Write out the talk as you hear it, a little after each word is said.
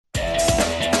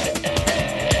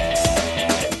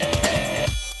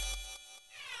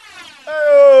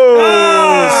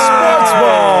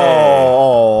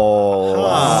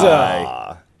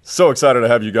So excited to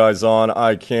have you guys on.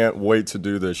 I can't wait to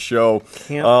do this show.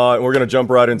 We're going to jump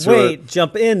right into it.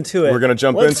 Jump into it. We're going to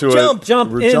jump Let's into jump, it.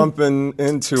 Jump We're in jumping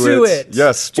into to it. it.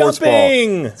 Yes, Sportsball.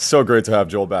 Jumping. So great to have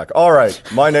Joel back. All right,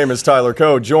 my name is Tyler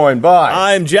Coe, joined by...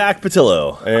 I'm Jack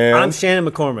Patillo. And I'm Shannon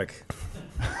McCormick.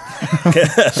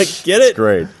 Get it?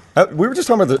 great. We were just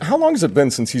talking about how long has it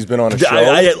been since he's been on a show?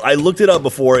 I looked it up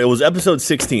before. It was episode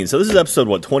 16. So this is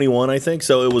episode, 21, I think?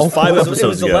 So it was 5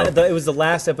 episodes ago. It was the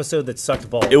last episode that sucked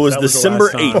balls. It was That December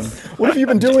the last time. 8th. What have you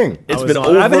been doing? It's been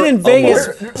over I've been in a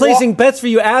Vegas month. placing bets for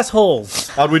you assholes.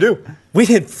 How'd we do? We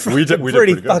did We did pretty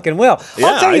pretty good. fucking well. Yeah,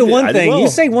 I'll tell I you did- one I did thing. well. You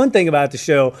say one thing about the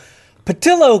show.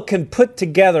 Patillo can put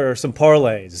together some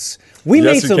parlays. We Yes,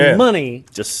 made he some can. money.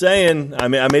 Just saying. I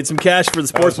made some cash for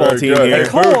the That's Sportsball very team good. here.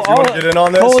 Hey, Booth, you want to get in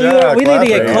on this? Cole, Yeah, we need to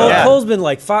get clap Cole. it. Yeah. Cole's been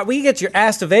like, we get your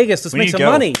ass to Vegas. Let's We make need some to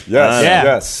go. money. Yes, Yeah.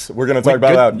 yes. We're going to talk about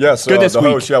good- that. Yes, good this the week.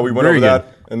 host. Yeah, we went Very over good.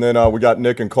 that. And then we got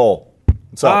Nick and Cole.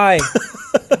 What's up? Hi.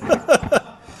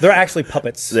 They're actually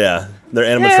puppets. Yeah, they're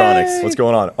animatronics. What's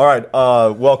going on? All right,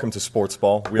 welcome to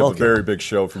Sportsball. We have Welcome. a very big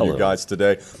show for you Hello. guys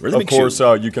today. Really Of big course,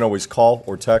 show. you can always call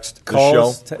or text the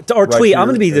Calls, show. or right tweet. I'm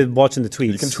here. going to be watching the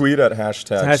tweets. You can tweet at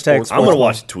hashtag Hashtag Sportsball. I'm going to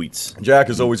watch tweets.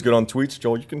 Jack is always good on tweets.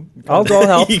 Joel, you can I'll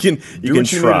help. you can do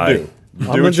what you try. need to do. I'm Do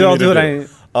gonna what you I'll need do to it.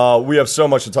 We have so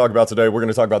much to talk about today. We're going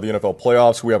to talk about the NFL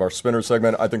playoffs. We have our spinner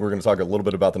segment. I think we're going to talk a little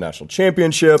bit about the national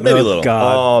championship. Maybe a little.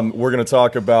 God. We're going to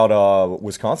talk about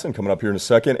Wisconsin coming up here in a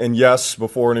second. And yes,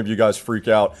 before any of you guys freak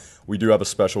out, we do have a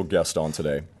special guest on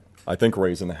today. I think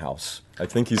Ray's in the house. I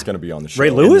think he's going to be on the show. Ray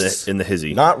Lewis? In the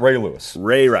hizzy. Not Ray Lewis.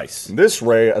 Ray Rice. This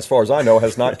Ray, as far as I know,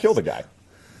 has not killed a guy.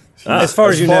 As far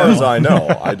as you As far know. as I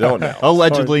know, I don't know.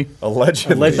 Allegedly.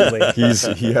 Allegedly.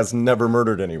 He has never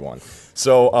murdered anyone.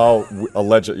 So,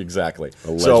 exactly. So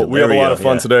Allegedly. we have a There we lot go, of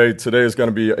fun yeah. today. Today is going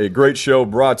to be a great show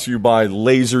brought to you by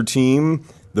Laser Team,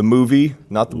 the movie,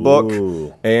 not the book,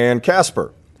 Ooh. and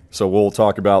Casper. So we'll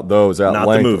talk about those at Not the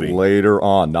length movie. later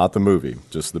on. Not the movie,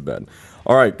 just the bed.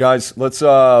 All right, guys, let's.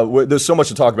 There's so much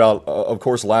to talk about. Of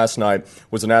course, last night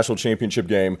was a national championship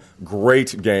game.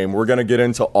 Great game. We're going to get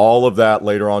into all of that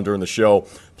later on during the show.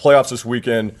 Playoffs this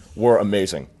weekend were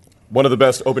amazing. One of the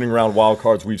best opening round wild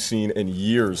cards we've seen in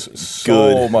years.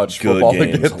 So much football to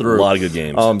games. get through. A lot of good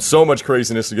games. So much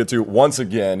craziness to get to. Once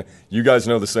again, you guys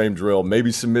know the same drill.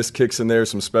 Maybe some missed kicks in there,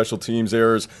 some special teams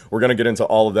errors. We're going to get into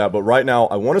all of that. But right now,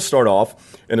 I want to start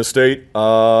off in a state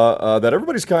that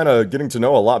everybody's kind of getting to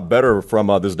know a lot better from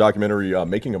this documentary,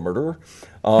 Making a Murderer.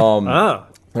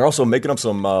 They're also making up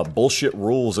some bullshit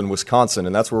rules in Wisconsin,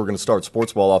 and that's where we're going to start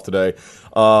Sportsball off today.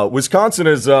 Wisconsin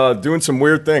is doing some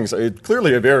weird things.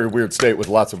 Clearly a very weird state with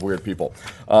lots of weird people.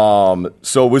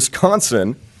 So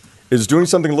Wisconsin is doing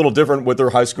something a little different with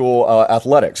their high school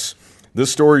athletics. This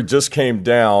story just came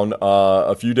down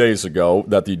a few days ago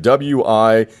that the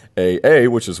WIAA,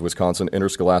 which is Wisconsin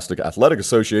Interscholastic Athletic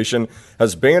Association,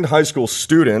 has banned high school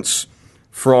students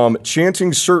from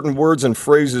chanting certain words and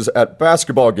phrases at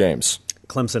basketball games.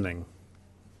 Clemsoning.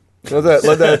 Let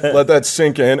that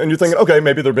sink in, and you're thinking, okay,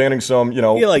 maybe they're banning some, Yeah,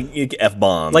 like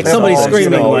F-bombs. Like somebody F-bombs,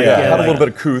 screaming, like, have a yeah. little bit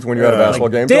of couth when you're at a basketball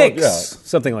game. Dicks. Don't-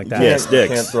 Something like that. Yes, dicks.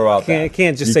 You can't throw out that.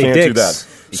 Can't just You say can't dicks. do that.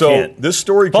 You So can't. this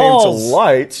story Balls. came to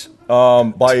light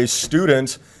by a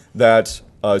student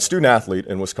student athlete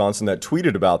in Wisconsin that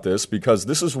tweeted about this because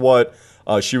this is what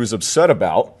she was upset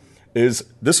about.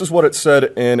 This is what it said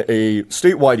in a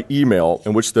statewide email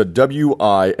in which the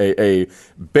WIAA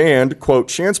banned, quote,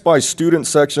 chants by student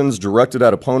sections directed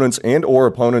at opponents and or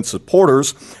opponent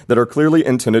supporters that are clearly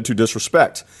intended to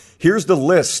disrespect. Here's the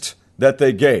list that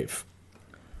they gave.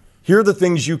 Here are the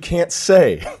things you can't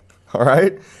say, all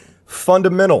right?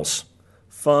 Fundamentals.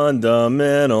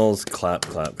 Fundamentals. Clap,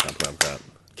 clap, clap, clap, clap.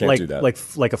 Can't do that.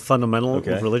 Like a fundamental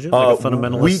Okay. of religion? Like a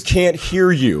fundamentalist? We can't hear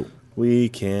you. We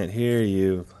can't hear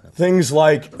you. Things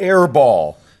like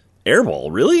airball. Airball,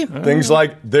 really? Things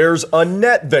like there's a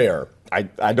net there.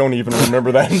 I don't even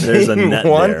remember that. There's a net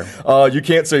one. there. You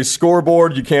can't say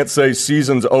scoreboard. You can't say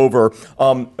season's over.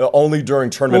 Only during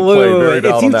tournament Wait, play. wait, Very wait. valid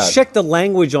If on you that. check the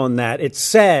language on that, it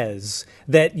says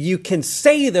that you can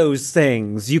say those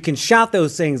things, you can shout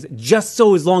those things just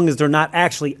so as long as they're not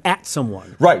actually at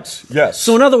someone. Right. Yes.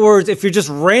 So in other words, if you're just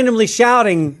randomly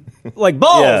shouting like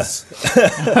balls,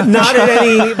 not at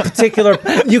any particular,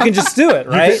 you can just do it,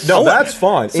 right? No, that's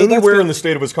fine. So that's Anywhere good. in the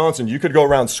state of Wisconsin, you could go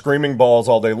around screaming balls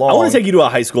all day long. I want to take you to a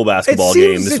high school basketball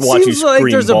game. Just It watch you seems like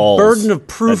scream there's balls a burden of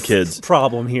proof at kids.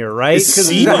 problem here, right? Is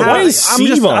Steve- why is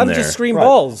Steve on I'm there? just scream Right.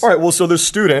 balls. All right. Well, so this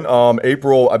student,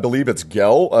 April, I believe it's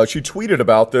Gell, she tweeted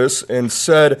about this and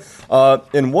said,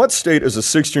 in what state is a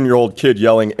 16-year-old kid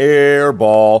yelling air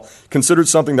ball considered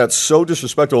something that's so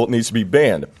disrespectful it needs to be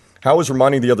banned? How is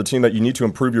reminding the other team that you need to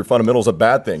improve your fundamentals a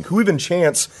bad thing? Who even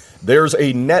chants there's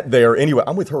a net there anyway?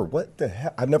 I'm with her. What the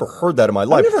heck? I've never heard that in my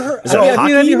life. I've never heard. Is that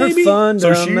hockey, have you heard maybe?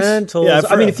 fundamentals? Yeah,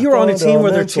 I mean, if you were on a team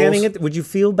where they're fundamentals. chanting it, would you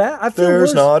feel bad? I feel There's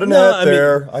worse. not a net No, I mean,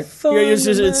 there.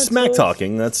 It's smack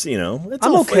talking. That's, it's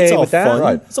I'm all, okay it's all with that. fun.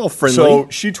 Right. It's all friendly. So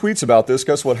she tweets about this.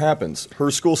 Guess what happens?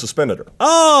 Her school suspended her.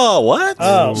 oh,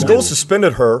 what? School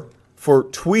suspended her for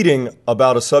tweeting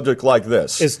about a subject like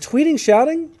this. Is tweeting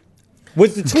shouting?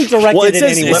 Was the tweet directed Well, it at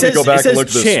says, anyone? Let me go back it says and look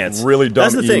at this chants. really dumb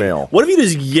That's the thing. email. What if you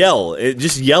just yell?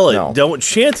 Just yell it. No. Don't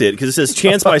chant it because it says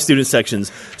chants by student sections.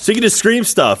 So you can just scream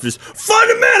stuff. Just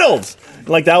fundamentals.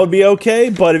 Like that would be okay.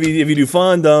 But if you do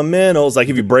fundamentals, like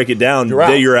if you break it down, You're out.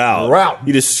 then you're out. You're out.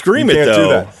 You just scream You it can't though. do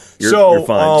that. You're, So, you're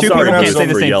fine. two Sorry, people can't kids say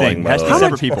the for same yelling, thing. by the Hashtag way.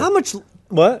 separate people. How much?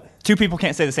 What? Two people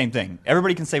can't say the same thing.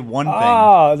 Everybody can say one thing.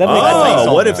 Oh, that makes sense.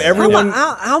 Oh, what if everyone?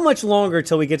 How much longer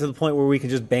till we get to the point where we can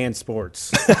just ban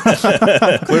sports?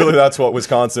 Clearly, that's what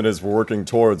Wisconsin is working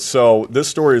towards. So this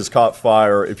story has caught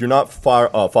fire. If you're not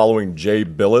following Jay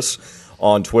Billis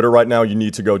on Twitter right now, you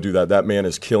need to go do that. That man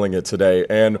is killing it today.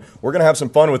 And we're going to have some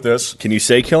fun with this. Can you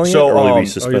say killing So, it, or will you are be you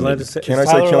suspended? allowed to say? Can Is I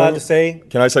say Tyler killing allowed it? to say?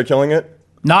 Can I say killing it?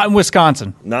 Not in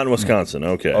Wisconsin. Not in Wisconsin.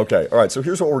 Okay. Okay. All right. So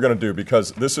here's what we're going to do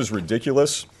because this is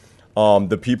ridiculous.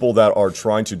 The people that are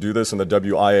trying to do this in the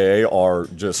WIAA are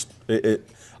just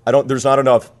there's not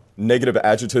enough negative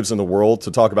adjectives in the world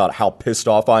to talk about how pissed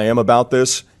off I am about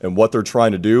this and what they're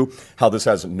trying to do, how this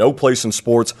has no place in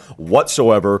sports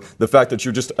whatsoever. The fact that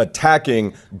you're just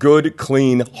attacking good,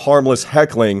 clean, harmless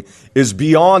heckling is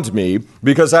beyond me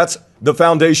because that's the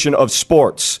foundation of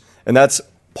sports and that's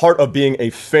part of being a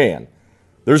fan.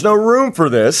 There's no room for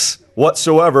this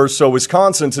whatsoever. So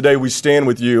Wisconsin, today we stand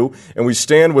with you and we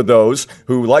stand with those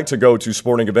who like to go to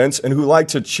sporting events and who like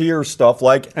to cheer stuff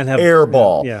like And have-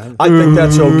 airball. yeah. I think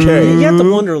that's okay. You have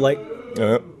to wonder, like,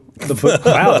 Uh,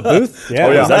 wow, the booth? Yeah.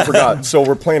 oh, yeah, I forgot. So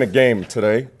we're playing a game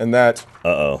today and that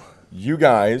Uh-oh. you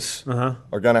guys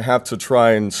are going to have to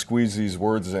try and squeeze these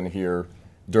words in here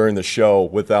during the show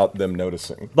without them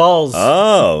noticing. Balls.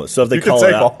 Oh, so if they You can call say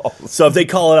it out, balls. so if they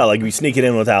call it out, like we sneak it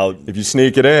in without, If you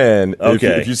sneak it in,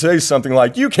 Okay. if you say something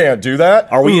like, you can't do that.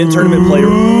 are we in tournament play?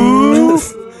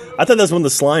 I thought that's when the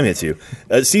slime hits you.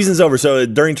 Season's over, so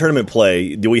during tournament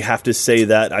play, do we have to say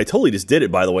that? I totally just did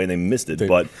it, by the way, and they missed it.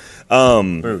 But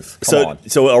Booth, come on.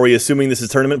 so are we assuming this is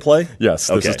tournament play? Yes,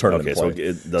 this is tournament okay, play. So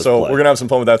it does so play. we're gonna have some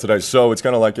fun with that today. So it's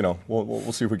kind of like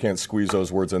we'll see if we can't squeeze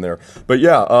those words in there. But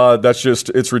yeah, that's just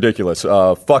it's ridiculous.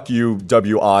 Fuck you,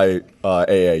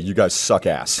 WIAA. You guys suck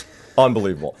ass.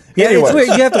 Unbelievable. Yeah, Anyway. it's weird.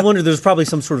 You have to wonder. There's probably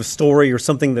some sort of story or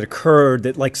something that occurred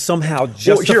that, like, somehow Well,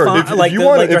 justifies. here, if like, you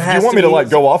want, like there if has you want me to to be- like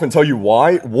go off and tell you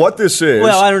what this is.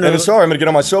 Well, I don't know. And sorry, I'm going to get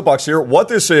on my soapbox here. What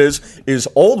this is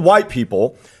old white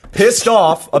people pissed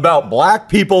off about black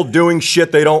people doing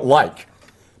shit they don't like.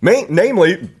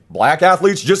 Namely, black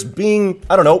athletes just being,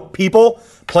 I don't know, people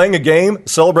playing a game,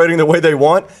 celebrating the way they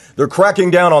want. They're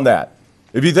cracking down on that.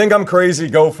 If you think I'm crazy,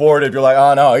 go for it. If you're like,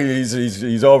 oh no,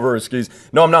 he's over his skis.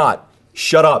 No, I'm not.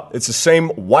 Shut up. It's the same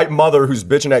white mother who's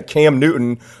bitching at Cam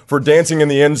Newton for dancing in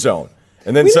the end zone.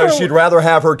 And then says she'd rather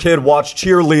have her kid watch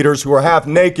cheerleaders who are half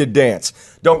naked dance.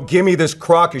 Don't give me this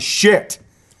crock of shit.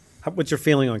 What's your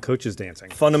feeling on coaches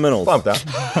dancing? Fundamentals. Bump that.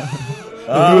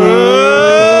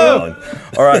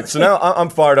 All right, so now I'm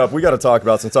fired up. We got to talk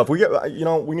about some stuff. We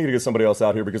need to get somebody else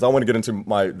out here because I want to get into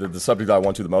the subject that I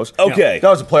want to the most. Okay. That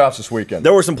was the playoffs this weekend.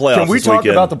 There were some playoffs Can we this talk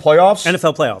weekend. about the playoffs?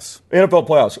 NFL playoffs. NFL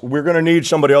playoffs. We're going to need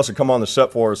somebody else to come on the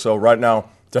set for us. So right now,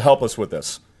 to help us with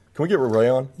this, can we get Ray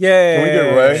on? Yay. Can we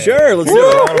get Ray? Sure, let's do Give a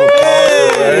it. round of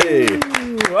applause for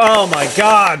Ray. Oh my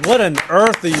God! What on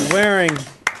earth are you wearing?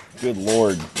 Good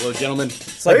Lord. Hello, gentlemen.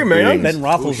 It's like Hey, man. Ben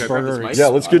Ooh, should I grab this Roethlisberger. mic? Yeah,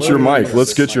 let's get your mic.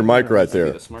 Let's get your mic right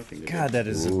there. Smart thing to do. God, that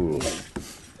is.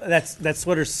 That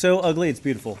sweater's so ugly. It's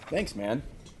beautiful. Thanks, man.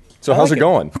 So how's like it it.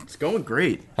 going? It's going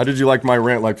great. How did you like my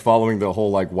rant, like following the whole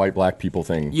like white black people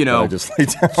thing? You know. that I just laid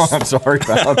down. I'm sorry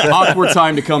about that. Awkward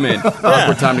time to come in.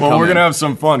 Awkward time to Well, come we're in. gonna have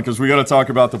some fun because we got to talk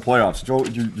about the playoffs. Joel,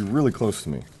 you're really close to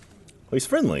me. Well, he's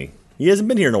friendly. He hasn't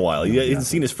been here in a while. He hasn't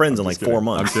seen his friends in like 4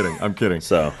 months. I'm kidding.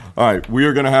 So. All right, we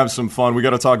are going to have some fun. We got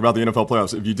to talk about the NFL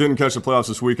playoffs. If you didn't catch the playoffs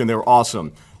this weekend, they were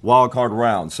awesome. Wild card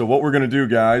round. So what we're going to do,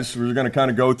 guys, we're going to kind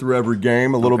of go through every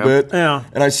game a little Okay. bit. Yeah.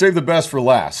 And I saved the best for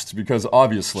last because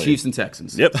obviously. Chiefs and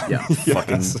Texans. Yep. Yeah.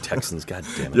 Fucking Texans. God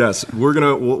damn it. Yes,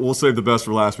 we'll save the best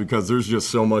for last because there's just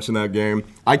so much in that game.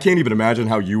 I can't even imagine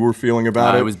how you were feeling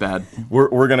about it. It was bad. We're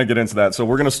going to get into that. So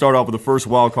we're going to start off with the first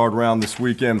wild card round this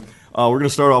weekend. We're going to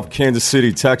start off with Kansas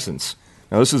City Texans.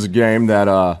 Now, this is a game that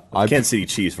I Kansas City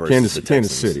Chiefs versus Kansas the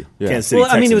Texans. City. Yeah. Kansas City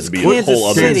Well, I mean, it was Texans would be a Kansas whole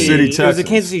other City. City, It was the Texans.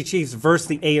 Kansas City Chiefs versus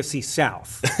the AFC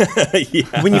South.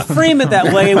 When you frame it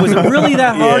that way, was it really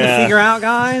that hard to Yeah. figure out,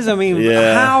 guys? I mean,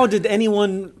 Yeah. how did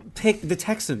anyone pick the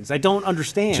Texans? I don't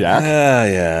understand. Jack?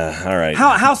 Yeah. All right.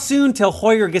 How soon till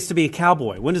Hoyer gets to be a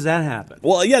Cowboy? When does that happen?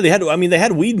 Well, yeah, they had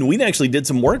Whedon. Whedon actually did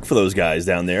some work for those guys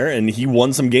down there, and he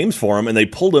won some games for them. And they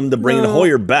pulled him to bring in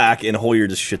Hoyer back, and Hoyer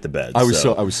just shit the bed. I was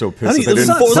so pissed. I mean, that they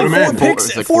didn't four put him in.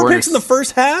 picks, like four four picks in the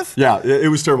first half. Yeah, it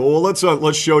was terrible. Well,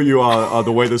 let's show you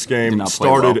the way this game not play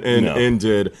started well. and No.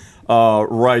 ended.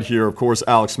 Right here, of course,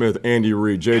 Alex Smith, Andy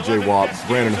Reid, J.J. Watt,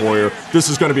 Brandon Hoyer. This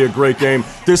is going to be a great game.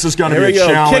 This is going to Here be we a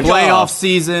go. challenge. Kick Playoff off.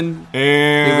 season.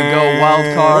 And Here we go,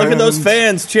 wild card. Look at those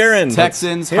fans cheering.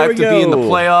 Texans Here we hyped to be in the go.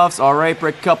 playoffs. All right,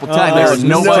 break a couple times. There's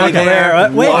no nobody second there.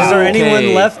 Wait, is there anyone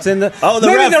Okay. left in the? Oh, the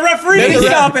maybe ref. the referee Maybe can the-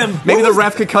 stop him. Maybe the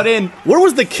ref could cut in. Where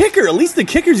was the kicker? At least the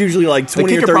kicker's usually like The 20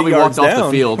 or kicker 30 probably yards walked down.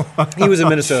 off the field. He was in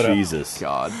Minnesota. Jesus.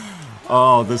 God.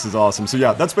 Oh, this is awesome. So,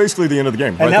 yeah, that's basically the end of the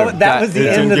game. And right that was the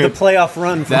there. end of the Game- playoff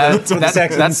run for the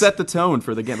Texans. That set the tone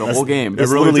for the game, the whole game.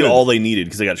 That's really literally did. all they needed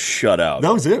because they got shut out.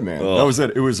 That was it, man. That was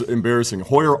it. It was embarrassing.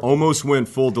 Hoyer almost went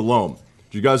full Delhomme.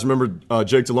 Do you guys remember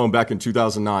Jake Delhomme back in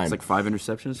 2009? It's like 5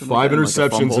 interceptions. Something Five like that,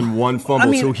 like a interceptions fumble. and one fumble, I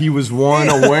mean- so he was one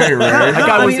away, right? That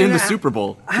guy I was mean, in the Super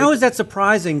Bowl. How is that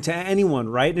surprising to anyone,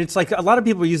 right? And it's like a lot of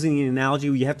people are using the analogy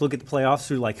where you have to look at the playoffs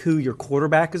through like who your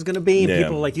quarterback is going to be, and Yeah.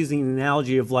 people are like using the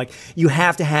analogy of like you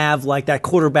have to have like that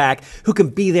quarterback who can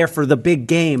be there for the big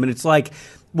game, and it's like.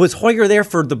 Was Hoyer there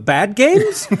for the bad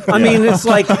games? I mean, it's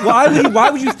like why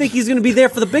would you think he's going to be there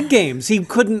for the big games? He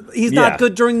couldn't. He's Yeah. not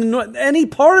good during any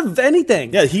part of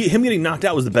anything. Yeah, him getting knocked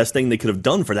out was the best thing they could have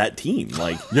done for that team.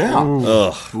 Like, Yeah.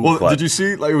 ugh. Well, But- did you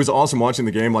see? Like, it was awesome watching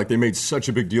the game. Like, they made such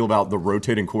a big deal about the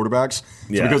rotating quarterbacks. So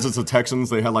Yeah. because it's the Texans,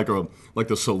 they had like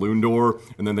the saloon door,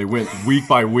 and then they went week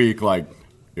by week. Like,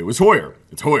 it was Hoyer,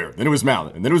 it's Hoyer, then it was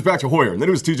Mallett, and then it was back to Hoyer, and then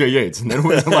it was T.J. Yates, and then it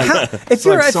was like If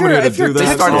you're, somebody had to if you're do a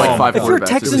that. started like five if you're a quarterbacks.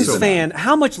 Texans It was so fan,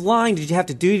 how much lying did you have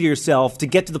to do to yourself to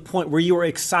get to the point where you were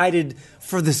excited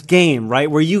for this game,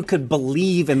 right? Where you could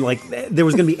believe and like there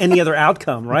was going to be any other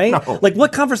outcome, right? No. Like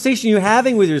what conversation are you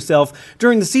having with yourself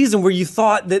during the season where you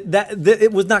thought that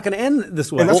it was not going to end this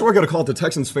way? And that's where I got to call it the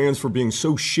Texans fans for being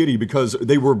so shitty because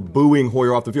they were booing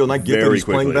Hoyer off the field. And I get that Very he's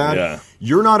playing quickly, bad. yeah.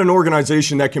 You're not an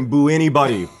organization that can boo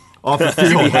anybody off the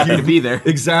field. You had to be there.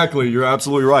 Exactly. You're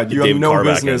absolutely right. You have David no Carr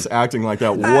back business in. acting like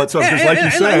that whatsoever. Because like you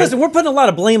and said, listen, we're putting a lot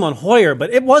of blame on Hoyer,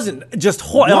 but it wasn't just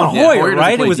on Yeah, Hoyer, Hoyer doesn't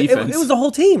right? play It was defense. it was the whole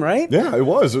team, right? yeah, it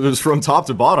was. It was from top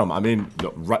to bottom. I mean,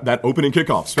 that opening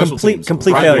kickoff, special teams.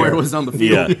 Complete Right failure. where it was on the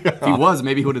field. Yeah. If he was,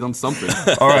 maybe he would have done something.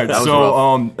 All right, That was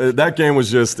so rough. that game was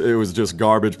just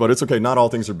garbage, but it's okay. Not all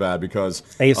things are bad because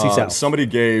AFC South. somebody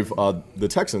gave the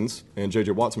Texans and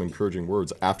J.J. Watt some encouraging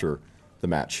words after the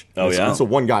match. Oh, It's- yeah? It's the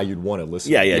one guy you'd want to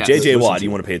listen yeah, to. yeah. Yes. J.J. Listen Watt, to.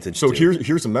 you want to pay attention So to.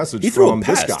 here's a message He threw from a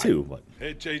pass, this guy. too. What?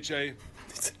 Hey, JJ,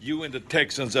 you and the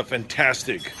Texans are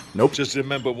fantastic. Nope. Just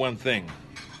remember one thing.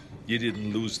 You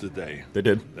didn't lose today. They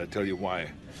did. I'll tell you why.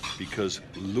 Because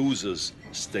losers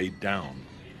stay down.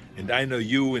 And I know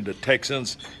you and the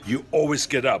Texans, you always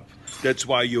get up. That's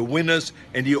why you're winners,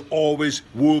 and you always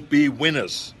will be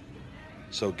winners.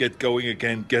 So get going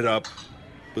again, get up,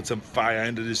 put some fire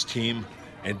into this team,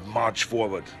 and march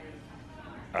forward.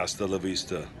 Hasta la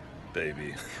vista,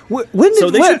 baby. When So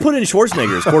did, they when, should put in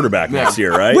Schwarzenegger as quarterback next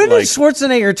year, right? when Like, did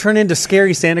Schwarzenegger turn into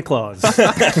scary Santa Claus?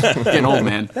 Getting old,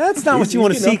 man. That's not what He's you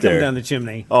want to getting see up come there. down the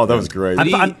chimney. Oh, that was great. Did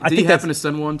he, I did think he that's- happen to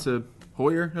send one to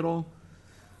Hoyer at all?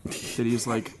 Did he just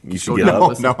like You should go get down up. the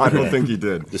list? no, I don't think he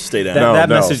did. just stay down. That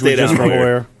no. message Stay was just down, for Hoyer.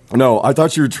 Hoyer. No, I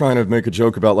thought you were trying to make a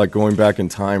joke about like going back in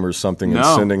time or something and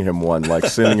No. sending him one, like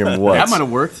sending him what? That might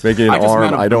have worked. Making an I just arm.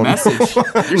 meant a I don't message. know.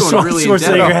 You're going really in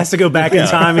Schwarzenegger depth. has to go back in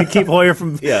time and keep Hoyer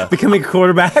from Yeah. becoming a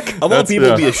quarterback. Of all people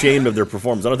yeah. be ashamed of their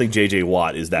performance, I don't think J.J.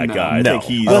 Watt is that guy. I No. think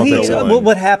he's Well, the one.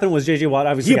 what happened was J.J. Watt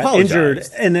obviously He got apologized. injured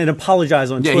and then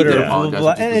apologized on Yeah, he Twitter. did blah, blah, apologize,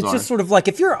 blah. which is And it's bizarre. just sort of like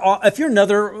if you're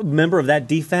another member of that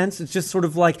defense, it's just sort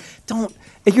of like don't.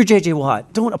 If you're J.J.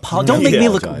 Watt, don't make me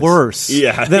look apologize. worse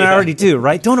Yeah, than I yeah. already do.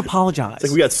 Right? Don't apologize.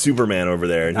 Like we got Superman over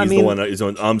there, and I he's mean, the one who's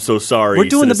going, I'm so sorry. We're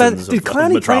doing the citizens best. Did of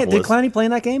Clowney Metropolis." play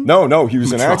in that game? No, he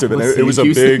was inactive, and Metropolis it was a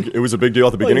Houston. big deal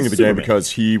at the beginning of he's the game Superman.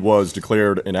 because he was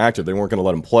declared inactive. They weren't going to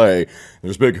let him play.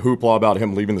 There's a big hoopla about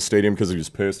him leaving the stadium because he was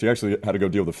pissed. He actually had to go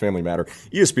deal with a family matter.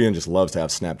 ESPN just loves to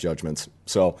have snap judgments.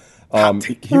 So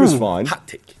He was fine. Hot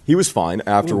take. He was fine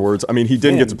afterwards. I mean, he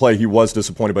didn't get to play. He was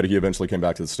disappointed, but he eventually came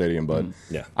back to the stadium. But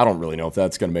I don't really know if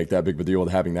that's going to make that big of a deal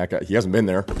with having that guy. He hasn't been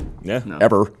there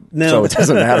ever, so it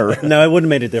doesn't matter. No, it wouldn't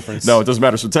have made a difference. No, it doesn't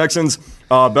matter. So Texans,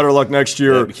 better luck next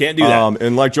year. Yeah, we can't do that.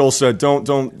 And like Joel said,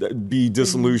 don't be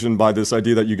disillusioned by this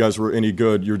idea that you guys were any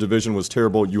good. Your division was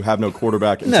terrible. You have no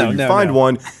quarterback until you find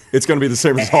one. It's going to be the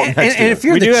same result next year. And if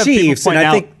you're the Chiefs, and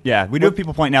I think we do have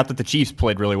people pointing out that the Chiefs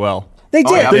played really well. they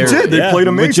did. They did. They played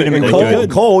amazing.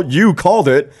 And Cole, you called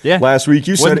it last week.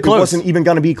 You said it wasn't even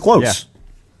going to be close. Yeah.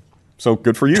 So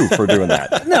good for you for doing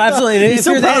that. No, absolutely. And if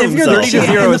so you're proud of the himself. Chiefs, 30-0,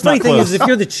 and the it's funny not thing close. is, if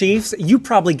you're the Chiefs, you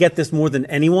probably get this more than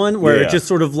anyone. Where it's just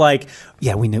sort of like,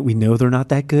 we know they're not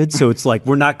that good, so it's like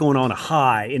we're not going on a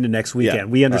high into next weekend. Yeah.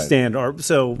 We understand.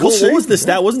 So Cole, what was the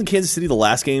stat? Wasn't Kansas City the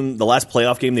last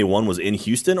playoff game they won was in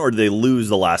Houston, or did they lose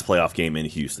the last playoff game in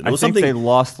Houston? I think they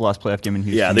lost the last playoff game in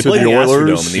Houston. Yeah, they To played the the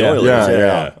Oilers? Astrodome and the Oilers.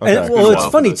 Yeah. Okay. And it's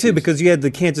funny too because you had the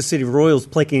Kansas City Royals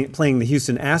playing the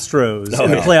Houston Astros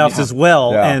in the playoffs as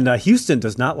well, and Houston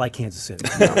does not like Kansas City.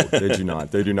 They do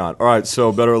not. They do not. All right,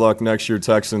 so better luck next year,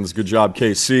 Texans. Good job,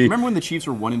 KC. Remember when the Chiefs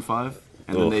were 1-5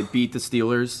 and then they beat the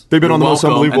Steelers? They've been on the most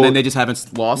unbelievable- and then they just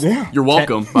haven't lost. Yeah. You're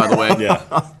welcome, by the way.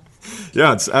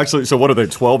 Yeah, it's actually. So what are they?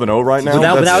 12-0 right now.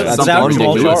 Without Jamal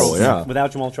unbelievable. Charles. Yeah.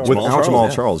 Without Jamal Charles. Without Jamal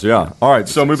Charles. Yeah. All right.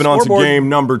 So moving on to Scoreboard. game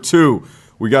number 2,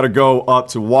 we got to go up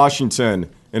to Washington,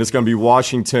 and it's going to be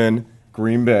Washington,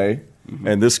 Green Bay.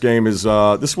 And this game is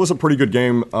this was a pretty good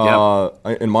game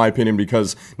in my opinion,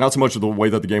 because not so much of the way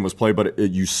that the game was played, but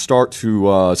you start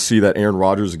to see that Aaron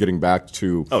Rodgers is getting back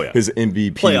to his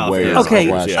MVP Playoff ways. Okay,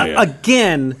 of last year.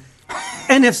 again,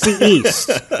 NFC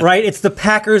East, right? It's the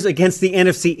Packers against the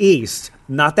NFC East.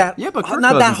 Not that, But Kirk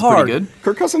not that Cousins is hard. pretty good.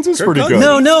 Kirk Cousins is pretty good.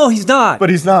 No, he's not. But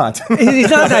he's not. He's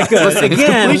not that good. Listen, his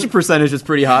Again, completion percentage is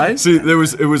pretty high. See, they were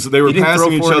didn't passing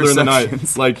throw each 4 other in the night.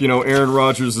 interceptions. Like, Aaron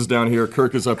Rodgers is down here,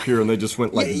 Kirk is up here, and they just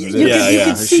went like you this.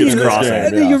 can see Shit's in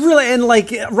crossing. you really and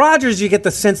like Rodgers, you get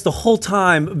the sense the whole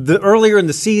time, earlier in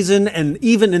the season, and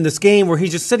even in this game where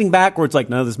he's just sitting back, where it's like,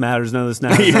 none of this matters, none of this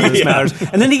matters, none of this matters,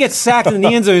 and then he gets sacked in the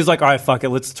end zone. He's like, all right, fuck it,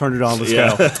 let's turn it on, let's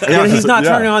go. And he's not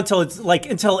turning it on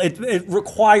until it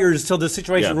requires, till the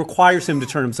situation requires him to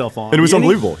turn himself on. And it was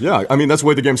unbelievable. Yeah. I mean, that's the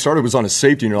way the game started, was on a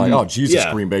safety, and you're like, oh, Jesus,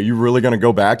 Green Bay, you really going to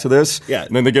go back to this? Yeah.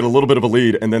 And then they get a little bit of a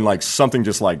lead, and then, something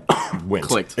just, went.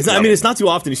 Clicked. It's not, it's not too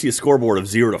often you see a scoreboard of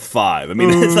 0-5. I mean,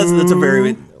 that's a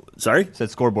very... Sorry? Said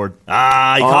scoreboard. You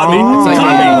caught me.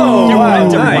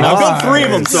 I've got 3 of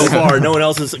them so far. No one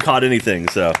else has caught anything,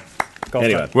 so...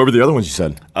 Anyway. What were the other ones you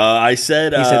said? I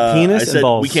said... He said penis and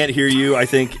balls. We can't hear you, I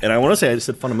think. And I want to say I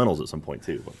said fundamentals at some point,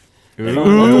 too. We'll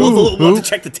have to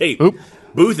check the tape.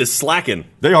 Booth is slacking.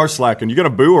 They are slacking. You going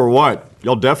to boo or what?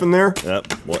 Y'all deaf in there?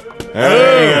 Yep. What?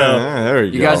 There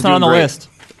you go. Guys not on the great. list.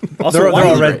 Also, They're why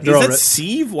all is red. They're all that red.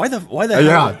 Sieve? Why the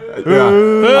Yeah.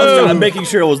 hell? I'm making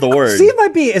sure it was the word. Steve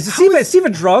might be. Is Steve a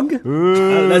drug? That's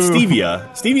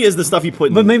stevia. Stevia is the stuff you put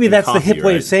in But maybe in that's the coffee, hip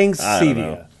way right? of saying I don't know.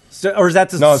 stevia. Or is that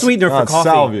the No, sweetener no, for it's coffee?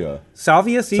 salvia.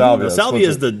 Salvia? Stevia? Salvia. Salvia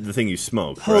is the thing you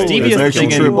smoke, right? Stevia It makes you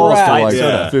thinking trip balls for right. like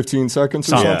Yeah. 15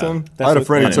 seconds or Yeah. something. That's I had a what-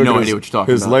 friend I who have no took idea what you're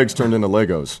talking his about. legs turned into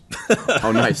Legos,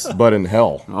 Oh, nice. but in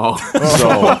hell. Oh,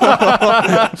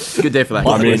 So, good day for that.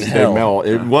 I mean, in hell.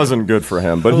 it wasn't good for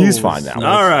him, but he's fine now.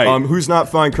 All right. Who's not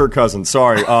fine? Kirk Cousins.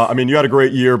 Sorry. I mean, you had a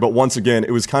great year, but once again,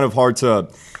 it was kind of hard to.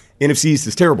 NFC East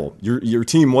is terrible. Your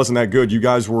team wasn't that good. You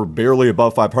guys were barely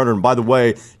above 500. And by the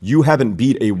way, you haven't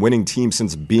beat a winning team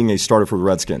since being a starter for the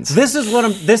Redskins. This is what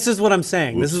I'm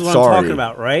saying. This is what I'm Sorry. talking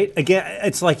about, right? Again,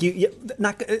 it's like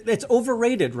it's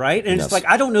overrated, right? And Yes. it's like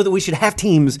I don't know that we should have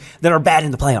teams that are bad in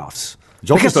the playoffs.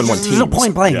 Joel Because just done one there's no teams.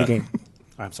 point playing Yeah. the game.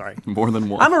 I'm sorry. More than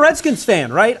one. I'm a Redskins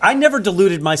fan, right? I never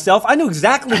deluded myself. I knew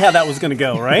exactly how that was going to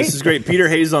go, right? This is great. Peter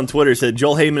Hayes on Twitter said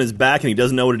Joel Heyman is back and he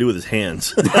doesn't know what to do with his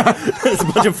hands. There's a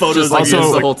bunch of photos Just like like this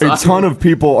this. the whole time. A ton of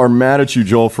people are mad at you,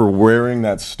 Joel, for wearing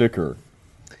that sticker.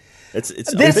 It's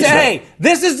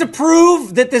This is to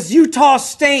prove that this Utah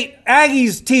State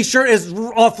Aggies T-shirt is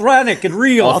authentic and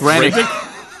real. Authentic.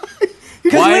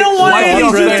 Because we don't want Why any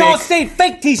of these authentic? Utah State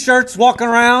fake T-shirts walking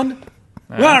around.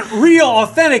 We want real,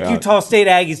 authentic Utah State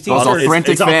Aggies T-shirts.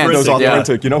 Authentic It's fans. Those Yeah.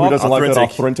 authentic. You know who doesn't like that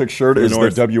Authentic. authentic shirt is the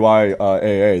North.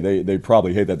 WIAA. They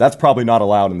probably hate that. That's probably not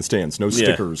allowed in the stands. No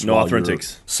stickers. no while you're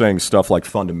authentics. saying stuff like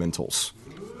fundamentals.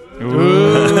 All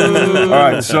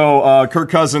right, so Kirk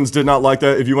Cousins did not like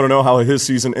that. If you want to know how his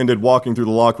season ended walking through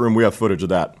the locker room, we have footage of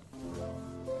that.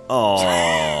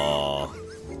 Aww.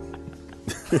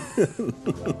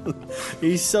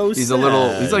 He's so He's sad. a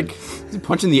little. He's like is he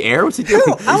punching the air. What's he doing?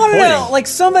 I want to know, like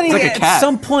somebody It's like a at cat.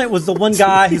 some point was the one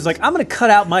guy who's like, I'm going to cut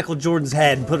out Michael Jordan's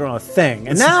head and put it on a thing,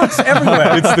 and now it's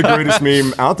everywhere. It's the greatest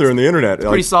meme out there in the internet.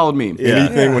 Pretty solid meme.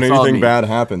 Anything when Solid anything meme. bad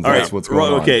happens, All that's right, what's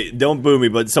going on. Okay, don't boo me,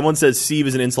 but someone says Sieve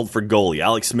is an insult for goalie.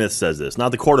 Alex Smith says this. Not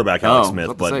the quarterback, Alex Oh, Smith,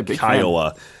 about to say, but big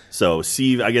Kiowa. So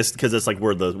Sieve, I guess, because it's like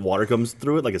where the water comes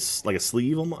through it, like a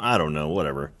sleeve. I don't know,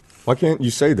 whatever. Why can't you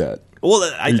say that? Well,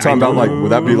 Are you talking about like, would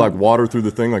that be like water through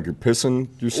the thing, like you're pissing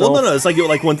yourself? Well, no, it's like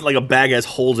when like a bag has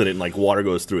holes in it and like water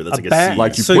goes through it. That's like a bag- sieve.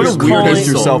 Like you So put you're you calling- piss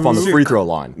yourself on the free throw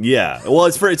line. Yeah, well,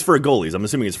 it's for goalies. I'm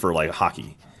assuming it's for like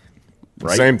hockey.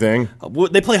 Right? Same thing. Well,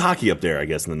 they play hockey up there, I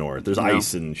guess, in the north. There's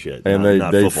ice and shit, And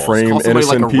not they football. frame Call somebody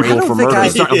innocent like a people rape. for think murder. I-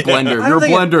 Start a blender. I You're a don't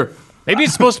think blender. Maybe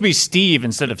it's supposed to be Steve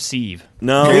instead of Steve.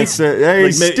 No, Can't say, hey,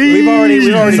 Like, Steve. We've already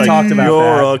It's talked about you're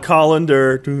that. a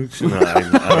colander. No, I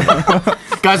don't know.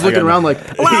 Guys looking around like,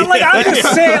 Well, like I'm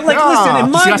just saying, like listen,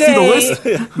 in my Did you guys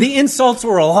see day, the insults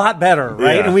were a lot better,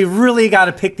 right? Yeah. And we really got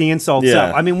to pick the insults Yeah.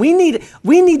 up. I mean, we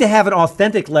need to have an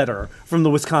authentic letter from the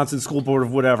Wisconsin School Board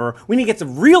of whatever. We need to get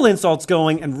some real insults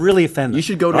going and really offend them. you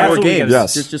should go to That's more what we games.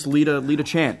 gotta Yes. Just lead a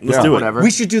chant. Let's do it. Whatever.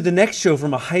 We should do the next show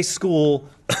from a high school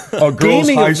A girls'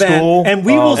 gaming high event, school. and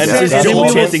we will And send- it's just and then Joel we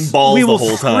will- chanting balls we will the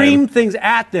whole time. scream things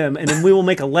at them, and then we will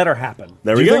make a letter happen.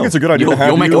 There Do we you go. think it's a good idea You'll, to have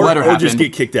you'll make you, a letter or happen. just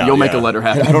get kicked out, You'll make a yeah. letter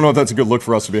happen. I don't know if that's a good look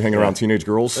for us to be hanging around teenage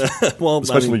girls. Well,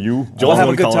 Especially you. Joel's We'll the have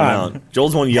one a good calling time. them out.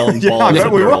 Joel's the one yelling Yeah, balls I at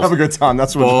bet we will girls. have a good time.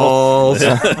 That's what Balls.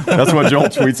 That's what Joel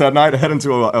tweets that night. Head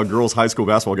into a girls' high school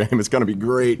basketball game. It's going to be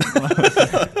great.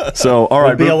 So, all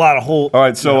right. Be a lot of whole. All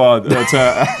right. So, that's,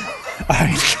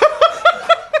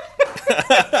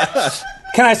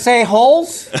 Can I say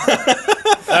holes?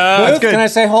 That's good. Can I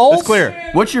say holes? That's clear.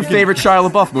 What's your favorite Shia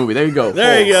LaBeouf movie? There you go.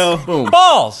 There you go. Boom.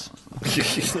 Balls.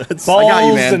 Balls got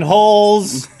you, man. and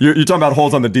holes. you're talking about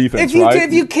holes on the defense, If you right?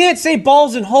 if you can't say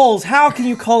balls and holes, how can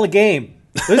you call a game?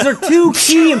 Those are two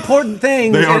key important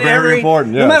things. They are in very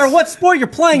important, No yes. matter what sport you're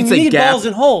playing, you say need gap. balls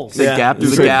and holes. Say gap You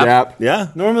through say the gap. Yeah.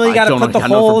 Normally, you I got to don't put know, the got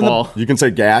enough hole for in the. ball. You can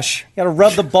say gash. Got to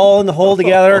rub the ball in the hole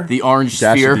together. The orange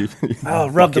Gash sphere. would be- Oh,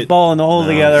 rub the Bucket. ball in the hole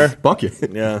together.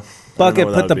 bucket. Yeah. Bucket.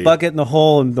 Put the bucket in the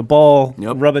hole and the ball.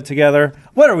 Yep. Rub it together.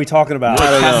 What are we talking about?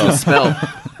 Casting a spell.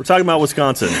 We're talking about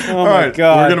Wisconsin. Oh All my right,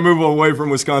 God. we're going to move away from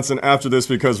Wisconsin after this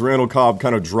because Randall Cobb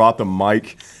kind of dropped the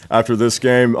mic after this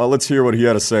game. Let's hear what he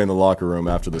had to say in the locker room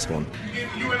after this one.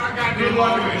 You and I got good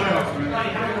luck in the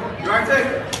playoffs. You right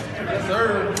there? Yes,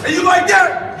 sir. And you like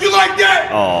that? You like that?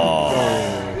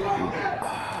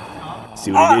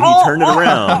 See what he did? He turned it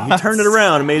around. He turned it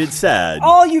around and made it sad.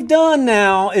 All you've done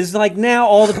now is like now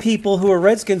all the people who are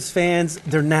Redskins fans,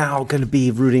 they're now going to be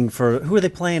rooting for who are they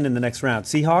playing in the next round?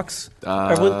 Seahawks?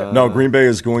 No, Green Bay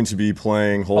is going to be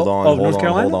playing. Hold on, North hold on,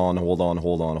 Carolina? hold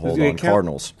on. gonna count?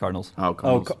 Cardinals. Cardinals. Oh, come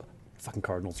on. Fucking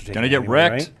Cardinals are taking Gonna it get anyway,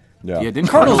 wrecked. right? Yeah, Yeah, didn't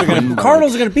Cardinals are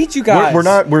going to beat you guys.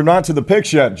 we're not to the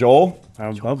picks yet, Joel.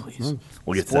 We'll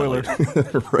get to Spoiler. that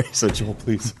later. Ray said, Joel,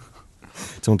 please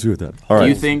don't do that. All right. Do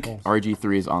you think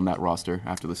RG3 is on that roster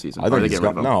after the season? I Or think they he's get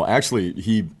rid gone. of him? No, actually,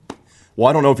 he. Well,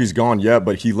 I don't know if he's gone yet,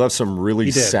 but he left some really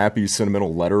He did. sappy,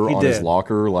 sentimental letter He on his did.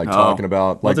 locker, like talking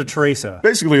about like Mother Teresa.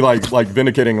 basically like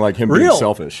vindicating like him being Real.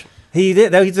 selfish. He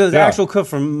did. He's the Yeah. actual cook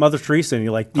from Mother Teresa, and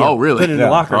you're like, yeah, Oh, really? Put it in Yeah.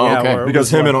 the locker. Oh, yeah, okay. where it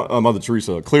Because was him like- and Mother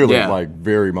Teresa clearly Yeah. like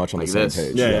very much on Like the same this.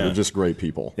 page. Yeah, Yeah, yeah. they're just great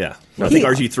people. Yeah. I think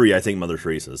RG3, I think Mother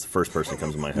Teresa is the first person that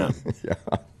comes to my head.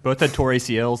 Both had tore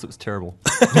ACLs. It was terrible.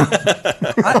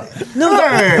 no,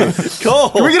 Hey, Cool.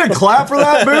 can we get a clap for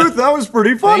that, Booth? That was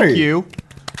pretty funny. Thank you.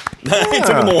 It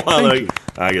took him a while.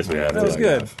 I guess we had that was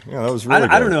good. Yeah, that was really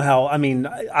good. I don't know how. I mean,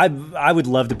 I would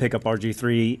love to pick up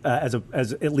RG3 as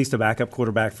at least a backup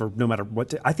quarterback for no matter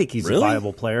what. I think he's Really? a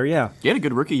viable player. Yeah. He had a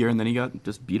good rookie year, and then he got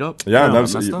just beat up. Yeah, and that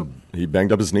messed was up. he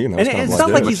banged up his knee, and that was And kind it's of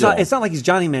not like it. he's not. It's not like he's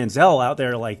Johnny Manziel out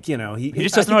there. Like He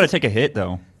just doesn't know how to take a hit,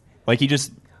 though. Like he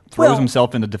just throws Well,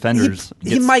 himself into defenders.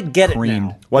 He gets might get creamed. it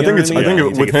now. Well, I You think know it's. what I Yeah, think you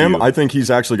with take a him, few. I think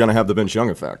he's actually going to have the Vince Young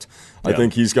effect. I Yeah.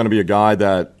 think he's going to be a guy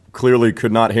that clearly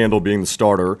could not handle being the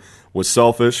starter, was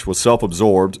selfish, was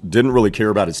self-absorbed, didn't really care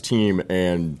about his team,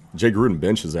 and Jay Gruden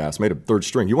benched his ass, made him third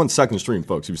string. He wasn't second string,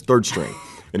 folks. He was third string.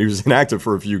 And he was inactive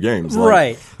for a few games.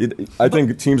 Right. I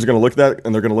think teams are going to look at that,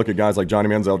 and they're going to look at guys like Johnny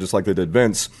Manziel, just like they did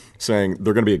Vince, saying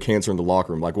they're going to be a cancer in the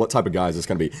locker room. Like, what type of guy is this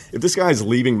going to be? If this guy is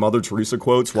leaving Mother Teresa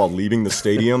quotes while leaving the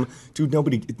stadium, dude,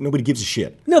 nobody gives a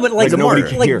shit. No, but like, nobody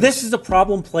like cares. this is a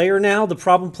problem player now. The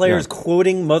problem player Yeah. is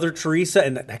quoting Mother Teresa,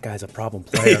 and that guy's a problem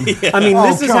player. I mean,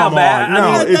 Oh, this is how come bad. on. I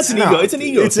No, mean, That's an ego. It's an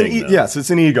ego thing, though. Yes, it's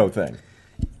an ego thing.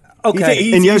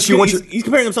 Okay. And yes, he's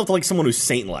comparing himself to like someone who's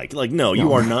saint-like. Like, no,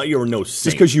 you are not. You are no saint.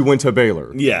 Just because you went to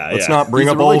Baylor. Yeah, Let's yeah. not bring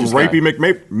He's up a old religious guy.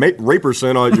 rapey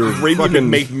Raperson on your fucking...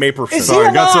 Maperson. Is he Sorry,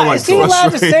 I got so, allowed, like, is he allowed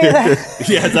to say that?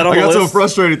 Yeah, is that on I the got so list?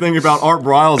 frustrated thinking about Art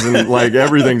Briles and like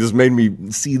everything just made me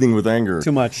seething with anger.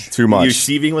 Too much. Too much. You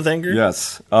seething with anger?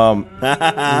 Yes.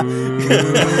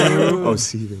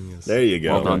 Seething, yes. There you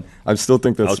go. Well done. I still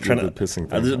think I that's was trying the to pissing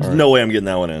There's thing. All right. no way I'm getting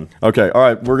that one in. Okay, all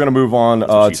right. We're going to move on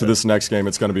what she to said. this next game.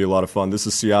 It's going to be a lot of fun. This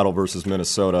is Seattle versus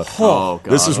Minnesota. Oh,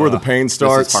 God. This is where the pain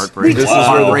starts. heartbreaking. This is where the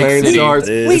Heartbreak pain City. starts.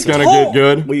 It is. It's going to get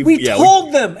good. We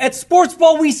told them at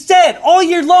Sportsball. We said all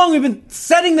year long we've been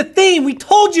setting the theme. We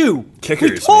told you.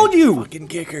 Kickers. We told man. you. Fucking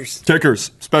kickers.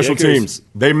 Kickers, special Kickers. teams,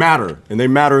 they matter, and they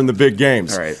matter in the big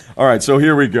games. All right. So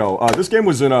here we go. This game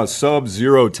was in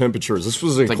sub-zero temperatures. This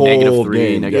was a like cold -3,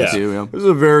 game. -2, yeah. This is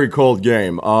a very cold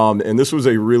game, and this was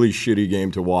a really shitty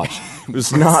game to watch. It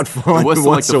was not fun It was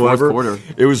till, like, the fourth whatsoever. quarter.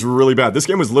 It was really bad. This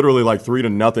game was literally like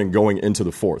 3-0 going into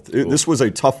the fourth. This was a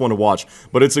tough one to watch,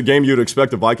 but it's a game you'd expect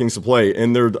the Vikings to play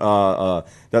in their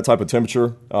that type of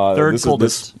temperature. Third this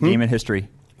coldest game in history.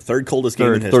 Third coldest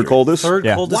game in history. Third coldest. Third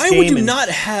Yeah. coldest Why game would you in not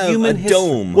have human a history.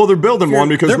 dome? Well, they're building one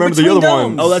because they're remember the between other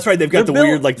domes. one. Oh, that's right. They've got They're the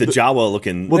weird, built- like the Jawa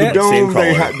looking. Well, the Yeah. dome sand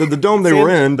they color. the dome they were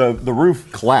in, the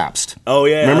roof collapsed. Oh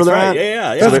yeah, remember that's that? right.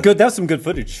 Yeah. That was good. That was some good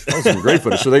footage. That was some great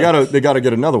footage. So they gotta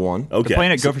get another one. Okay. They're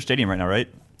playing at Gopher Stadium right now, right?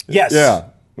 Yes. Yeah.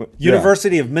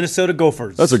 University of Minnesota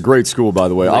Gophers. That's a great school, by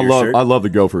the way. Like your shirt? I love the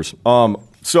Gophers.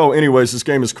 So, anyways, this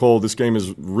game is cold. This game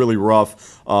is really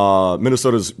rough.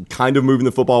 Minnesota's kind of moving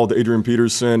the football with Adrian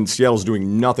Peterson. Seattle's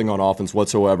doing nothing on offense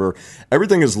whatsoever.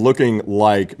 Everything is looking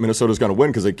like Minnesota's going to win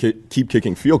because they keep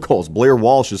kicking field goals. Blair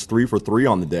Walsh is 3 for 3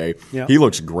 on the day. Yeah. He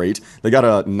looks great. They got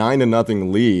a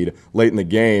 9-0 lead late in the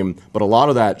game, but a lot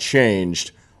of that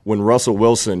changed when Russell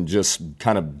Wilson just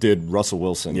kind of did Russell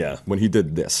Wilson. Yeah. When he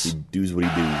did this. Do's what he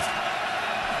does.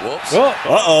 Whoops.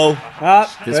 Uh-oh.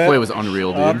 This play was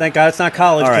unreal, dude. Oh, thank God it's not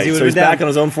college. All 'cause right, he so would've he's been down. back on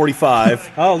his own 45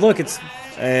 Oh, look, it's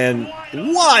and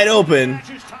wide open.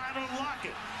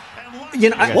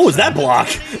 What was that block?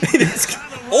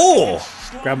 Oh.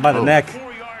 grab him by the neck.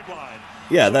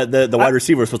 Yeah, the wide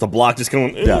receiver was supposed to block just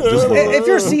going. Yeah, just a little bit. If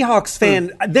you're a Seahawks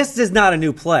fan, this is not a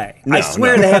new play. I No,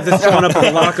 swear no. they have this drawn up in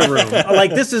the locker room.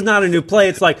 Like, this is not a new play.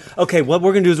 It's like, okay, what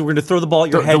we're going to do is we're going to throw the ball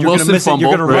at your The head. You're going to Wilson miss it.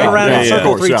 You're going to fumble. run Right. around in a Yeah, circle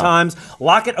of course, 3 yeah. times.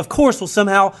 Lockett, of course, will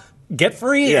somehow get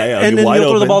free, Yeah, and be then wide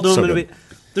you'll throw the open. ball to him. So and good. it'll be,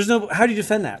 there's no. How do you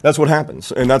defend that? That's what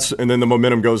happens, and then the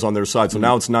momentum goes on their side. So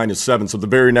now it's 9-7. So the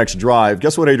very next drive,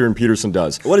 guess what Adrian Peterson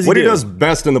does? What does he What he do? does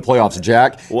best in the playoffs,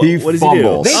 Jack? What he does he do?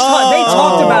 fumbles. They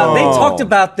talked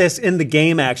about this in the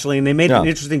game actually, and they made an Yeah.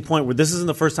 interesting point where this isn't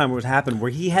the first time it was happened. Where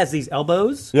he has these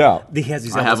elbows. Yeah. he has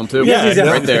these. I Elbows. have them too. He has these Yeah,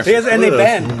 elbows. right there. He has, and they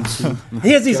bend.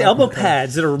 He has these elbow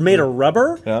pads that are made of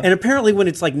rubber, Yeah. and apparently when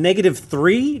it's like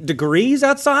 -3 degrees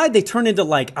outside, they turn into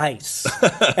like ice.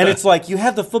 And it's like you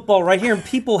have the football right here, and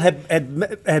people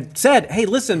had said, "Hey,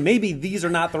 listen, maybe these are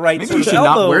not the right Maybe sort you of should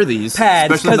not elbow wear these,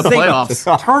 pads especially in the because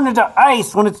playoffs." they turn into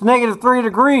ice when it's -3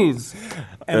 degrees."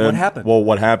 And what happened? Well,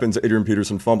 what happens? Adrian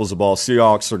Peterson fumbles the ball.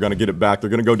 Seahawks are going to get it back. They're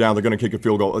going to go down. They're going to kick a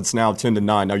field goal. It's now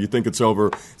 10-9. Now you think it's over.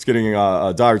 It's getting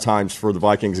dire times for the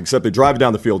Vikings. Except they drive it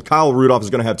down the field. Kyle Rudolph is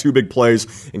going to have 2 big plays,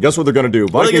 and guess what they're going to do?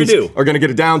 What are they Vikings gonna do? are going to get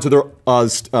it down to their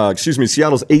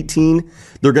Seattle's 18.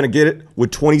 They're going to get it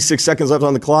with 26 seconds left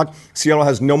on the clock. Seattle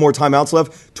has no more timeouts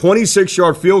left.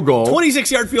 26-yard field goal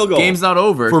 26-yard field goal. Game's not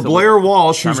over. for till Blair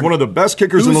Walsh, who's one of the best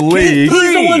kickers in the Who's league. kicked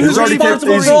He's the one He's who's already kicked-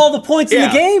 responsible he's- for all the points in the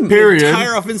game. Period.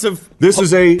 Entire offensive. This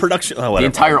is a production. Oh, the whatever.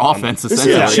 entire offense, This is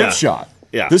essentially. a Yeah. chip shot.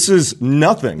 Yeah. This is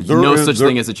nothing. No such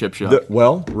thing as a chip shot.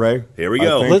 Well, Ray. Here we I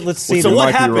go. think Let's see So You what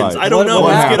might be happens? right. I don't know. What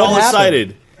Let's get happened? all What happened?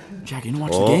 excited. Jack, you didn't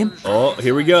watch the game? Oh,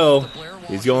 here we go.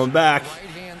 He's going back.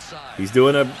 He's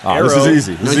doing a arrow. This is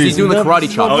easy. No, This is he's easy. doing the karate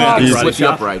chop. Oh, yeah, He karate split the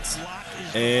chop. uprights.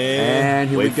 And And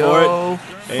here we wait go.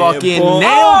 for it. Fucking boom.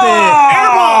 nailed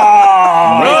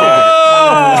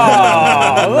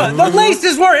The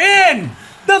laces were in.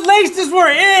 The laces were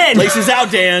in. Laces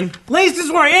out, Dan.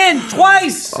 Laces were in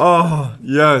twice.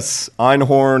 Yes,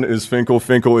 Einhorn is Finkel.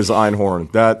 Finkel is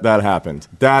Einhorn. That happened.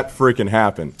 That freaking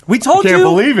happened. We told you. Can't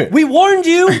believe it. We warned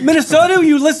you, Minnesota.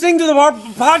 You listening to our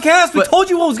podcast? We But- told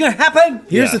you what was going to happen.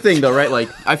 Here's Yeah. the thing, though, right? Like,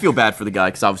 I feel bad for the guy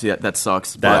because obviously that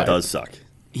sucks. That but does suck.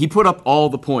 he put up all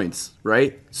the points,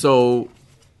 right? So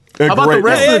How about the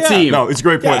rest of the team? No, it's a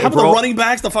great point. How about the running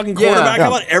backs, the fucking quarterback? Yeah. How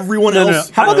about everyone else?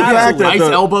 How about the fact that nice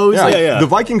elbows? Yeah, the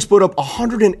Vikings put up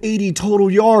 180 total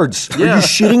yards. Are Yeah. you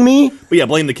shitting me? But yeah,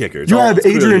 blame the kicker. You have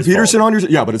Adrian Peterson on your...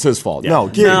 Yeah, but it's his fault. No,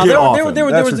 get off him. There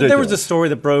That's was a ridiculous. story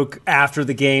that broke after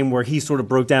the game where he sort of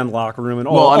broke down the locker room and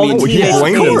all. Well, I mean, all the He teammates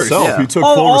blamed came. himself. Yeah. He took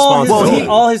full responsibility.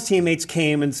 All his teammates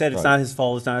came and said it's not his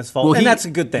fault. It's not his fault, Well, and that's a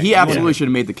good thing. He absolutely should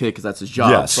have made the kick because that's his job.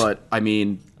 Yes. But I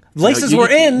mean, Laces were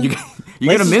in.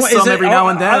 You're gonna miss some every now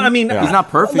and then. I mean, he's not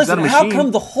perfect. Listen, he's not a how machine.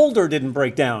 come the holder didn't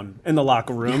break down in the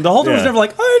locker room? The holder was Yeah. never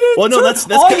like, I didn't. Well, no, do it."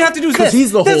 that's all you have to do is this.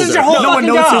 he's the This is holder. your whole No one fucking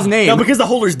knows job. his name. No, because the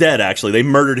holder's dead, actually. They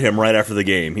murdered him right after the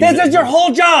game. This is your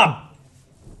whole job.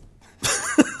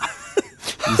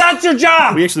 That's your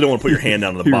job. We actually don't want to put your hand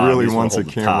down to the He bottom. really We just wants a wanna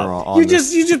hold the camera top. on You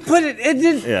this. just put it. It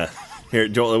didn't. Yeah. Here,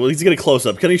 Joel. Well, he's gonna close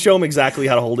up. Can you show him exactly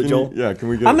how to hold it, Joel? Yeah, can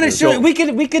we get I'm going to show. Joel. We could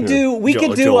do. We could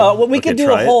do. Joel. We could Okay, do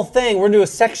try a it. whole thing. We're going to do a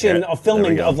section Here, of there we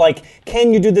filming go. of like,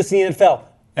 can you do this in the NFL?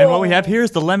 And what we have here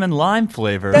is the lemon lime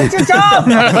flavor. That's your job.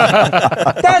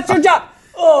 That's your job.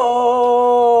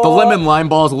 Oh. The lemon lime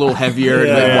ball is a little heavier.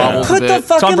 Yeah. And it wobbles Put a the bit.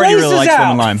 fucking Tom Brady laces really likes out.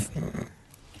 lemon lime.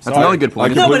 That's another good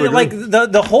point. I No, but completely like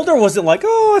the holder wasn't like,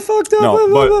 oh, I fucked up. blah, No,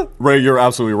 blah, blah. but Ray, you're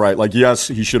absolutely right. Like, yes,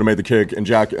 he should have made the kick, and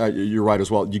Jack, you're right as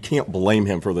well. You can't blame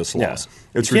him for this loss.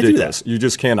 It's You can't do ridiculous. You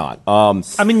just cannot.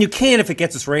 I mean, you can if it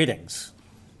gets us ratings,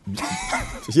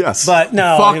 Yes, but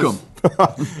no. Fuck it was- him.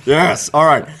 yes. All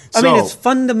right. I mean, So, it's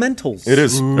fundamentals. it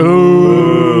is.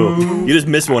 You just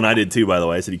missed one I did too, by the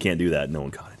way. I said you can't do that. No one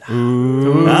caught it. I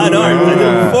know. I did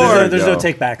it before. There's no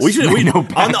takebacks. We should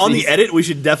on the edit. We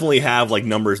should definitely have like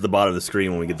numbers at the bottom of the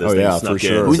screen when we get this Oh, thing yeah, snuck for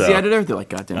sure. in. Who's so. the editor? They're like,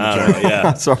 goddamn I it. don't know,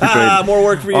 yeah. Sorry, babe. More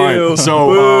work for All right, you. so,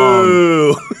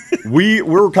 Boo.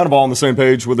 we're kind of all on the same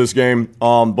page with this game, but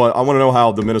I want to know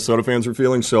how the Minnesota fans are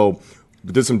feeling. So,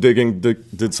 we did some digging,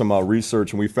 did some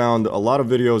research, and we found a lot of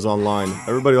videos online.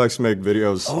 Everybody likes to make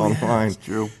videos online. that's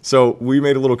true. So we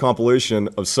made a little compilation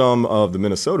of some of the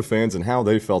Minnesota fans and how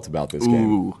they felt about this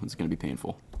game. Ooh, it's gonna be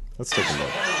painful. Let's take a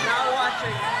look.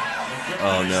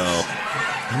 Oh no.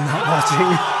 not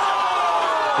watching.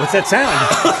 What's that sound?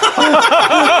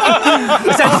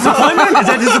 Is that disappointment? Is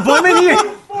that disappointment here?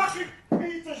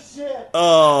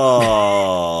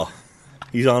 Oh.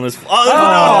 He's on his.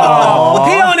 Oh,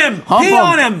 Pee on him! Pee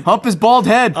on him! Hump his bald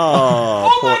head. no.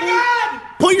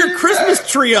 Put your Christmas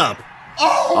tree up.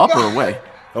 Up or away?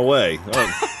 Away.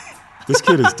 Oh. This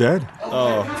kid is dead.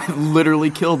 Literally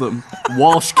killed him.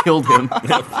 Walsh killed him.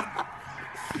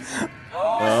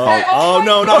 Oh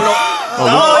no, no, no.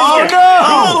 Oh, no!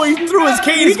 Oh, he threw his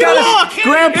cane. He's got got his-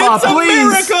 Grandpa, it's please.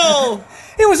 a miracle.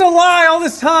 It was a lie all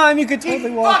this time. You could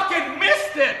totally walk. Fucking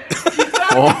missed it.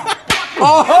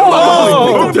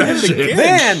 Oh,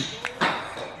 Man!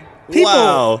 People.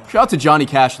 Wow. Shout out to Johnny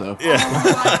Cash, though. Look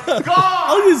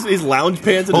at his lounge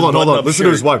pants and Hold his on. button-up Listen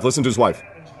to his shirt. wife. Listen to his wife.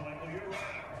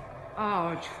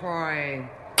 Oh, Troy.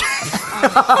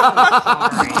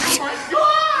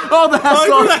 Oh, the hat's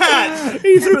Oh, he threw the off. hat.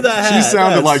 He threw that hat. She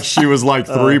sounded That's- like she was like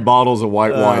 3 bottles of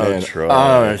white wine in.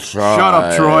 Troy. Shut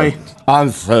up, Troy. I'm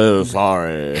so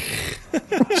sorry.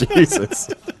 Jesus.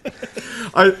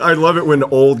 I love it when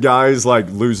old guys like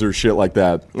lose their shit like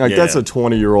that. Like that's Yeah. a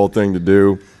 20-year-old thing to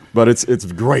do, but it's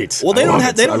great. Well, they I don't love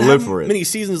have it. they I don't live have for it. many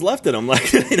seasons left in them.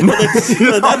 Like you know, that's,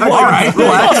 at that point, All right,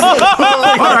 relax.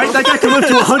 All right, that guy can live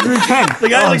to 110. the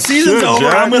guy's like, season's shit, over.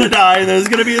 Jack. I'm gonna die, and this is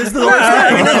gonna be this is the worst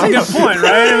thing. That's a good point,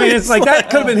 right? I mean, it's like that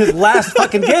could have been his last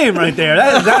fucking game right there.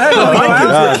 That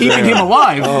Vikings were keeping him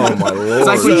alive. Oh my lord. It's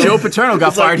like when Joe Paterno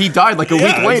got fired, he died like a week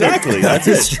Yeah, later. exactly. That's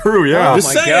It's true, yeah.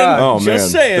 Just saying. God. Oh man,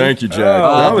 Just saying. thank you,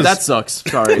 Jack. That sucks.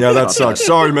 Sorry. Yeah, that sucks.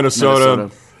 Sorry, Minnesota.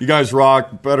 Minnesota. You guys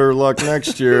rock. Better luck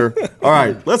next year. All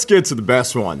right, let's get to the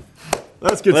best one.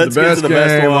 Let's get to Let's the get best to the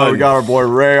best game. one. We got our boy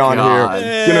Ray on God.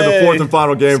 here. Get into the fourth and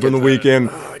final game from the weekend.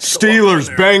 Steelers,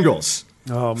 Bengals.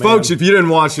 Oh, man. Folks, if you didn't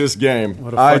watch this game,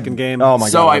 What a fucking game. Oh my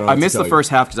So god! don't know I what to missed tell the you. first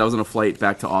half because I was on a flight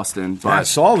back to Austin. But I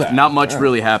saw that. Not much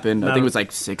really happened. I think it was like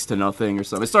 6-0 or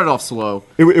something. It started off slow.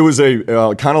 It was a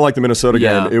kind of like the Minnesota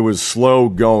Yeah. game. It was slow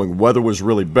going. Weather was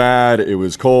really bad. It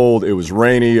was cold. It was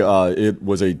rainy. It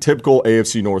was a typical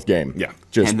AFC North game. Yeah.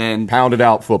 Just And then- pounded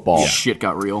out football. Shit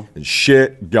got real. And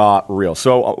shit got real.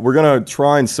 So we're going to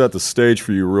try and set the stage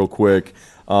for you real quick.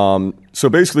 So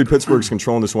basically, Pittsburgh's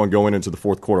controlling this one going into the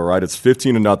fourth quarter, right? It's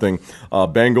 15-0.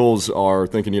 Bengals are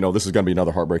thinking, this is going to be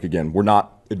another heartbreak again. We're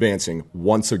not advancing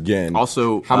once again.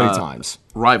 Also, how many times?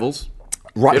 Rivals.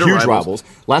 Huge Bitter rivals.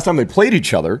 Last time they played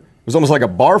each other, it was almost like a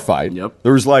bar fight. Yep.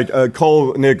 There was like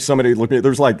Cole, Nick, somebody looked at me.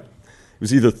 There was like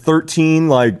was either 13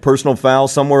 like personal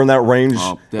fouls somewhere in that range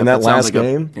in that last like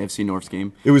game. AFC North's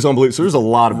game. It was unbelievable. So there's a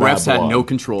lot of refs bad had blood. no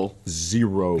control.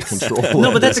 Zero control.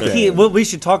 No, but that's a key. Well, we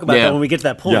should talk about that when we get to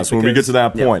that point. Yes, when we get to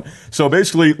that point. So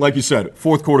basically, like you said,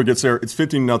 fourth quarter gets there. It's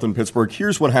 15-0 Pittsburgh.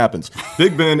 Here's what happens.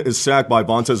 Big Ben is sacked by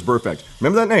Vontaze Burfict.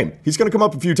 Remember that name? He's going to come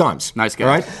up a few times. Nice guy.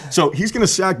 All right? So he's going to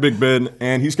sack Big Ben,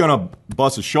 and he's going to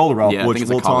bust his shoulder out, Yeah, I which think it's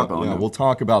we'll a talk. collarbone. Yeah, we'll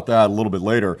talk about that a little bit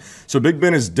later. So Big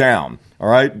Ben is down. All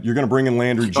right, you're going to bring in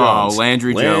Landry Jones. Oh,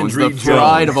 Landry Jones, the Jones.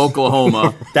 pride of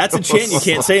Oklahoma. That's a chant you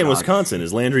can't say in Wisconsin.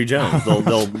 Is Landry Jones?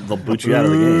 They'll boot you out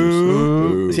of the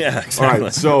games. Yeah, exactly. All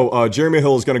right, so Jeremy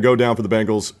Hill is going to go down for the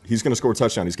Bengals. He's going to score a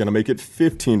touchdown. He's going to make it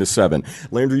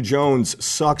 15-7. Landry Jones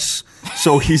sucks,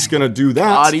 so he's going to do that.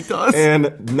 God, he does.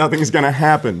 And nothing's going to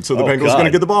happen. So the Oh, Bengals are God. going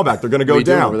to get the ball back. They're going to go What are you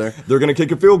doing down. over there? They're going to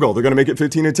kick a field goal. They're going to make it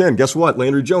 15-10. Guess what?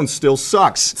 Landry Jones still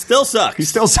sucks. Still sucks. He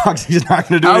still sucks. He's not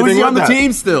going to do How anything is he with on the that.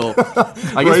 team still?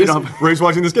 I guess we don't. Ray's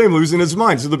watching this game, losing his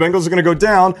mind. So the Bengals are going to go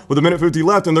down with a minute 50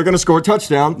 left, and they're going to score a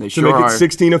touchdown They to sure make are. it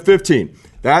 16-15.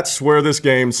 That's where this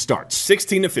game starts.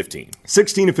 16-15.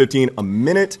 16-15, a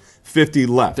minute 50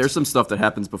 left. There's some stuff that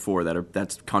happens before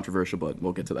that's controversial, but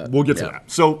we'll get to that. We'll get to that.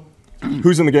 So,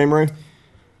 who's in the game, Ray?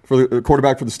 For the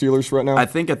quarterback for the Steelers right now? I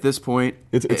think at this point,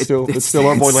 It's still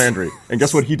our boy Landry. And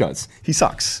guess what he does? He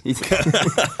sucks.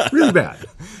 Really bad.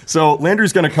 So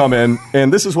Landry's going to come in,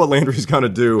 and this is what Landry's going to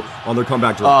do on their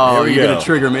comeback drive. Oh, we you're go. going to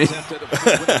trigger me.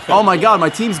 Oh, my God, my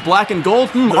team's black and gold.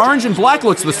 Orange and black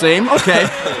looks the same. Okay.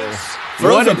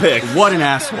 Throws a pick. What an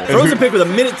asshole. Throws a pick with a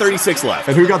minute 36 left.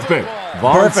 And who got the pick?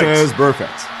 Vontaze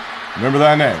Burfict. Remember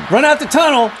that name. Run out the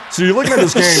tunnel. So you're looking at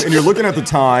this game, and you're looking at the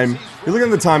time. You're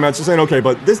looking at the timeouts. You're saying, okay,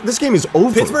 but this game is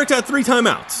over. Pittsburgh's had 3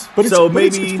 timeouts. But it's, so but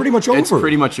maybe it's pretty much over. It's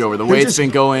pretty much over. The They're way it's just- been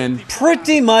going,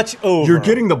 Pretty much over. You're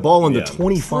getting the ball in the Yeah.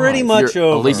 25. pretty much you're,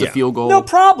 over. at least a field goal. No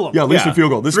problem. Yeah, at least a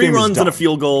field goal. This 3 game is runs done. and a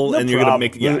field goal, No and you're gonna problem.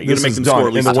 make you're This gonna make is them done. score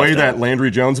at least And the a way touchdown. that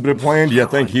Landry Jones has been playing, do you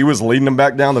think he was leading them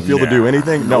back down the field to do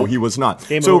anything? No, he was not.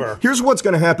 Game so over. here's what's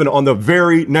going to happen on the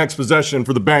very next possession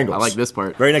for the Bengals. I like this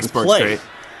part. Very next This part's play. great.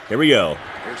 Here we go.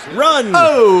 Run.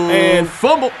 Oh, and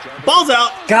fumble. ball's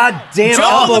out. God damn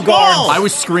Jaw on the elbow ball. guard. I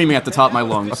was screaming at the top of my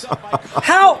lungs.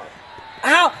 How?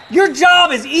 Your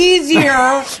job is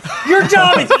easier. Your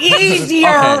job is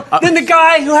easier than the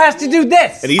guy who has to do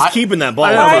this. And he's keeping that ball.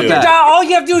 I know All about right, too. your that. job, all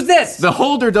you have to do is this. The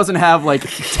holder doesn't have like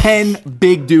 10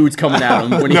 big dudes coming at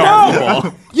him when he has the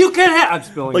ball. You can have. I'm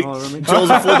spilling Like all over me. Joel's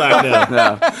a fullback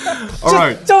now. All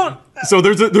right. Don't. So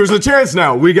there's a chance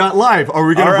now. We got life. Are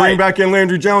we going to All bring right. back in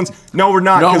Landry Jones? No, we're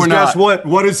not. No, Because we're guess not. what?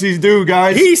 What does he do,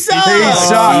 guys? He sucks. He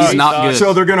sucks. He's not good.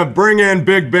 So they're going to bring in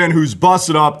Big Ben, who's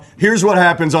busted up. Here's what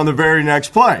happens on the very next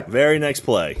play. Very next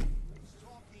play.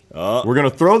 We're going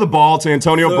to throw the ball to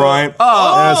Antonio Bryant.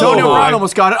 Oh, Antonio Brown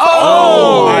almost got it.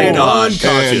 Oh, my and gosh.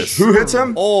 unconscious. Who hits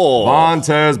him? Oh.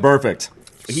 Vontaze Burfict.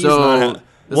 He's So not-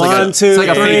 it's like One, a, two, it's like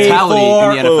a three, fatality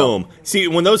four. in the NFL. Boom. See,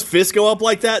 when those fists go up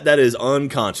like that, that is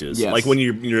unconscious. Yes. Like when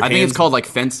your I think hands- it's called like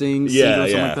fencing, Yeah, or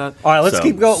something yeah. like that. All right, let's So-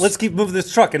 keep going. Let's keep moving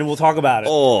this truck, and then we'll talk about it.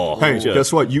 Oh, Hey, just-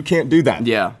 guess what? You can't do that.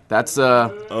 Yeah, that's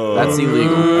illegal. That is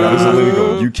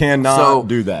illegal. You cannot So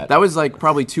do that. That was like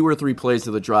probably 2 or 3 plays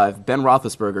to the drive. Ben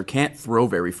Roethlisberger can't throw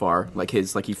very far. Like he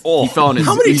fell on his.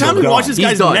 How many he's times have we done. watched this He's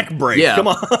guy's done. neck break? Yeah. Come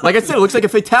on. Like I said, it looks like a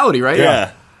fatality, right?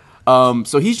 Yeah.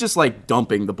 So he's just like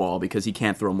dumping the ball because he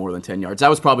can't throw more than 10 yards. That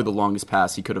was probably the longest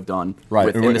pass he could have done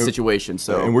Right. in the situation.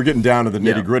 So And we're getting down to the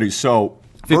Yeah. nitty gritty. So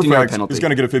 15-yard Burfict penalty. is going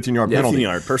to get a 15-yard Yeah, penalty.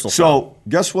 15-yard personal So foul.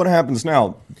 guess what happens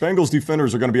now? Bengals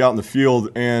defenders are going to be out in the field,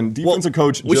 and defensive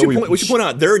coach we Joey. should point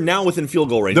out they're now within field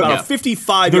goal range. They're- About yeah. a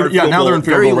 55-yard yeah, field now goal. they're in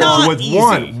field Very goal range not with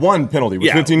easy. one penalty with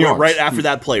Yeah, 15 yards. right after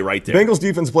that play, right there. Bengals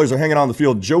defensive players are hanging out on the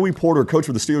field. Joey Porter, coach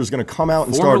for the Steelers, is going to come out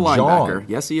and former start linebacker. jawing.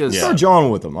 Yes, he is. Start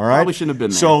jawing with them, all right? Probably shouldn't have been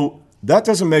there. So that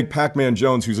doesn't make Pac-Man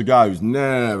Jones, who's a guy who's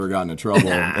never gotten in trouble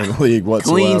in the league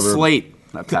whatsoever. Clean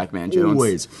slate. That Pac-Man Jones.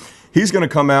 Always. He's going to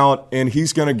come out and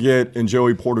he's going to get in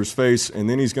Joey Porter's face, and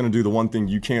then he's going to do the one thing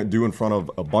you can't do in front of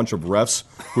a bunch of refs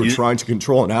who are trying to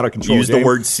control and out of control. Use the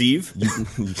word sieve.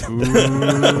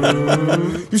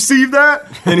 You see that?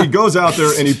 And he goes out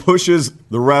there and he pushes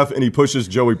the ref and he pushes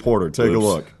Joey Porter. Take a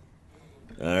look.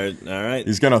 All right.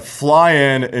 He's going to fly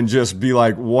in and just be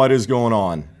like, what is going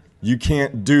on? You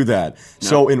can't do that.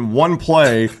 So in one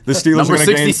play, the Steelers are Number going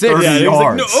to gain 66. 30 Yeah, he was like,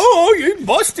 yards. no, you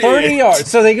busted. 30 yards.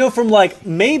 So they go from like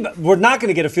maybe we're not going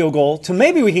to get a field goal to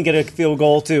maybe we can get a field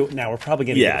goal to now we're probably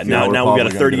going to Yeah, get a field goal. now We're we've got a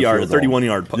probably gonna 30-yard, get a field goal.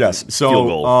 31-yard Yes. field So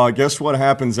goal. guess what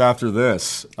happens after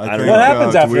this? I don't think, know. What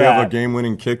happens do after we have that? a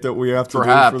game-winning kick that we have to do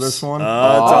Perhaps. for this one? It's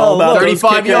all about those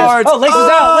 35 kickers. yards. Oh, laces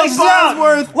out. Laces out.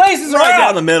 Bosworth. Laces are Right out.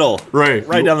 down the middle. Right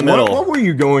down the middle. What were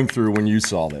you going through when you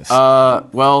saw this?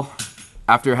 Well,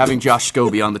 after having Josh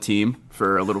Scobie on the team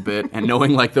for a little bit, and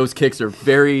knowing like those kicks are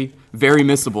very, very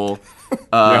missable.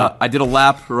 I did a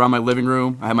lap around my living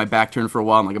room. I had my back turned for a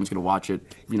while. I'm like, I'm just gonna watch it.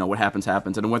 What happens,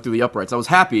 happens. And I went through the uprights. I was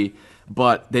happy,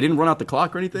 but they didn't run out the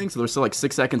clock or anything, so there's still like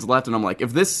 6 seconds left. And I'm like,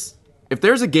 if there's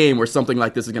a game where something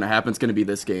like this is going to happen, it's going to be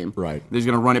this game. Right. They're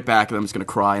going to run it back, and I'm just going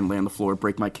to cry and lay on the floor,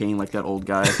 break my cane like that old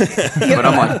guy. But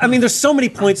I'm like, I mean, there's so many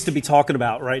points to be talking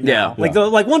about right now. Yeah.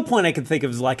 Like one point I can think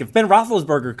of is like if Ben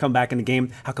Roethlisberger come back in the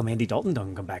game, how come Andy Dalton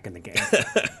doesn't come back in the game?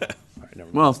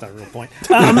 Well, that's not a real point.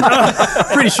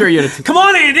 Pretty sure you had to come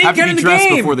on, Andy, have get to in be the game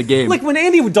game. before the game. Like when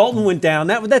Andy Dalton went down,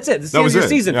 that's it. That's the end of your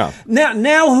season. Yeah.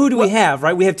 Now who do we have?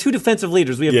 Right, we have two defensive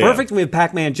leaders. We have Perfect and we have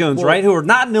Pac-Man Jones, right, who are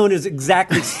not known as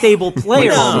exactly stable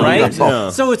players, right? No.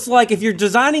 So it's like if you're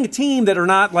designing a team that are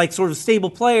not like sort of stable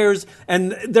players,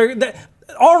 and they're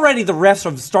already the refs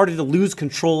have started to lose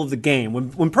control of the game.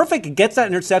 When Perfect gets that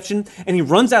interception and he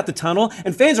runs out the tunnel,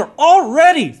 and fans are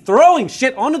already throwing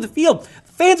shit onto the field.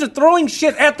 Fans are throwing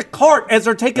shit at the cart as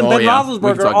they're taking Ben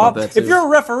Roethlisberger off. If you're a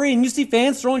referee and you see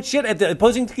fans throwing shit at the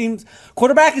opposing team's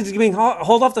quarterback as he's being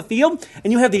hauled off the field,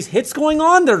 and you have these hits going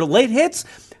on, they're late hits,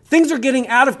 things are getting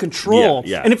out of control.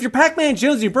 Yeah. And if you're Pac-Man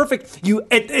Jones and you're Perfect,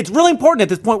 it's really important at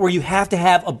this point where you have to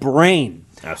have a brain.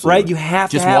 Absolutely. Right? You have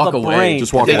just to have walk a away. brain.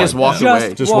 Just walk away. Just walk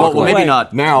away. Just walk away. Maybe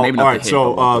not. Now, maybe not all right,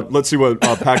 the hit, let's see what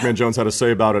Pac-Man Jones had to say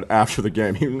about it after the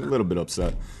game. He was a little bit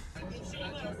upset.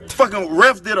 Fucking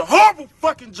refs did a horrible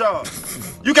fucking job.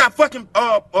 You got fucking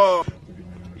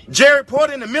Jerry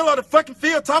Porter in the middle of the fucking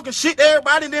field talking shit to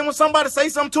everybody, and then when somebody say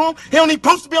something to him, he don't even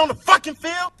supposed to be on the fucking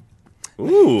field.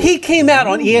 Ooh. He came out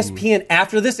on ESPN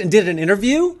after this and did an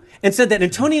interview and said that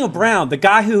Antonio Brown, the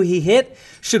guy who he hit,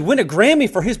 should win a Grammy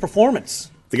for his performance.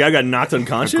 The guy got knocked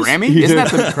unconscious? Grammy? Isn't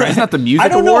that the music I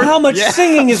don't award? know how much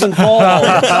singing is involved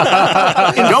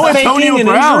in faking an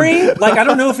injury. Like, I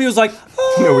don't know if he was like,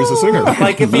 No, he's a singer.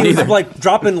 Like, if he was like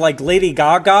dropping like Lady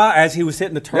Gaga as he was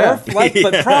hitting the turf. Yeah. Like,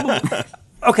 but probably.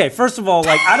 Okay, first of all,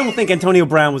 like I don't think Antonio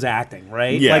Brown was acting,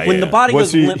 right? Yeah, like when the body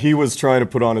goes limp. He was trying to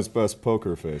put on his best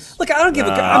poker face. Look, I don't give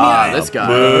a. I mean, this guy.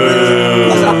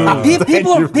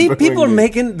 listen, people are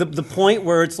making the point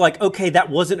where it's like, okay, that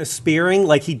wasn't a spearing,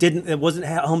 like it wasn't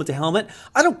helmet to helmet.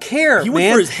 I don't care, He went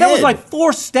man. for his That was head. like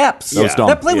 4 steps. That was dumb.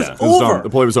 That play was It was over. dumb. The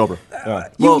play was over. Yeah.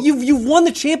 You won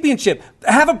the championship.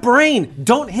 Have a brain.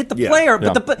 Don't hit the player.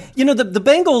 But the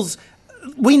Bengals.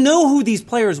 We know who these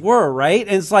players were, right?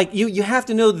 And it's like you have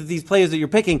to know that these players that you're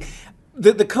picking,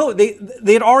 the coach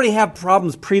they had already had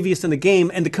problems previous in the game,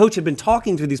 and the coach had been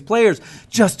talking to these players.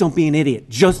 Just don't be an idiot.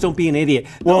 Just don't be an idiot.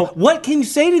 Well, what can you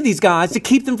say to these guys to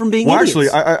keep them from being idiots? Actually,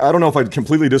 I don't know if I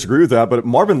completely disagree with that, but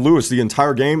Marvin Lewis, the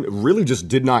entire game, really just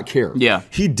did not care. Yeah.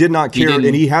 He did not care, and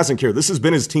he hasn't cared. This has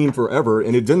been his team forever,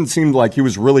 and it didn't seem like he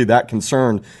was really that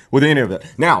concerned with any of it.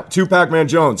 Now, to Pac-Man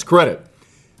Jones, credit.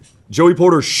 Joey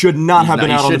Porter should not have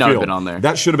been out on the field. Been on there.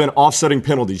 That should have been offsetting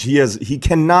penalties. He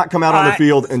cannot come out on the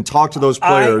field and talk to those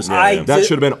players. That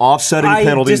should have been offsetting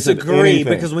penalties. I disagree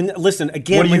because when What are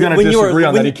you when going to disagree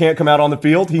on that he can't come out on the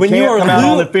field? He can't come out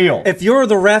on the field. If you're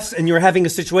the refs and you're having a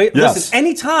situation, Yes. listen.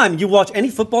 Anytime you watch any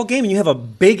football game and you have a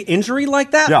big injury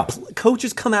like that,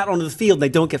 coaches come out onto the field. They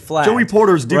don't get flagged. Joey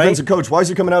Porter's defensive coach. Why is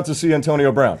he coming out to see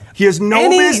Antonio Brown? He has no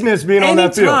business being on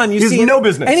that field. He has no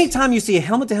business. Anytime you see a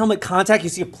helmet-to-helmet contact, you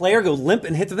see a player go limp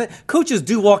and hit the coaches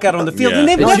do walk out on the field, and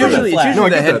they've never been flagged. Usually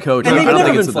the head coach. And they've I don't never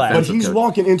think been it's the flagged. But defensive he's coach.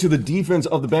 walking into the defense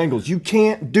of the Bengals. You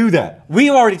can't do that. We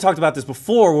already talked about this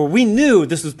before, where we knew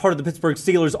this was part of the Pittsburgh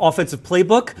Steelers' offensive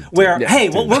playbook. Where,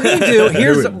 what we're going to do?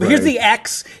 Here's the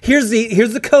X. Here's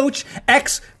the coach.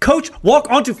 X coach walk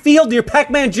onto field near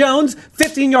Pac-Man Jones,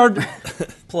 15-yard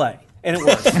play. And it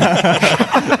works.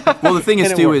 Well, the thing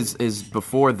is, too, is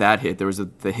before that hit, there was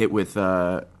the hit with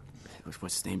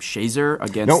what's his name, Shazer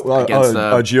against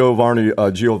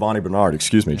Giovanni Bernard.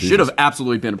 Excuse me. Should have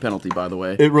absolutely been a penalty, by the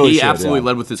way. It really he should, absolutely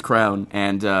led with his crown,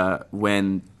 and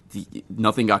when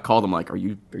nothing got called, I'm like, are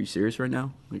you serious right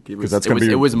now? Because that was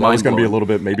going to be a little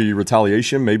bit maybe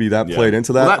retaliation. Maybe that played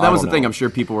into that. Well, that was the thing. I'm sure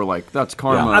people were like, that's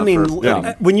karma. I mean,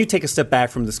 when you take a step back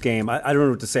from this game, I don't know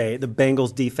what to say. The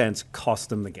Bengals defense cost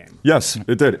them the game. Yes,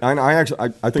 it did. And I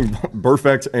think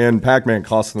Burfict and Pac-Man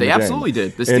cost them the game. They absolutely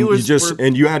did. The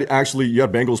Steelers you had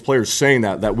Bengals players saying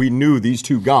that we knew these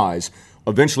two guys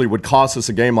eventually would cost us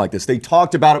a game like this. They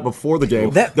talked about it before the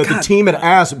game, that the team had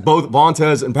asked both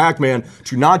Vontez and Pac-Man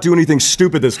to not do anything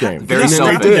stupid this game. Very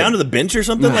selfish. Down to the bench or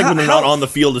something? Like when they're not on the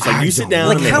field, it's like you sit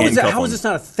down and they handcuff them. How is this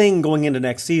not a thing going into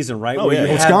next season, right? Oh, Where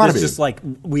yeah. you have this just like,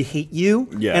 we hate you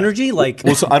energy? Like,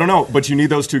 well, so, I don't know, but you need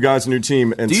those two guys in your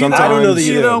team. And sometimes I don't know that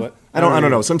you do. I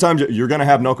don't know. Sometimes you're going to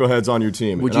have knuckleheads on your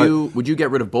team. Would you get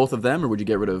rid of both of them, or would you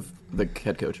get rid of the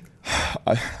head coach?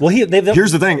 Well,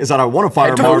 Here's the thing: is that I want to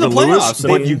fire told him Marvin the Lewis, playoffs. I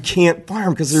but mean- you can't fire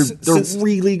him because they're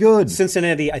really good.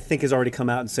 Cincinnati, I think, has already come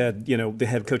out and said, the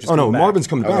head coach is Oh no, coming back. Marvin's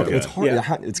coming back. Okay. It's hard.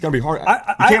 Yeah. It's gonna be hard. I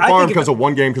you can't I fire him think because of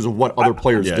one game because of what other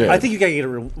players did. I think you gotta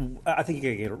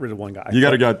get rid of one guy. You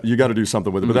got to do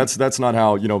something with it. But that's not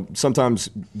how, sometimes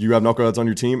you have knuckleheads on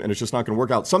your team and it's just not going to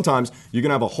work out. Sometimes you can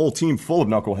have a whole team full of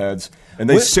knuckleheads and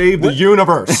they save the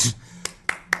universe.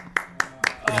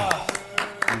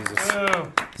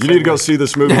 You need to go see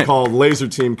this movie called Laser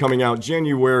Team coming out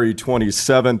January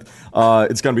 27th.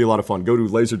 It's going to be a lot of fun. Go to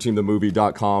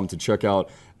laserteamthemovie.com to check out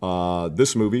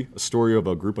this movie, a story of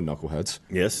a group of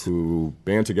knuckleheads who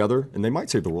band together, and they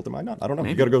might save the world, they might not. I don't know.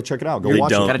 You got to go check it out. Go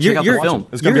watch it. Gotta check out the film.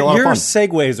 It's going to be a lot of Your fun.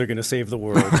 segues are going to save the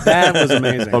world. That was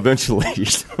amazing. Eventually.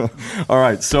 All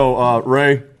right. So,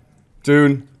 Ray,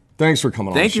 dude, thanks for coming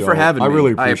on the show. Thank you for having me. I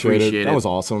really I appreciate appreciate it. That it. was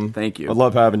awesome. Thank you. I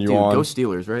love having you Dude, on. Go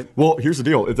Steelers, right? Well, here's the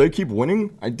deal. If they keep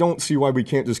winning, I don't see why we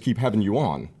can't just keep having you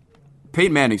on.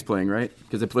 Peyton Manning's playing, right?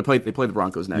 Because they play the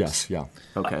Broncos next. Yes, yeah.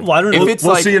 Okay. Well, I don't know.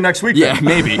 We'll see you next week. Yeah, then.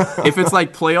 maybe. If it's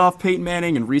like playoff Peyton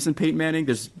Manning and recent Peyton Manning,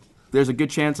 there's a good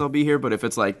chance I'll be here. But if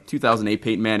it's like 2008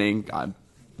 Peyton Manning,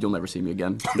 you'll never see me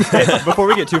again. Hey, before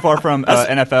we get too far from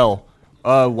NFL,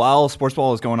 while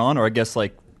Sportsball is going on, or I guess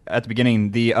like at the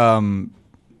beginning, the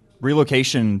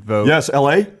relocation vote. Yes,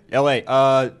 L.A.? L.A.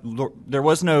 There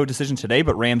was no decision today,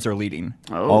 but Rams are leading.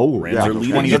 Rams are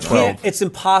leading. 20 to 12. It's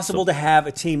impossible to have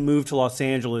a team move to Los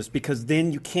Angeles because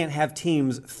then you can't have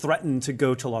teams threaten to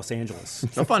go to Los Angeles.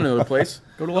 I'll find another place.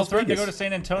 Go to They'll Las threaten to Vegas. go to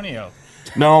San Antonio.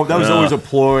 No, that was always a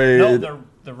ploy. No,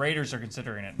 the Raiders are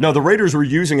considering it. No, the Raiders were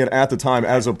using it at the time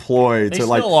as a ploy They to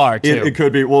like. still are, too. It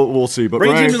could be. We'll see. But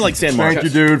Bring Ray, him to, like, San thank Marcos.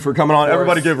 you, dude, for coming on.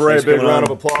 Everybody, give Ray Thanks a big for coming round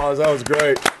on. of applause. That was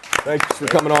great. Thanks for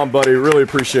coming on, buddy. Really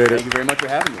appreciate it. Thank you very much for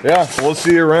having me. Yeah, we'll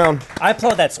see you around. I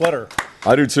applaud that sweater.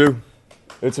 I do too.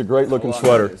 It's a great looking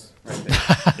sweater.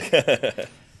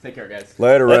 Take care, guys.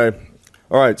 Later, Ray.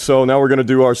 All right, so now we're going to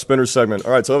do our spinner segment.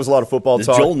 All right, so that was a lot of football Does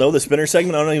talk. Joel know the spinner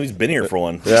segment? I don't know if he's been here for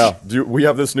one. Yeah, we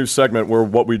have this new segment where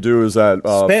what we do is that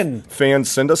Spin. fans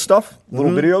send us stuff,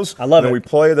 little videos. I love and it. we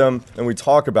play them and we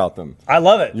talk about them. I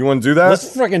love it. You want to do that?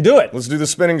 Let's freaking do it. Let's do the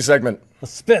spinning segment.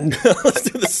 Let's spin. Let's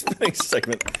do the spinning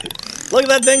segment. Look at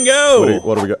that thing go.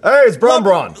 What do we got? Hey, it's Braun.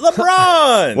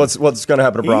 LeBron. What's going to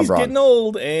happen to Braun? He's getting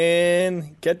old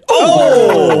and get.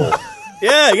 Oh!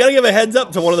 Yeah, you got to give a heads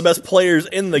up to one of the best players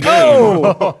in the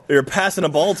game. You're passing a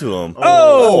ball to him.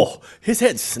 Oh, his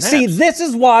head snaps. See, this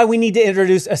is why we need to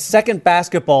introduce a second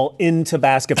basketball into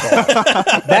basketball.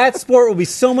 That sport will be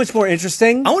so much more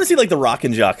interesting. I want to see like the Rock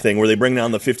and Jock thing where they bring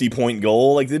down the 50-point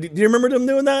goal. Like, do you remember them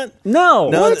doing that? No.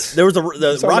 No, What? there was the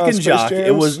Rock about and Space Jock. Jams?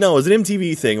 It was an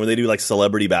MTV thing where they do like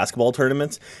celebrity basketball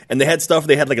tournaments, and they had stuff.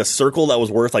 They had like a circle that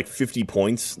was worth like 50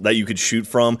 points that you could shoot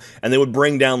from, and they would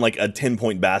bring down like a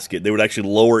 10-point basket. They would actually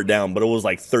lower it down, but it was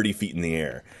like 30 feet in the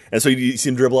air, and so you see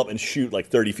him dribble up and shoot like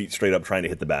 30 feet straight up, trying to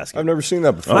hit the basket. I've never seen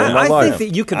that before. Oh, in my I life.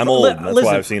 think that you could. I'm old. That's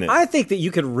why I've seen it. I think that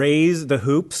you could raise the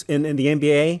hoops in the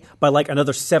NBA by like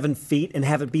another 7 feet and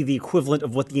have it be the equivalent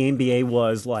of what the NBA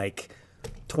was like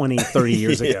 20, 30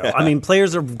 years ago. I mean,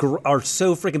 players are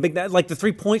so freaking big. Like the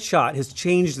 3-point shot has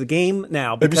changed the game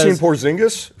now. Have you seen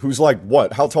Porzingis? Who's like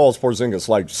what? How tall is Porzingis?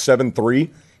 Like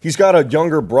 7'3"? He's got a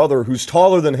younger brother who's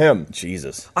taller than him.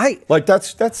 Jesus. Like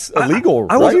that's illegal,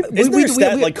 I was- right? Isn't there a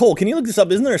stat, like, Cole, can you look this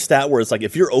up? Isn't there a stat where it's like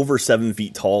if you're over 7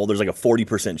 feet tall, there's like a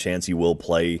 40% chance you will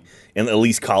play in at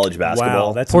least college basketball?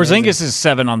 Wow, that's Porzingis amazing. is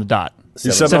 7 on the dot.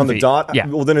 He's 7 on the feet. dot? Yeah.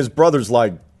 Well, then his brother's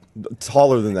like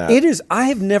taller than that. It is. I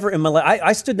have never in my life.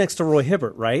 I stood next to Roy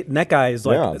Hibbert, right? And that guy is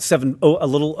like Yeah. a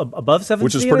little above 7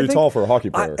 Which is feet, pretty I think. tall for a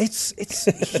hockey player.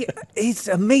 He's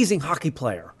an amazing hockey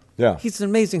player. Yeah. He's an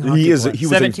amazing hockey He is. player. He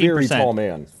was a very 17%. tall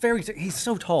man. He's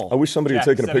so tall. I wish somebody had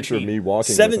Yeah, taken a picture of 17. me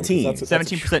walking. 17. With him, 'cause that's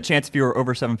 17% chance if you were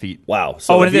over 7 feet. Wow.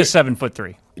 So Oh, if and it you- is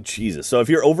 7'3". Jesus. So if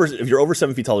you're over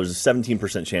 7 feet tall, there's a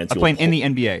 17% chance I'm you'll playing in the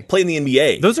NBA. play in the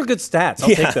NBA. Those are good stats. I'll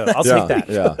take those. I'll Yeah, take that.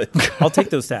 yeah. I'll take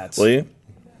those stats. Will you?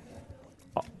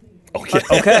 Okay.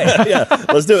 Okay. Yeah.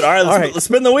 Let's do it. All right. Let's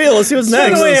spin the wheel. Let's see what's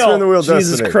next. the wheel. Spin the wheel, Jesus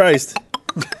Destiny. Christ.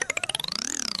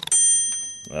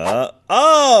 Vikings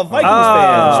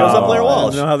fan shows up Blair I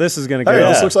Walsh. don't know how this is going to go. Hey,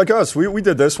 Yeah. this looks like us. We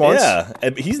did this once. Yeah,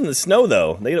 and he's in the snow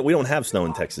though. We don't have snow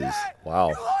in Texas.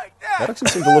 Wow. That actually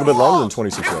seems a little bit longer than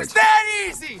 26 minutes.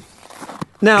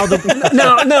 Now,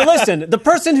 now, listen. The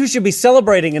person who should be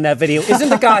celebrating in that video isn't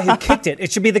the guy who kicked it.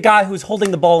 It should be the guy who's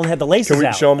holding the ball and had the laces Can we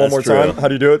out. show him one That's more true. time? How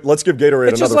do you do it? Let's give Gatorade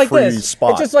It's just another like free this.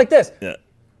 spot. It's just like this. Yeah.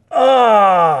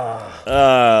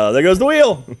 Ah. There goes the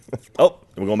wheel. Oh,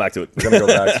 we're going back to it. We're going to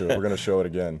go back to it. We're going to show it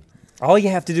again. All you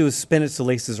have to do is spin it so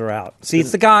laces are out. See,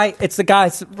 it's the guy. It's the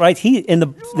guy right.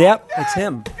 Yep, it's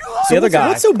him. It's the other guy.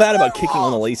 What's so bad about kicking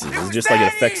on the laces? Is it just like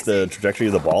it affects the trajectory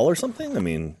of the ball or something? I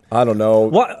mean, I don't know.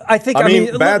 Well, I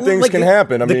mean, bad things can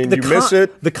happen. I mean, you miss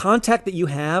it. The contact that you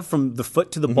have from the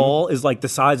foot to the ball is like the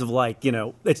size of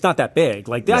it's not that big.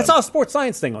 Like I saw a sports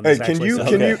science thing on this. Hey,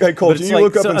 hey Cole, can you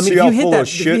look up and see how full of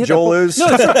shit Joel is? No,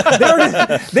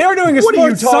 they were doing a what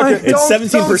sports science. It's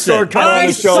 17%.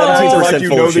 I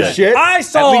shit. I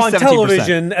saw on 17%.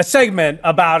 television a segment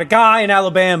about a guy in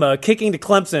Alabama kicking to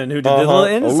Clemson who did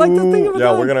and it's like the thing of a yeah,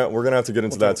 gun. we're gonna have to get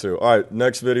into that too. All right,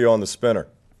 next video on the spinner.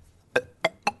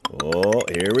 Oh,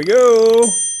 here we go.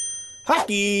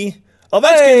 Hockey.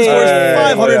 Ovechkin scores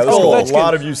 500 goals. A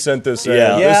lot of you sent this in.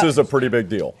 Yeah. This is a pretty big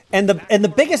deal. And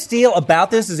the biggest deal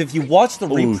about this is if you watch the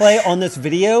replay on this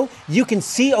video, you can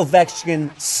see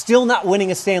Ovechkin still not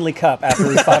winning a Stanley Cup after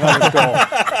his 500th goal.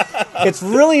 It's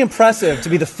really impressive to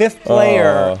be the fifth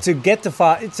player to get to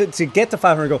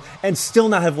 500 goals and still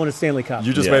not have won a Stanley Cup.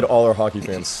 You just made all our hockey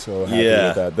fans so happy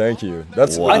with that. Thank you.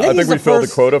 That's Wow. I think we filled the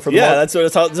quota for the month.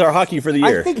 That's our hockey for the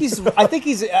year. I think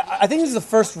he's the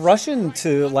first Russian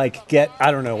to get.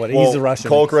 I don't know what he's a Russian.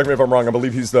 Cole, correct me if I'm wrong. I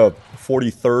believe he's the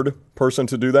 43rd person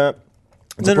to do that.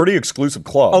 It's a pretty exclusive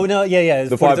club. Oh no, yeah.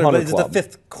 The 500 It's club. the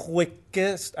fifth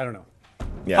quickest. I don't know.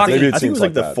 Yeah, maybe it I think it seems was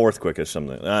like the that. fourth quickest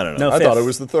something. I don't know. No, I thought fifth. it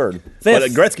was the third. But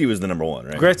Fifth. Gretzky was the number one,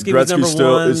 right? Gretzky was number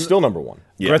one. Is still number one.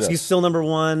 Yeah. Gretzky's still number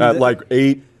one. At like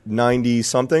 890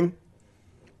 something.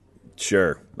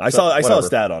 Sure. I saw a whatever.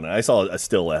 stat on it. I saw a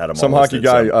still that had him. Some all hockey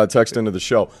listed, guy text into the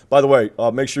show. By the way,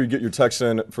 make sure you get your text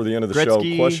in for the end of the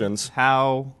Gretzky, show. Questions.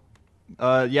 How?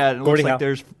 Yeah, it looks Gordie like Howe.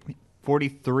 there's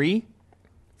 43.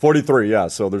 43, yeah.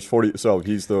 So there's 40. So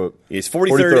he's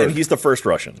 43rd, and he's the first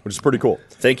Russian. which is pretty cool.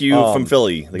 Thank you from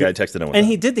Philly. The guy texted in with And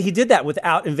that. he did that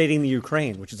without invading the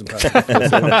Ukraine, which is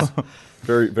impressive.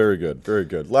 Very, very good. Very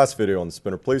good. Last video on the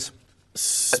spinner, please.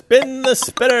 Spin the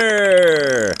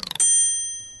spinner.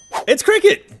 It's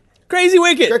cricket. Crazy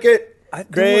wicket. Cricket.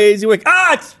 Crazy wicket.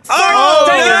 Ah, it's Oh,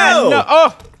 dang it. no.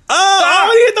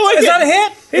 Oh, he hit the wicket. Is that a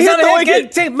hit? He Is hit that a the hit?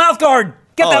 wicket. Take mouth guard.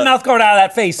 Get that mouth guard out of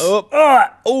that face.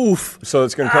 Oof. So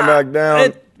it's going to come back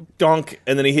down. Donk.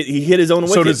 And then he hit his own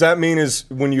wicket. So does that mean is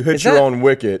when you hit your that- own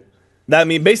wicket? That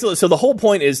mean basically? So the whole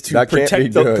point is to That can't be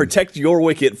good. protect your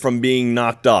wicket from being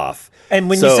knocked off. And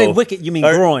when you say wicket, you mean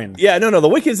groin. Yeah, no. The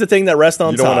wicket's the thing that rests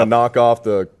on You don't top. want to knock off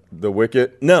the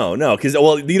wicket? No, because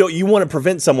you want to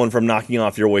prevent someone from knocking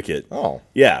off your wicket. Oh.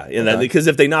 Yeah, and because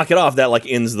if they knock it off, that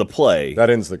ends the play. That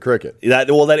ends the cricket. That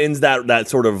ends that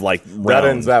sort of round. That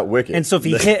ends that wicket. And so if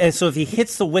he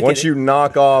hits the wicket, Once you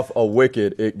knock off a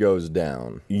wicket, it goes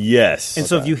down. Yes. and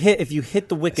so if you hit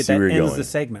the wicket, see that where ends you're going. the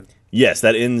segment. Yes,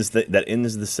 that ends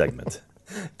the segment.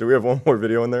 Do we have one more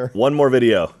video in there? One more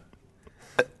video.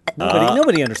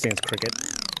 Nobody understands cricket.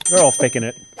 They're all faking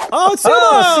it. Oh, it's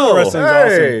sumo wrestling.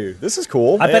 Hey, this is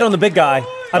cool. I bet on the big guy.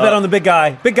 I bet on the big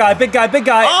guy. Big guy.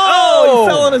 Oh, he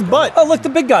fell on his butt. Oh, look, the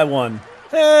big guy won.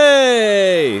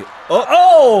 Hey.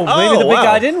 Oh, maybe the big wow.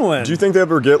 guy didn't win. Do you think they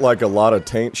ever get like a lot of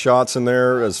taint shots in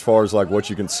there as far as like what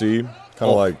you can see?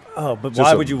 Kind of like. Oh, but just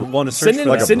why a- would you want to search Send in, for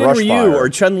like a that? send in brush Ryu fire. or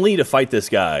Chun-Li to fight this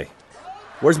guy.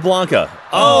 Where's Blanca?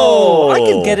 I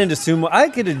can get into sumo. I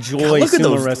could enjoy Look at sumo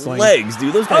those wrestling. legs,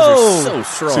 dude. Those guys Oh. are so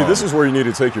strong. See, this is where you need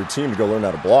to take your team to go learn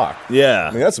how to block. Yeah.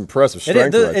 I mean, that's impressive It is,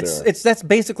 strength right there. that's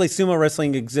basically sumo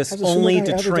wrestling exists Has a sumo only guy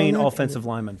to ever train done that? offensive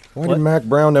linemen. Why did Mac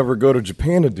Brown never go to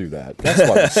Japan to do that? That's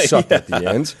why he sucked at the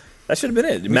end. That should have been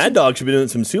it. Mad Dog should be doing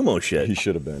some sumo shit. He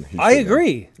should have been. I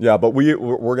agree. Yeah, but we're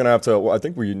going to have to. I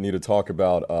think we need to talk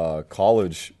about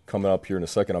college coming up here in a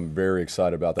second. I'm very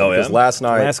excited about that Oh, yeah? because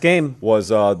last game was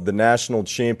the national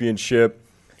championship.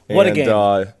 What a and,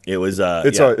 game. It was.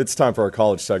 It's time for our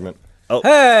college segment.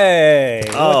 Hey!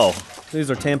 Oh, These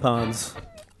are tampons.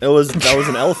 that was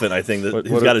an elephant. I think What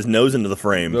who's are- got his nose into the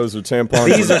frame. Those are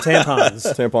tampons. These are tampons.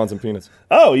 tampons and peanuts.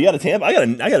 Oh, you got a tamp? I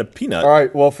got a peanut. All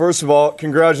right. Well, first of all,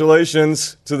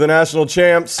 congratulations to the national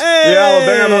champs, Hey! the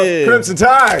Alabama Crimson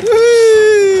Tide.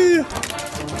 Woo!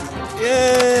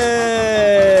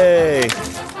 Yay!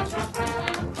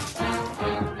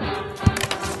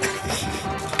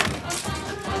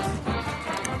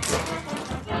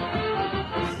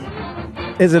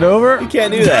 Is it over? You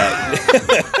can't do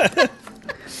that.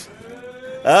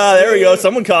 There we go.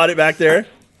 Someone caught it back there.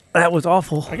 That was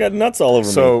awful. I got nuts all over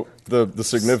me. So the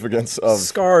significance of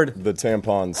Scarred. the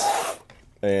tampons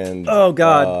and Oh,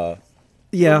 God.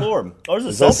 Yeah. Lord. Oh, there's a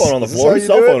Is cell this- phone on the is this floor. how Whose you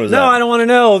cell do it? phone is No, that? I don't want to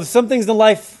know. Some things in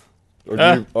life. or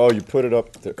do you put it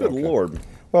up there. Good Okay. Lord.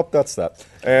 Well, that's that.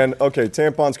 And okay,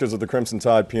 tampons because of the Crimson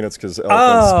Tide, peanuts because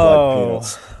elephants like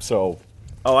peanuts. So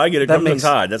Oh, I get a That Crimson makes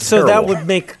Tide. That's so terrible. that would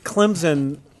make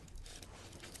Clemson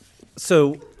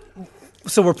So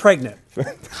we're pregnant. Is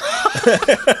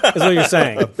what you're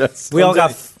saying? We all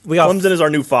got. Clemson is our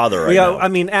new father right now. I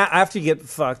mean, after you get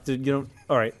fucked, you don't.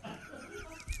 All right.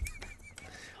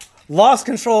 Lost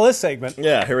control of this segment.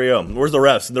 Yeah, here we go. Where's the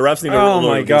refs? The refs need to Oh,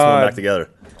 my get this one God. back together.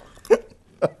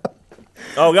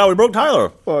 Oh, God, we broke Tyler.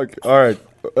 Fuck. All right.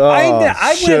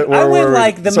 I went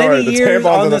like the sorry, many years tampons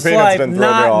on and the this peanuts life didn't throw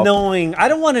me not off. knowing. I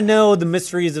don't want to know the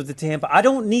mysteries of the Tampa. I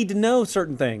don't need to know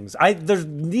certain things. There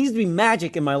needs to be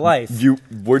magic in my life.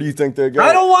 Where do you think they go?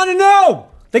 I don't want to know.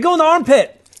 They go in the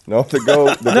armpit. No, they go.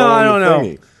 No, I don't know.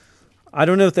 Thingy. I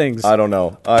don't know things. I don't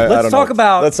know. Let's talk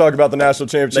about the national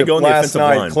championship. They go in the Last offensive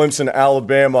night, line. Clemson,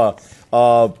 Alabama,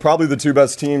 probably the two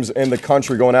best teams in the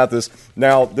country going at this.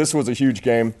 Now, this was a huge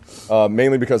game,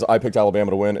 mainly because I picked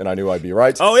Alabama to win, and I knew I'd be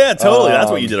right. Oh, yeah, totally. That's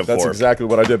what you did it for. That's exactly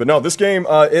what I did. But no, this game,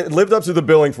 it lived up to the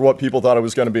billing for what people thought it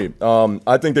was going to be.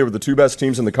 I think they were the two best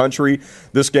teams in the country.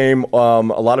 This game, a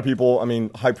lot of people,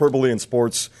 hyperbole in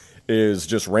sports is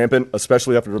just rampant,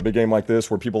 especially after a big game like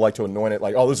this where people like to anoint it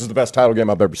like, oh, this is the best title game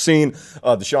I've ever seen.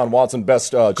 Deshaun Watson,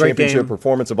 best championship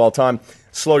performance of all time.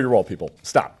 Slow your roll, people.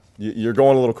 Stop. You're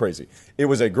going a little crazy. It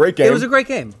was a great game. It was a great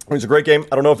game. It was a great game.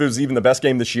 I don't know if it was even the best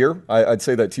game this year. I'd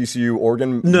say that TCU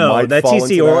Oregon No, that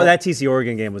TCU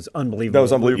Oregon game was unbelievable. That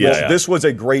was unbelievable. Yeah. This was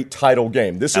a great title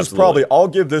game. This is Absolutely. probably, I'll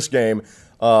give this game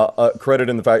credit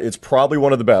in the fact it's probably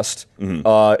one of the best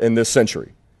in this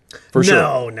century. For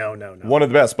sure. No. One of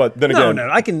the best, but then again,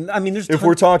 There's if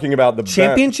we're talking about the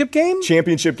championship game,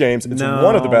 championship games, it's No.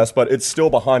 one of the best, but it's still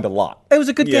behind a lot. it was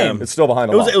a good Yeah. game. It's still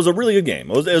behind a lot. It was a really good game.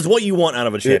 It was what you want out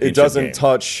of a championship It doesn't game.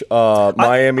 touch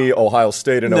Miami, Ohio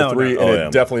State in No, 03, no. and Oh, it yeah.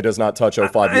 definitely does not touch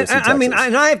 05 USC Texas.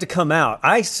 and I have to come out.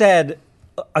 I said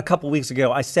a couple weeks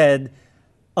ago,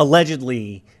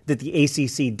 allegedly that the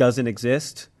ACC doesn't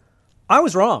exist. I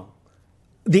was wrong.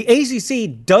 The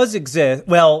ACC does exist.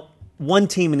 Well, one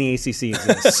team in the ACC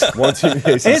exists. One team in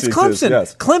the ACC And it's Clemson. exists,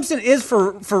 yes. Clemson is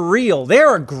for real.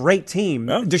 They're a great team.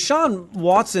 Yeah. Deshaun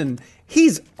Watson,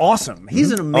 he's awesome.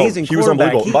 He's an amazing he was quarterback.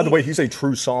 unbelievable. By the way, he's a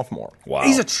true sophomore. Wow.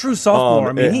 He's a true sophomore.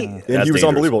 And he he was dangerous.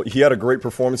 unbelievable. He had a great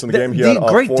performance in the game. He the had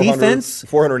great 400 defense.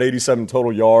 487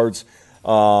 total yards.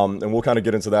 And we'll kind of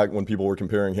get into that when people were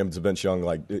comparing him to Vince Young.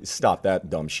 Like, stop that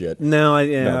dumb shit.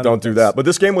 No, Don't do that. But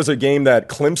this game was a game that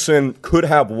Clemson could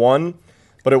have won,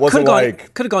 but it wasn't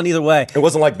could have gone either way. It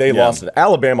wasn't like they lost it.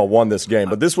 Alabama won this game,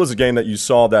 but this was a game that you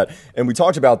saw that, and we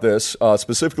talked about this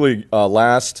specifically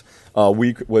last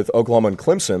week with Oklahoma and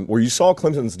Clemson, where you saw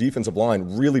Clemson's defensive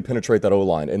line really penetrate that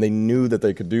O-line, and they knew that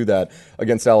they could do that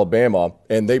against Alabama,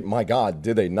 and they, my God,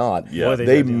 did they not? Yeah. Boy,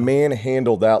 they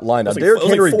manhandled that line. Now, It Derrick was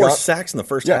Henry like 4 got sacks in the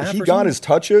first yeah, half. he or got something? his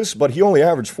touches, but he only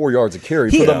averaged 4 yards a carry.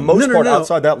 For the most part,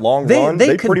 outside that long run,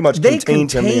 they pretty much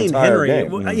contained him the entire game.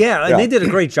 Well, yeah, and they did a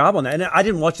great job on that. And I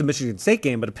didn't watch the Michigan State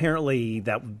game, but apparently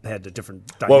that had a different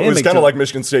dynamic. Well, it was kind to of like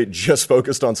Michigan State just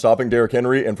focused on stopping Derrick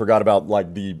Henry and forgot about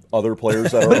like the other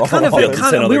players that are on offense.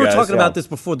 We were talking about this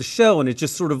before the show, and it's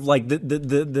just sort of like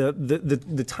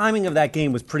the timing of that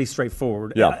game was pretty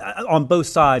straightforward on both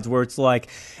sides, where it's like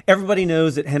everybody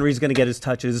knows that Henry's going to get his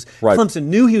touches. Right. Clemson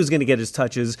knew he was going to get his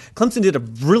touches. Clemson did a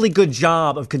really good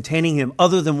job of containing him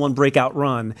other than one breakout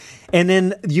run. And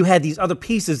then you had these other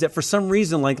pieces that for some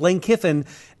reason, like Lane Kiffin,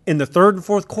 in the third and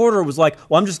fourth quarter was like,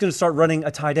 well, I'm just going to start running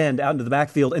a tight end out into the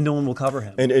backfield and no one will cover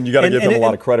him. And you got to give them a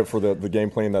lot of credit for the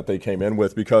game plan that they came in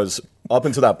with, because up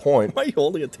until that point, Why are you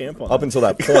holding a tampon? up until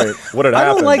that point, what had I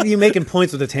happened? don't like you making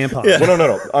points with a tampon. Well,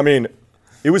 no. I mean,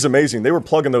 it was amazing. They were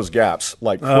plugging those gaps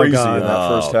like crazy in that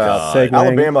first half.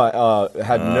 Alabama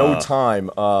had no time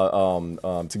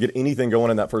to get anything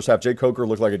going in that first half. Jake Coker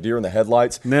looked like a deer in the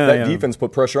headlights. Defense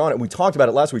put pressure on it. We talked about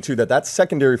it last week, too, that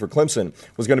secondary for Clemson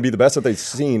was going to be the best that they've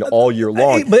seen all year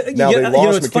long. But now, they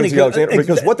lost it's funny, Mackenzie Alexander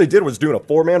because what they did was doing a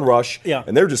four-man rush, Yeah.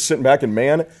 and they were just sitting back and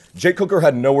man. Jake Cooker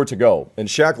had nowhere to go, and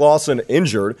Shaq Lawson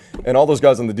injured, and all those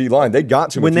guys on the D-line, they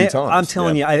got to him a few times. I'm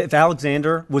telling you, if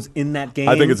Alexander was in that game,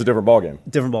 I think it's a different ballgame.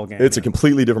 different ball game. It's a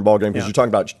completely different ballgame because you're talking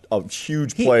about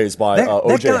huge plays by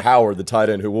O.J. guy- Howard, the tight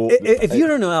end, who will. If you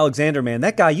don't know Alexander, man,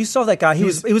 that guy, you saw that guy. He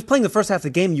was playing the first half of the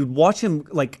game. You'd watch him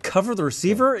like cover the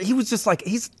receiver. He was just like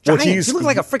he's giant. He looked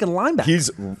like a freaking linebacker. He's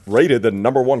rated the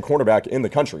number one cornerback in the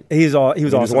country. He was awesome.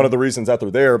 He's one of the reasons that they're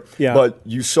there. Yeah. But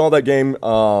you saw that game.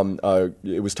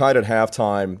 It was tied at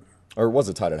halftime. Or was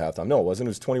it tied at halftime? No, it wasn't.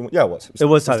 It was 21. Yeah, it was. It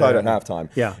was tied tied at halftime.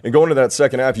 Yeah. And going into that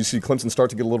second half, you see Clemson start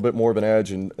to get a little bit more of an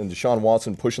edge, and Deshaun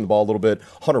Watson pushing the ball a little bit.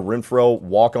 Hunter Renfrow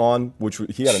walk on, which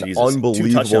he had an unbelievable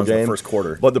 2 touchdowns game. in the first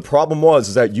quarter. But the problem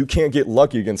is that you can't get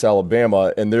lucky against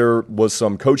Alabama, and there was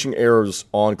some coaching errors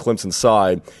on Clemson's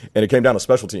side, and it came down to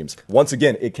special teams. Once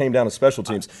again, it came down to special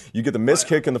teams. You get the missed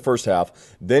kick in the first half,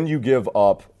 then you give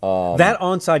up that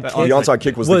onside kick. The onside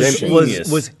kick was the game changer.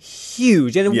 Was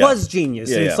huge, and it was genius.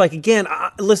 Yeah, and it's like, again,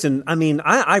 listen, I mean,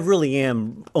 I really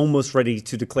am almost ready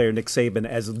to declare Nick Saban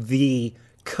as the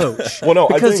coach. Well, no,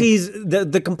 because I think he's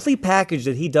the complete package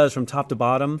that he does from top to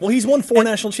bottom. Well, he's won 4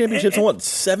 national championships in what,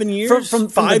 7 years? From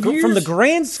 5 years? From the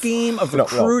grand scheme of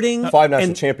recruiting. 5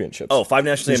 national championships. Oh, 5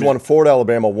 national He's championships. won 4 at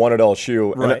Alabama, 1 at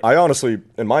LSU. Right. And I honestly,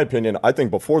 in my opinion, I think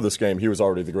before this game, he was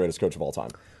already the greatest coach of all time.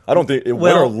 I don't think,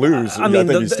 win or lose, I think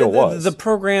he still was. The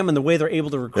program and the way they're able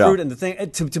to recruit and the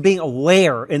thing, to being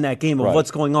aware in that game of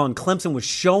what's going on. Clemson was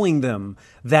showing them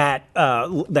that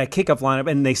kickoff lineup,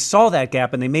 and they saw that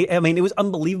gap, and they made, I mean, it was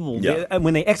unbelievable. Yeah.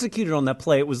 When they executed on that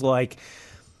play, it was like,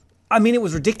 I mean, it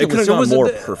was ridiculous. It couldn't have gone more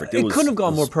perfect. It couldn't have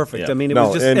gone more perfect. Yeah. I mean, it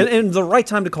was just and the right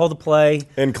time to call the play.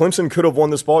 And Clemson could have won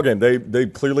this ballgame. They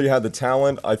clearly had the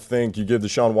talent. I think you give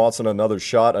Deshaun Watson another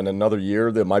shot and another year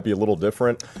that might be a little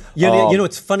different. You know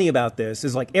what's funny about this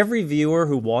is, like, every viewer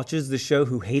who watches the show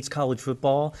who hates college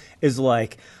football is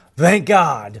like, thank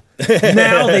God,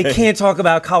 now they can't talk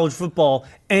about college football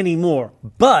anymore.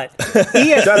 But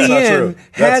ESPN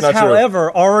has,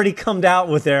 however, already come out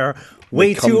with their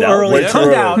way too early.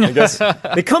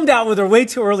 They come out with their way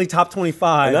too early top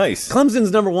 25. Nice.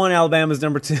 Clemson's number 1, Alabama's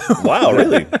number 2. Wow,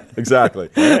 really? Exactly.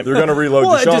 They're going to reload.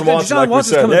 Deshaun Watson, like we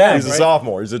said, he's a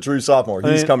sophomore. He's a true sophomore.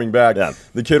 He's coming back. Yeah.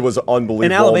 The kid was unbelievable.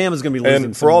 And Alabama's going to be losing.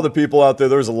 And for all the people out there,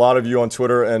 there's a lot of you on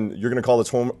Twitter, and you're going to call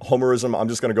this homerism. I'm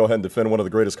just going to go ahead and defend one of the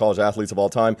greatest college athletes of all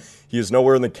time. He is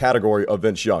nowhere in the category of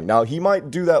Vince Young. Now, he might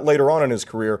do that later on in his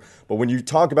career, but when you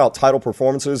talk about title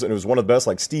performances, and it was one of the best,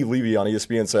 like Steve Levy on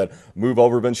ESPN said, move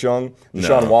over Vince Young.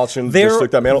 Deshaun Watson just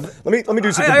took that mantle. Let me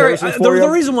do some comparisons for you. The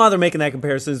reason why they're making that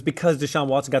comparison is because Deshaun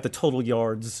Watson got the total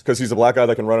yards. Because he's a black guy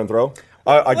that can run and throw?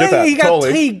 I get that.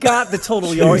 He got the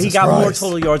total yards. He got more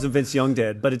total yards than Vince Young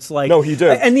did. But it's like, no, he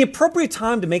did. And the appropriate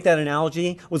time to make that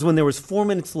analogy was when there was 4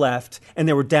 minutes left and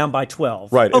they were down by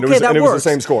 12. Right. And it was the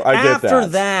same score. I get that. After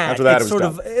that, it was sort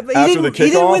of. After the kickoff, he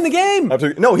didn't win the game.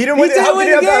 No, he didn't win the game. How could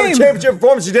he have a championship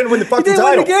performance? He didn't win the fucking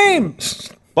title. He didn't win the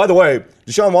game. By the way,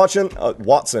 Deshaun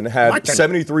Watson had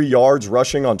 73 yards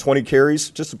rushing on 20 carries.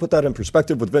 Just to put that in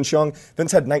perspective with Vince Young,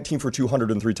 Vince had 19 for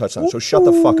 203 touchdowns. So shut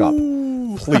the fuck up,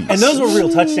 please. And those were real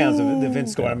touchdowns that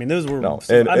Vince scored. I mean, those were. No. Against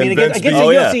the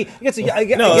USC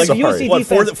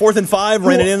defense, 4th and 5,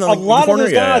 ran it in. A lot of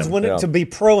those guys went to be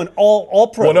pro and all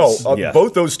pros. Well, no,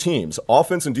 both those teams,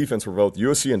 offense and defense for both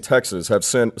USC and Texas, have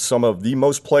sent some of the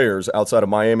most players outside of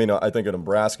Miami, I think a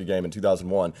Nebraska game in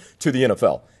 2001, to the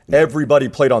NFL. Everybody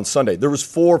played on Sunday. There was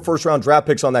 4 first-round draft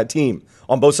picks on that team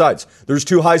on both sides. There's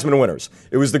 2 Heisman winners.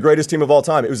 It was the greatest team of all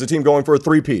time. It was a team going for a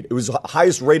three-peat. It was the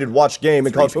highest-rated watched game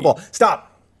in college football.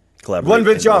 Stop. It wasn't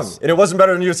Vince Young, and it wasn't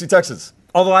better than USC Texas.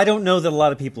 Although I don't know that a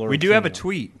lot of people are. We do have a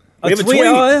tweet. We have a tweet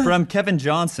from Kevin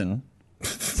Johnson.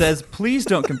 Says, please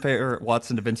don't compare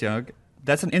Watson to Vince Young.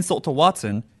 That's an insult to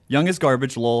Watson. Young is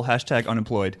garbage, lol,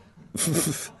 #unemployed.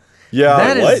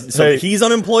 Yeah, what? So he's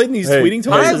unemployed and he's tweeting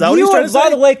to us? Is that what he's trying to say? By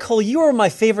the way, Cole, you are my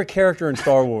favorite character in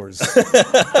Star Wars.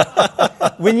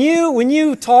 when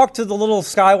you talked to the little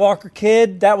Skywalker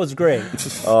kid, that was great.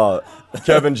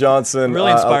 Kevin Johnson.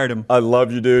 Really inspired him. I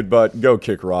love you, dude, but go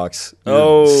kick rocks.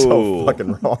 You're so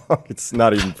fucking wrong. It's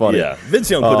not even funny. Yeah,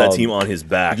 Vince Young put that team on his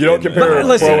back. You don't compare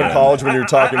pro and college when you're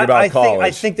talking about college.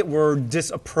 I think that we're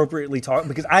disappropriately talking,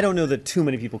 because I don't know that too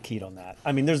many people keyed on that.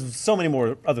 I mean, there's so many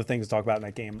more other things to talk about in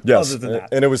that game. Yes, other than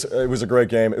that. And it was a great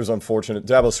game. It was unfortunate.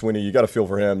 Dabo Swinney, you got to feel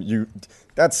for him.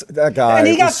 That's that guy. And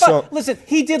he got listen,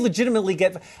 he did legitimately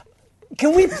get.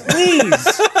 Can we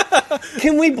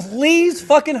please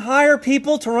fucking hire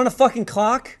people to run a fucking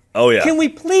clock? Oh, yeah. Can we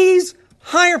please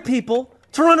hire people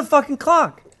to run a fucking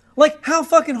clock? Like, how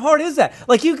fucking hard is that?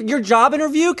 Like, your job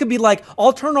interview could be like,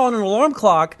 I'll turn on an alarm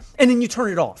clock, and then you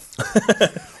turn it off.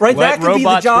 Right? That could be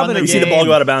the job interview. You see the ball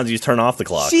go out of bounds, you just turn off the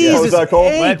clock. Jesus, what was that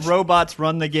called? Let robots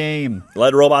run the game.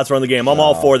 Let robots run the game. I'm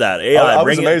all for that. I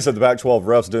was amazed that the Pac-12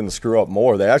 refs didn't screw up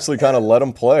more. They actually kind of let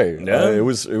them play. Yeah. It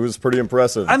was pretty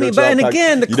impressive. I mean, and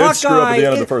again, the clock guy. You did screw up at the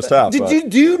end of the first half.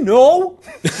 Do you know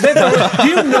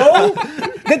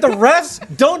that the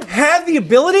refs don't have the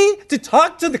ability to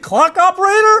talk to the clock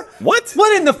operator? What?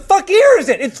 What in the fuck year is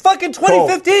it? It's fucking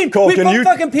 2015. Cole, we can put you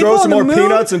fucking people throw some on more the moon,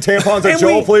 peanuts and tampons at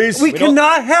Joel, please? We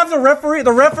cannot have the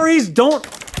referees don't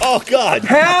Oh God!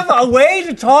 Have a way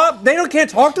to talk. They can't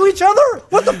talk to each other.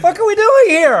 What the fuck are we doing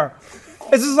here?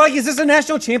 Is this a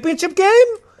national championship game?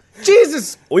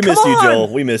 Jesus, We come missed you, on.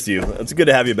 Joel. We missed you. It's good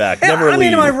to have you back. Yeah, Never I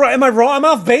leave. mean, am I wrong? I'm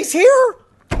off base here.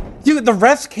 The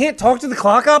refs can't talk to the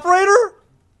clock operator.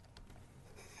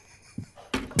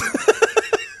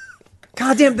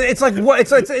 God damn! It's like what?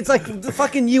 It's like the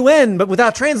fucking UN, but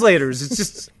without translators. It's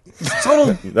just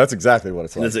total. That's exactly what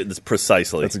it's like. That's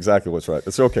precisely. That's exactly what's right.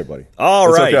 It's okay, buddy. All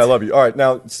it's right. okay. I love you. All right.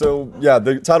 Now, so yeah,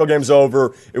 the title game's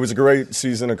over. It was a great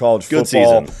season of college Good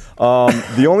football.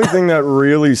 season. The only thing that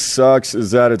really sucks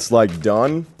is that it's like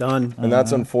done, and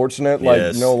that's unfortunate. Like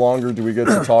Yes. no longer do we get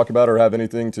to talk about or have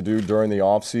anything to do during the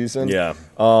off season. Yeah.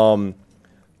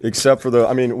 Except for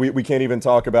we can't even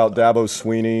talk about Dabo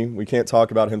Sweeney. We can't talk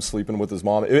about him sleeping with his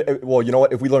mom. Well, you know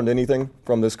what? If we learned anything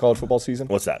from this college football season,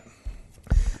 What's that?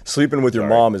 sleeping with your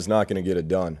mom is not going to get it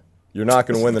done. You're not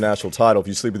going to win the national title if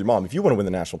you sleep with your mom. If you want to win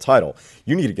the national title,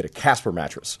 you need to get a Casper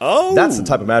mattress. Oh. That's the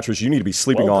type of mattress you need to be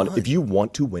sleeping Well on done. if you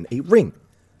want to win a ring.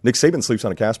 Nick Saban sleeps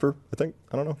on a Casper, I think.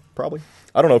 I don't know. Probably.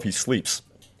 I don't know if he sleeps.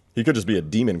 He could just be a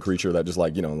demon creature that just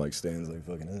stands like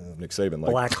fucking Nick Saban.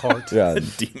 Like, Black heart. Yeah,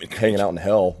 demon hanging out in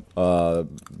hell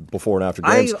before and after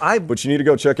games. I- but you need to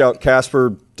go check out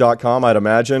Casper.com, I'd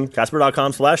imagine.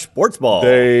 Casper.com/sportsball.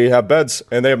 They have beds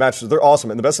and they have mattresses. They're awesome.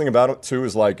 And the best thing about it too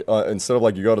is instead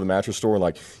of you go to the mattress store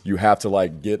and you have to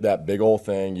get that big old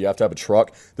thing. You have to have a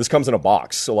truck. This comes in a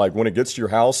box. So when it gets to your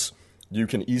house, you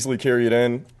can easily carry it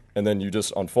in, and then you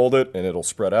just unfold it and it'll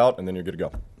spread out, and then you're good to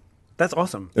go. That's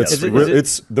awesome.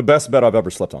 It's the best bed I've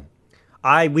ever slept on.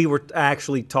 We were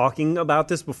actually talking about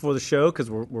this before the show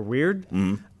because we're weird.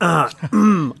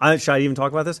 Mm-hmm. Should I even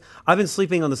talk about this? I've been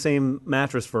sleeping on the same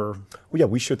mattress for Well, yeah,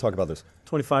 we should talk about this.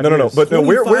 25 No. years. But no,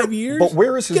 25 years? But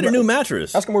where is his Get a new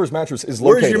mattress. Ask him where his mattress is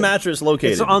located. Where's your mattress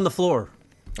located? It's on the floor.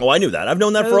 Oh, I knew that. I've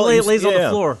known that for a It lays on the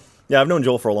floor. Yeah, I've known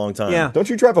Joel for a long time. Yeah. Don't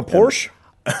you drive a Porsche?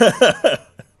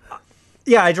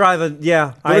 Yeah, I drive a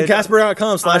Go to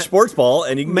Casper.com/sportsball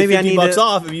and you can Maybe I get $50 need to-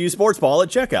 off if you use Sportsball at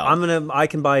checkout. I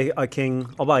can buy a king.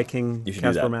 I'll buy a king You should do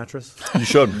Casper that. mattress. You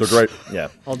should. They're great. Yeah.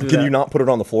 I'll do Can that. you not put it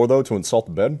on the floor though to insult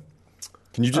the bed?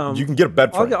 Can you? You can get a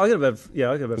bed frame. I'll get a bed. Yeah,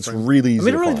 I'll get a bed. It's frame. really easy I mean,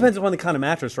 it to really find. depends on the kind of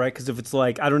mattress, right? Because if it's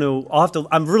I don't know,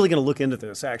 I'm really going to look into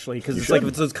this actually because it's if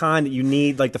it's those kind that you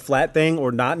need the flat thing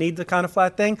or not need the kind of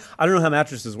flat thing. I don't know how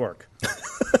mattresses work.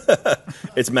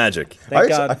 It's magic. Thank I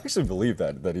God. actually believe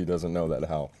that he doesn't know that's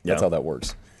Yeah. how that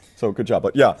works. So good job.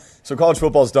 But yeah, so college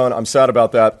football's done. I'm sad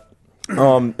about that.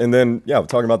 And then we're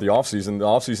talking about the offseason. The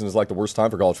offseason is the worst time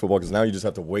for college football because now you just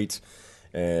have to wait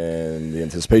and the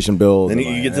anticipation builds. Then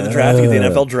you get to the draft, you get the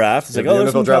NFL draft. It's the there's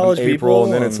NFL some draft college in April, people.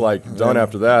 and then it's done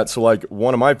after that. So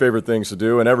one of my favorite things to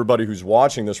do, and everybody who's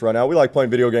watching this right now, we like playing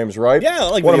video games, right? Yeah, I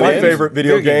like one of video my games. favorite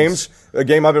video games. A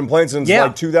game I've been playing since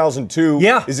 2002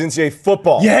 is NCAA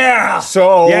football. Yeah.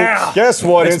 So Yeah. guess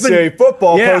what? It's NCAA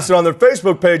football Yeah. posted on their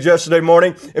Facebook page yesterday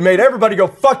morning. It made everybody go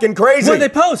fucking crazy. What did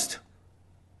they post?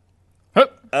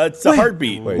 It's a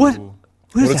heartbeat. Wait. What?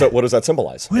 What does that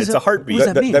symbolize? What is It's that? a heartbeat. What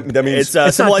does that mean? That means It's It's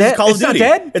not symbolizes dead? Call of It's not Duty.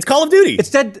 dead? It's Call of Duty. It's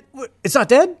dead. It's not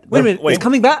dead. Wait a minute. wait. It's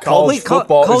coming back. college Wait,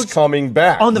 football college is coming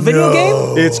back. on the video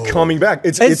game. It's coming back.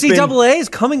 It's been, NCAA is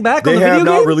coming back on They the video have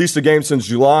not game. released a game since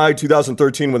July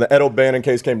 2013 when the Ed O'Bannon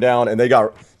case came down, and they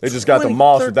just got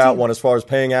demolished with that 2013. one as far as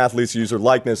paying athletes to use their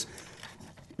likeness.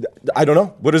 I don't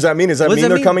know. What does that mean? Does that What does mean that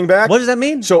they're mean? coming back? What does that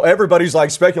mean? So everybody's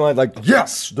speculating,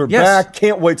 yes, they're Yes. back.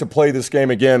 Can't wait to play this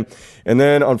game again. And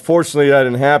then unfortunately that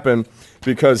didn't happen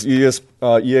because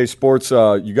EA Sports,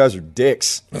 you guys are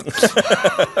dicks.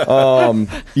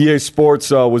 EA Sports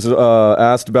was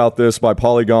asked about this by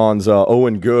Polygon's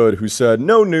Owen Good, who said,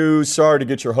 "No news. Sorry to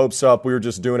get your hopes up. We were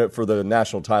just doing it for the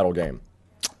national title game."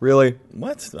 Really?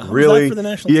 What? How was Really? that for the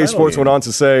national EA title Sports game? went on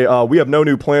to say, we have no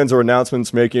new plans or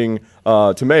announcements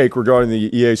to make regarding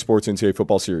the EA Sports NCAA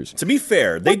football series. To be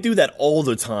fair, they do that all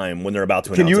the time when they're about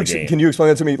to Can announce you a game. can you explain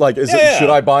that to me? Yeah.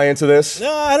 Should I buy into this?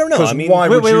 No, I don't know. 'Cause I mean, why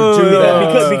would wait, you wait, do wait,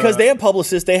 that? because they have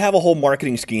publicists, they have a whole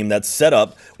marketing scheme that's set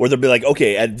up where they'll be like,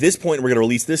 okay, at this point we're going to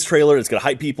release this trailer, it's going to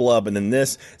hype people up, and then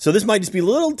this. So this might just be a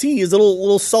little tease,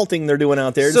 little salting they're doing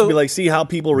out there, So- just be see how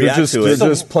people They're react just, to they're it.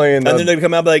 just playing. And then they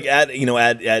come out like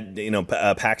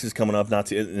PAX is coming up,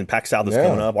 and PAX South is Yeah.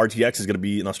 coming up. RTX is going to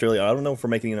be in Australia. I don't know if we're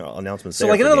making announcements. So,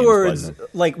 there in for other games, words,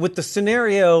 but- with the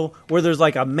scenario where there's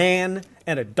a man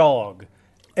and a dog,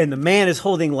 and the man is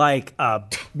holding a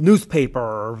newspaper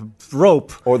or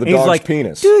rope, Or the and he's dog's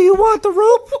penis. Do you want the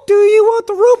rope? Do you want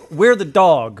the rope? We're the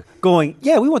dog going,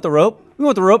 yeah, we want the rope. We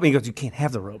want the rope. And he goes, you can't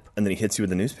have the rope. and then he hits you with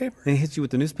the newspaper. And he hits you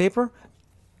with the newspaper.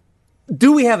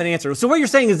 do we have an answer? So what you're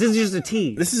saying is this is just a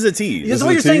tease. This is a tease. So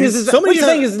what you're saying is what you're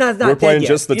saying is not We're playing dead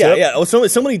just the yet. tip. Yeah.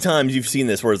 So many times you've seen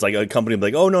this where it's like a company will be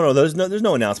like, oh no, there's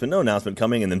no announcement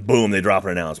coming, and then boom, they drop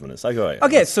an announcement. It's like, oh yeah.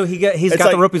 Okay, so he's got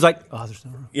like- the rope. He's like, oh, there's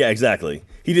no rope. Yeah, exactly.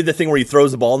 He did the thing where he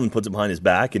throws the ball and puts it behind his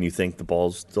back, and you think the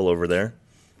ball's still over there.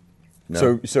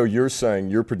 No. So you're saying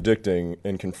you're predicting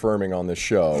and confirming on this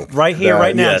show Right here, that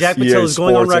right now, yes, Jack EA Patel is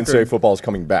going on Sports record. NCAA football is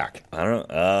coming back. I don't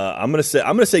know. I'm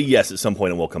gonna say yes at some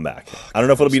point, and we'll come back. I don't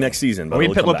know if it'll be next season, but Are we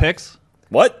it'll come Pitlow back. picks?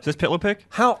 What? Is this Pitlow pick?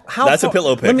 How That's a far-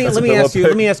 pillow pick. Let me That's a pillow ask you. pick.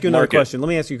 Let me ask you another Mark it. question. Let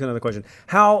me ask you another question.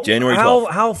 How January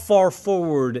 12th. how far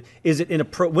forward is it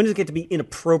when does it get to be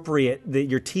inappropriate that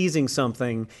you're teasing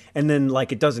something and then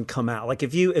like it doesn't come out? Like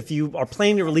if you are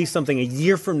planning to release something a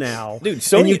year from now, Dude, and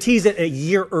Sony- you tease it a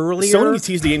year earlier. Sony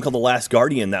teased a game called The Last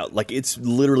Guardian. That like it's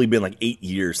literally been like 8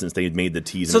 years since they had made the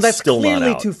tease. So and that's it's still clearly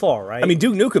not out. too far, right? I mean,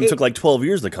 Duke Nukem took like 12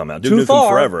 years to come out. Duke too Nukem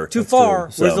far. forever. Too That's far.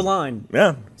 true. Where's So, the line?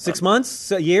 Yeah. 6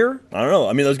 months? A year? I don't know.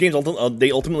 I mean, those games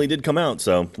they ultimately did come out,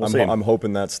 so we'll see. I'm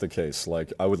hoping that's the case.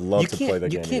 Like, I would love to play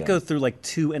that You game can't again. go through like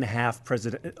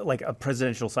 2.5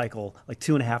 presidential cycle, like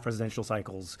 2.5 presidential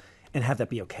cycles, and have that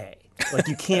be okay. Like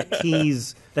you can't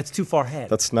tease. That's too far ahead.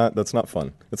 That's not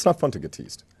fun. It's not fun to get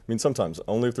teased. I mean, sometimes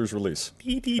only if there's release,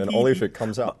 and only if it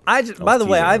comes out. By the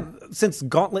way, since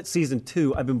Gauntlet Season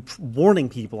 2, I've been warning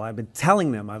people. I've been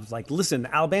telling them. I was like, listen,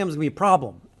 Alabama's gonna be a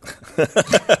problem. We're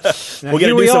going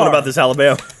to do something about this,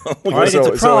 Alabama. Right, so, it's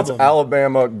a so problem. it's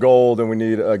Alabama gold, and we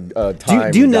need a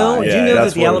time. Do you know? guy. Do you know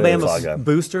that's that the what it is. Alabama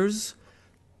boosters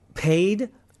paid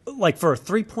like for a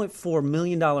 $3.4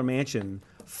 million mansion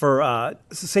for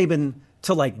Saban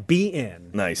to like be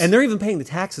in? Nice. And they're even paying the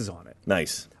taxes on it.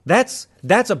 Nice. That's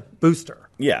a booster.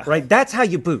 Yeah. Right? That's how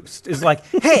you boost. Is like,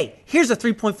 hey, here's a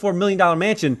 $3.4 million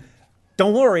mansion.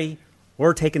 Don't worry,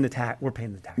 we're taking the tax. We're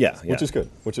paying the tax. Yeah, Which is good.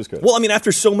 Which is good. Well, I mean,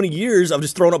 after so many years of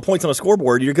just throwing up points on a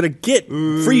scoreboard, you're going to get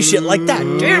free shit like that.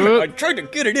 Damn it! I tried to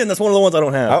get it in. That's one of the ones I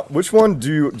don't have. Which one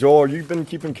do you, Joel? You've been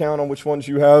keeping count on which ones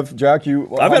you have, Jack. I've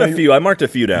got a few. I marked a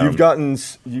few down. You've gotten.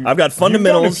 I've got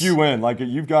fundamentals. You've gotten a few in. Like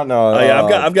you've gotten.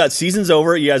 I've got seasons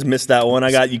over. You guys missed that one. I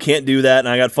got you can't do that, and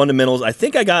I got fundamentals. I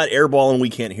think I got airball and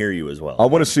we can't hear you as well. I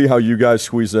want to see how you guys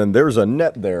squeeze in. There's a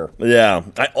net there. Yeah,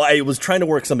 I was trying to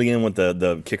work something in with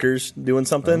the kickers doing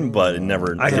something, but it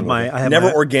never.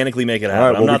 Never organically make it happen. All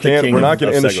right, well, I'm not the king. we're not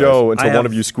going to end the show until one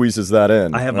of you squeezes that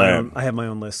in. I have my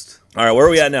own list. All right, where are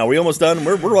we at now? Are we almost done?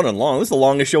 We're running long. This is the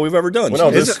longest show we've ever done.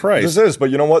 Well, no, Jesus Christ. This is, but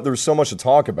you know what? There's so much to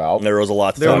talk about. There was a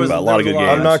lot to talk about. A lot of good games.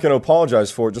 I'm not going to apologize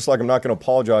for it, just like I'm not going to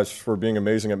apologize for being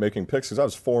amazing at making picks, because I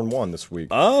was 4-1 this week.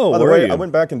 Oh, by the were way, you? I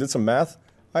went back and did some math.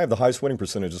 I have the highest winning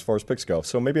percentage as far as picks go,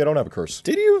 so maybe I don't have a curse.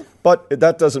 Did you? But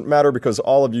that doesn't matter because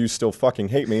all of you still fucking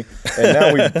hate me. And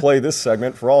now we play this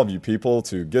segment for all of you people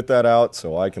to get that out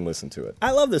so I can listen to it.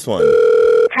 I love this one.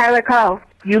 Tyler Coe,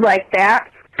 you like that?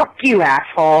 Fuck you,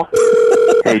 asshole.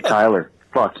 Hey, Tyler,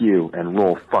 fuck you and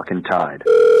roll fucking Tide.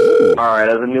 Alright,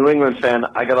 as a New England fan,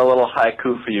 I got a little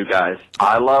haiku for you guys.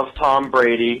 I love Tom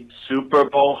Brady, Super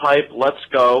Bowl hype, let's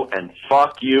go, and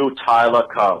fuck you, Tyler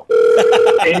Coe.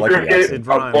 In cricket,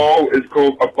 a ball is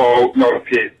called a ball, not a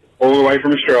pit. All the way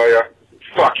from Australia.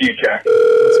 Fuck you, Jack.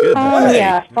 That's good.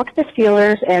 Yeah, fuck the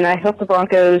Steelers, and I hope the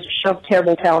Broncos shove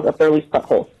terrible talent up their least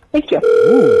butthole. Thank you.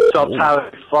 What's up,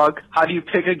 Tyler Fuck? How do you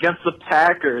pick against the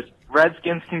Packers?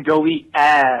 Redskins can go eat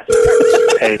ass.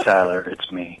 Hey, Tyler,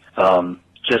 it's me.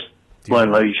 Just want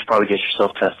to know you should probably get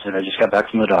yourself tested. I just got back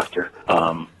from the doctor.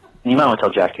 You might want to tell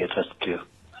Jack to get tested, too.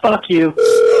 Fuck you.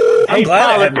 Hey,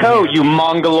 Tyler Coe, you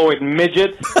mongoloid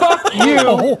midget. Fuck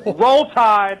you. Roll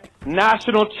Tide,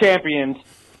 national champions,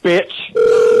 bitch.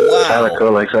 Wow. Tyler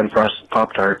Coe likes unfrosted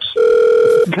Pop-Tarts.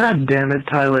 God damn it,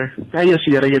 Tyler. I guess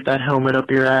you gotta get that helmet up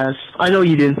your ass. I know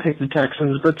you didn't pick the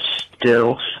Texans, but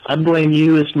still. I blame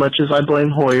you as much as I blame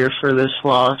Hoyer for this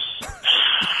loss.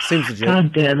 Seems legit.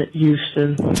 God damn it,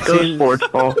 Houston. Go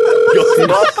Sportsball.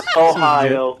 Fuck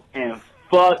Ohio and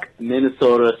fuck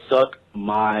Minnesota. Suck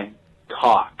my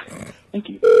cock. Thank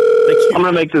you. I'm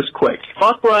gonna make this quick.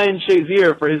 Fuck Ryan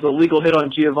Shazier for his illegal hit on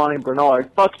Giovanni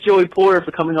Bernard. Fuck Joey Porter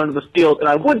for coming onto the field. And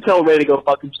I would tell Ray to go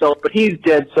fuck himself, but he's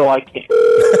dead, so I can't.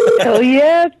 Hell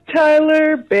yeah,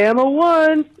 Tyler. Bama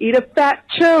won. Eat a fat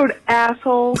chode,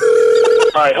 asshole.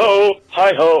 Hi-ho,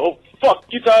 hi-ho. Fuck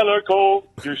you, Tyler Cole.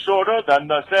 You're shorter than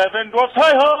the Seven Dwarfs.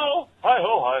 Hi-ho,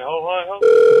 hi-ho, hi-ho,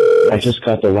 hi-ho. I just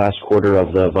got the last quarter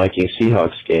of the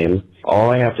Vikings-Seahawks game. All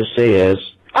I have to say is...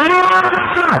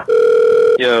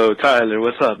 Yo, Tyler,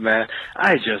 what's up, man?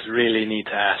 I just really need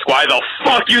to ask, why the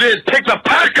fuck you didn't pick the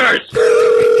Packers?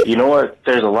 You know what?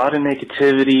 There's a lot of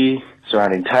negativity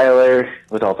surrounding Tyler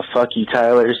with all the fuck you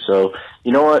Tylers. So,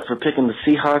 you know what? For picking the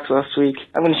Seahawks last week,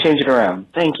 I'm going to change it around.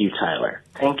 Thank you, Tyler.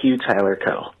 Thank you, Tyler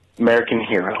Co. American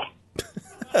hero.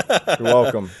 You're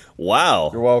welcome. Wow.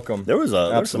 You're welcome. There was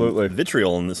Absolutely. some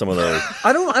vitriol in some of those.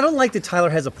 I don't like that Tyler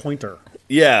has a pointer.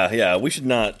 Yeah. We should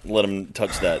not let him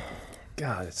touch that.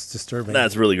 God, it's disturbing.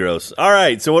 That's really gross. All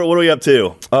right, so what are we up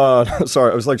to?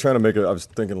 Sorry, I was like trying to make it. I was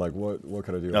thinking like, what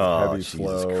could I do? Oh, Heavy Jesus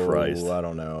flow. Christ. I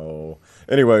don't know.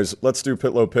 Anyways, let's do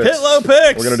pit low picks. Pit low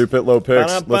picks. We're gonna do pit low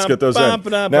picks. Let's get those in.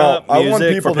 Now, I want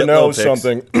people to know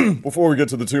something before we get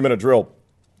to the 2-minute drill.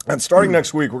 And starting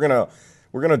next week, we're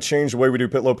gonna change the way we do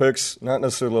pit low picks. Not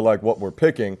necessarily like what we're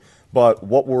picking, but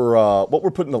what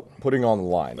we're putting on the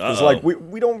line. Because like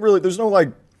we don't really. There's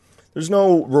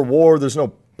no reward. There's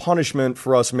no punishment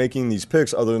for us making these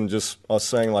picks other than just us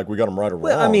saying like we got them right or wrong.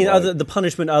 Well, I mean, right? the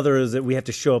punishment other is that we have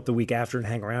to show up the week after and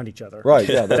hang around each other. Right,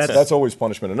 yeah, that's always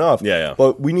punishment enough. Yeah.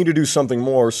 But we need to do something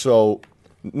more. So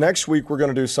next week we're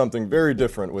going to do something very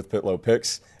different with Pit Low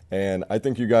Picks. And I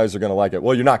think you guys are going to like it.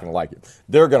 Well, you're not going to like it.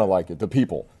 They're going to like it. The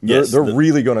people. They're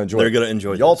really going to enjoy it. They're going to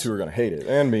enjoy it. Y'all two are going to hate it.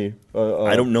 And me.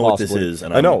 I don't know possibly. what this is,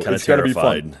 and I know. I'm kind of It's going to be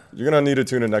terrified. fun. You're going to need to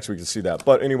tune in next week to see that.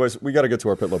 But anyways, we got to get to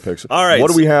our Pit Low Picks. All right.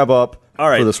 What do we have up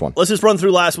for this one? Let's just run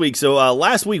through last week. So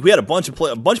last week we had a bunch of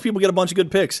people get a bunch of good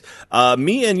picks.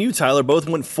 Me and you, Tyler, both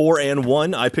went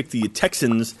 4-1. I picked the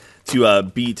Texans to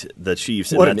beat the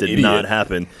Chiefs, and What that an did idiot. not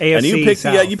happen. AFC and you picked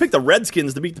South. you picked the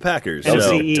Redskins to beat the Packers. NFC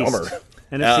so. East. dumber.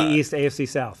 NFC East, AFC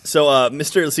South. So,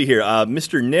 let's see here.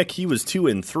 Mr. Nick, he was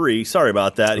 2-3. Sorry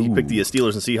about that. He picked the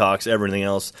Steelers and Seahawks. Everything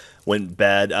else went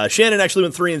bad. Shannon actually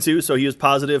went 3-2, so he was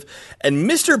positive. And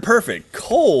Mr. Perfect,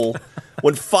 Cole,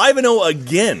 went 5-0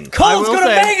 again. Cole's going to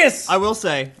Vegas! I will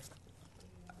say,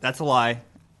 that's a lie.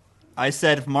 I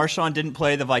said if Marshawn didn't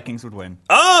play, the Vikings would win.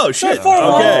 Oh, shit. They're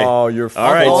 4-1. Okay. Oh, you're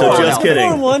All right, so just kidding.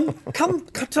 4-1. Come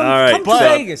All right, to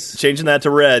Vegas. changing that to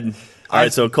red. All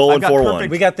right, so Cole went 4-1.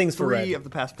 We got things for 3 red. of the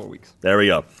past 4 weeks. There we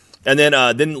go. And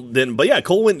then, but yeah,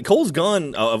 Cole's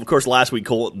gone. Of course, last week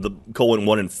Cole went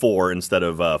 1-4 instead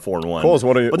of 4-1. Cole's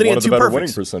one of but then he the had two better perfects.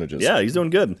 winning percentages. Yeah, he's doing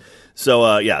good. So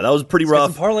that was pretty Got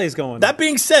rough. some parlays going. That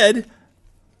being said,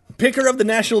 picker of the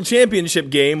national championship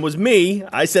game was me.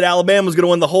 I said Alabama was going to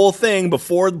win the whole thing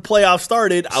before the playoffs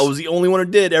started. I was the only one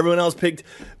who did. Everyone else picked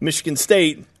Michigan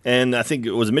State, and I think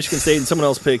it was Michigan State, and someone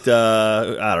else picked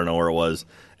I don't know where it was.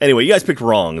 Anyway, you guys picked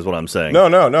wrong, is what I'm saying.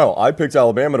 No. I picked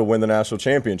Alabama to win the national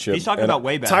championship. He's talking And about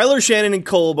way back. Tyler, Shannon, and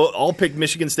Cole all picked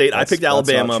Michigan State. I picked that's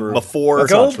Alabama not true. before.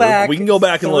 Go back. We can go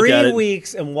back and look at 3 it.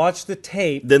 weeks and watch the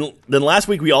tape. Then last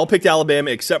week we all picked Alabama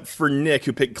except for Nick,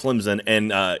 who picked Clemson,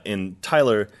 and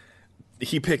Tyler,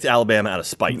 he picked Alabama out of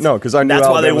spite. No, because I knew that's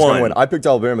Alabama why they was going to won. win. I picked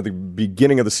Alabama at the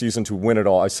beginning of the season to win it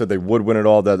all. I said they would win it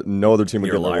all, that no other team would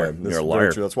You're get a liar. away. You're a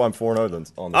liar. That's why I'm 4-0 on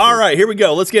this. All right, here we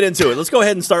go. Let's get into it. Let's go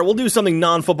ahead and start. We'll do something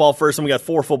non-football first, and we got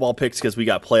 4 football picks because we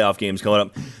got playoff games coming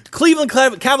up. Cleveland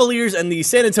Cavaliers and the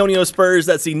San Antonio Spurs.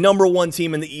 That's the number 1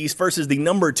 team in the East versus the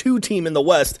number 2 team in the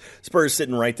West. Spurs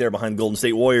sitting right there behind Golden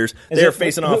State Warriors. They're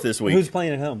facing off this week. Who's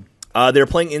playing at home? They're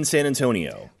playing in San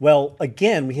Antonio. Well,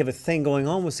 again, we have a thing going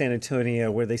on with San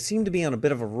Antonio where they seem to be on a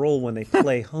bit of a roll when they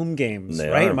play home games, They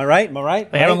right? are. Am I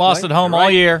right? They haven't lost at home all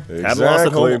year. Haven't lost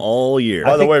at home all year.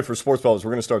 By the way, for Sportsball,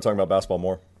 we're going to start talking about basketball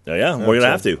more. Yeah, we're going to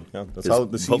have to. Yeah, that's how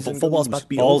the season Football's goes. about to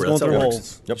be Ball's over. going That's how through it works.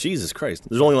 holes. Yep. Jesus Christ.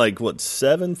 There's only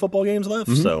 7 football games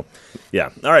left? So,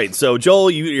 yeah. All right, so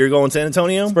Joel, you're going San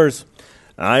Antonio? Spurs.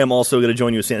 I am also going to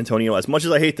join you with San Antonio. As much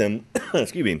as I hate them,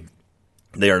 excuse me,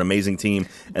 they are an amazing team,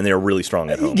 and they are really strong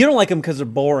at home. You don't like them because they're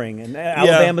boring, and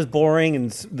Alabama's boring, and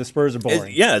the Spurs are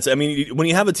boring. When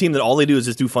you have a team that all they do is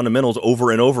just do fundamentals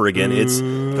over and over again, I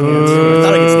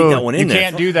thought I could sneak that one in You there.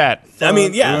 can't do that. I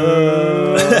mean, yeah.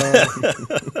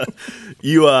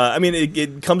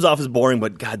 It comes off as boring,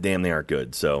 but goddamn, they are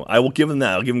good. So I will give them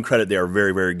that. I'll give them credit. They are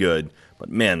very, very good. But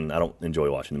man, I don't enjoy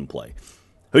watching them play.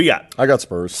 Who you got? I got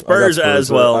Spurs. Spurs as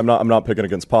well. I'm not picking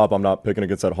against Pop. I'm not picking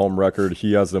against that home record.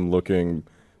 He has them looking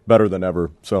better than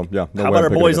ever. So yeah. How about our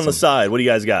boys on the side? What do you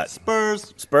guys got?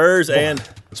 Spurs and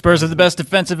Spurs have the best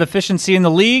defensive efficiency in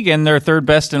the league, and they're 3rd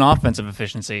best in offensive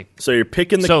efficiency. So you're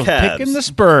picking the Cavs. Picking the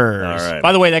Spurs. All right.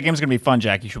 By the way, that game's going to be fun,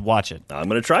 Jack. You should watch it. I'm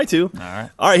going to try to.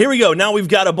 All right, here we go. Now we've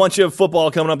got a bunch of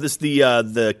football coming up. This is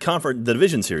the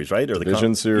division series, right? Or the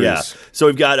Division series. Yeah. So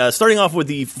we've got starting off with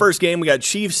the first game. We got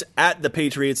Chiefs at the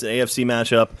Patriots, an AFC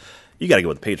matchup. You got to go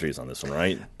with the Patriots on this one,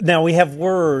 right? Now, we have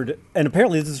word, and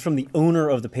apparently this is from the owner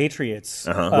of the Patriots.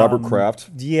 Robert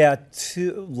Kraft. Yeah,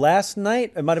 last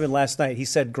night, it might have been last night, he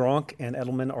said Gronk and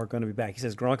Edelman are going to be back. He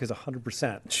says Gronk is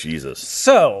 100%. Jesus.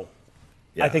 So,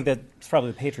 I think that's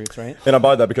probably the Patriots, right? And I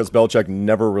buy that because Belichick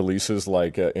never releases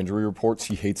injury reports.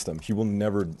 He hates them. He will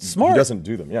never. Smart. He doesn't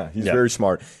do them. Yeah, he's very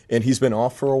smart. And he's been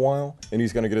off for a while, and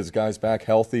he's going to get his guys back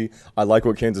healthy. I like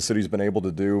what Kansas City's been able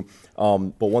to do.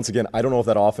 But once again, I don't know if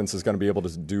that offense is going to be able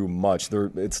to do much.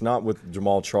 It's not with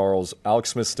Jamal Charles.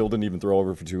 Alex Smith still didn't even throw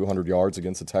over for 200 yards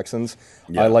against the Texans.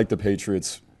 Yeah. I like the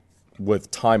Patriots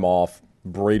with time off.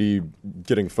 Brady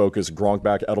getting focused, Gronk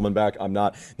back, Edelman back. I'm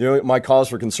not. My cause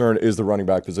for concern is the running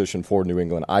back position for New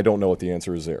England. I don't know what the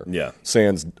answer is there. Yeah.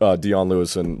 Sans Deion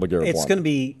Lewis and LeGarrette It's Blount. going to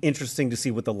be interesting to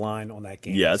see what the line on that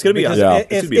game. Yeah, it's going to be.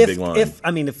 It's be a big line.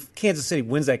 If Kansas City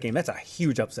wins that game, that's a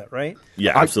huge upset, right?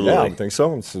 Yeah, absolutely. I think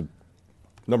so. It's a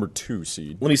number 2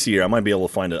 seed. Let me see here. I might be able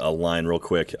to find a line real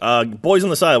quick. Boys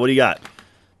on the side, what do you got?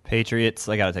 Patriots.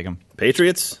 I got to take them.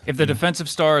 Patriots? If the defensive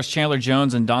stars Chandler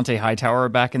Jones and Dante Hightower are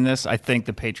back in this, I think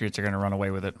the Patriots are going to run away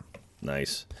with it.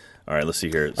 Nice. All right, let's see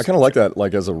here. I kind of like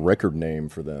that, as a record name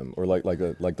for them, or like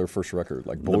their first record,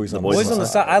 like Boys on the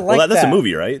Side. I like that. That's a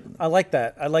movie, right? I like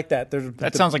that.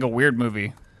 That sounds like a weird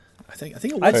movie. I think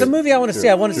it was. It's a movie I want to see.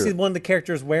 I want to see one of the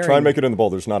characters wearing. Try and make it in the bowl.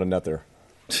 There's not a net there.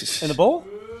 In the bowl?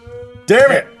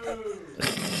 Damn it!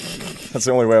 That's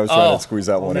the only way I was trying to squeeze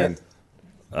that one in.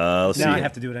 Let's see. Now I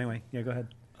have to do it anyway. Yeah, go ahead.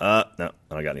 No, I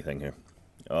don't got anything here.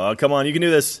 Oh, come on, you can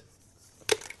do this.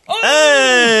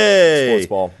 Hey!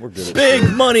 Sportsball. We're good at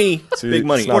Big money. See, Big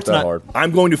money. It's not that hard.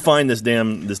 I'm going to find this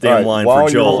damn right, line while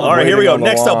for Joel. you're All right, here we go. waiting on the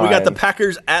Next up, we got the line.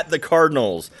 Packers at the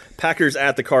Cardinals. Packers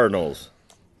at the Cardinals.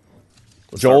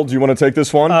 Joel, do you want to take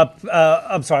this one?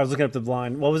 I'm sorry, I was looking up the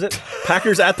line. What was it?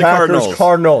 Packers at the Cardinals.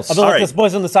 Cardinals. I'm going to let this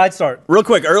Boys on the Side start. Real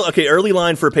quick, early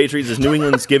line for Patriots is New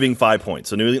England's giving 5 points.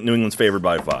 So New England's favored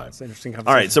by 5. That's an interesting conversation.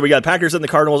 All right, so we got Packers and the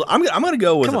Cardinals. I'm going to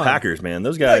go with Come the on. Packers, man.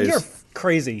 Those guys. You're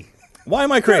crazy. Why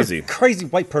am I crazy? You're a crazy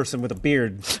white person with a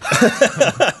beard.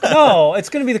 No, it's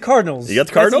going to be the Cardinals. You got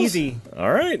the Cardinals? That's easy.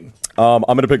 All right. I'm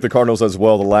going to pick the Cardinals as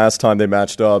well. The last time they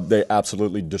matched up, they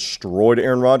absolutely destroyed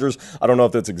Aaron Rodgers. I don't know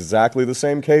if that's exactly the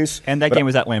same case. And that game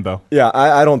was at Lambeau. Yeah,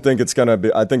 I don't think it's going to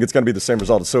be. I think it's going to be the same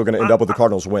result. It's still going to end up with the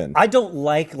Cardinals win. I don't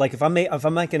like if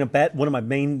I'm making a bet, one of my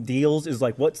main deals is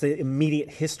what's the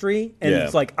immediate history, and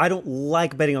it's I don't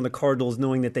like betting on the Cardinals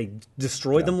knowing that they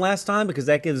destroyed them last time because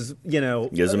that gives the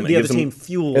other team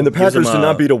fuel. And the Packers did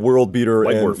not beat a world beater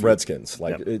in Whiteworth. Redskins.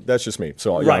 That's just me.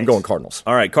 So I'm going Cardinals.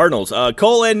 All right, Cardinals.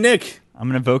 Cole and Nick. I'm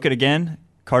going to invoke it again.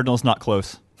 Cardinals not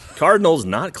close. Cardinals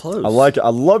not close. I like it. I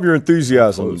love your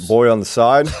enthusiasm, boy on the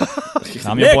side.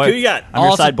 I'm your Nick, boy. who you got? I'm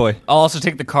your side boy. I'll also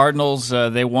take the Cardinals.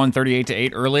 They won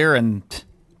 38-8 earlier, and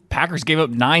Packers gave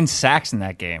up 9 sacks in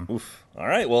that game. Oof. All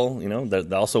right, well,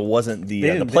 that also wasn't the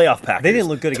playoff Packers. They didn't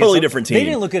look good against totally different team. They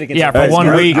didn't look good against. Yeah, for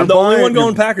 1 week. I'm the only one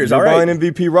going Packers. You're All right. buying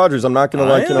MVP Rodgers. I'm not going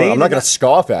to I'm not going to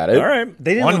scoff at it. All right.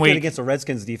 They didn't 1 look week. good against the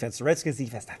Redskins defense. The Redskins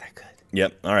defense not that good.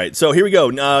 Yep. All right. So here we go.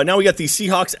 Now we got the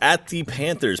Seahawks at the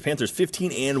Panthers. Panthers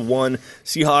 15-1.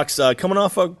 Seahawks coming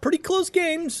off a pretty close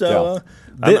game. So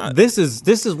This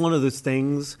is one of those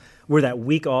things where that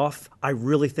week off, I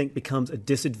really think becomes a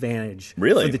disadvantage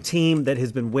Really? for the team that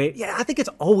has been waiting. Yeah, I think it's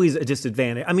always a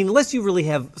disadvantage. I mean, unless you really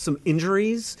have some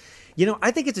injuries,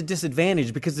 I think it's a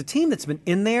disadvantage because the team that's been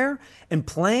in there and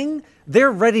playing,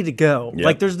 they're ready to go.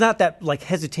 Yep. There's not that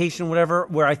hesitation, whatever,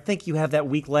 where I think you have that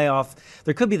week layoff.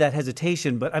 There could be that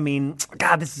hesitation, but I mean,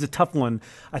 God, this is a tough one.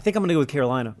 I think I'm going to go with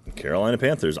Carolina. Carolina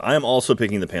Panthers. I am also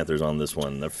picking the Panthers on this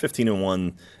one. They're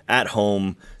 15-1 at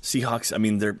home. Seahawks, I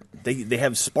mean, they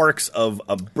have sparks of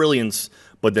brilliance,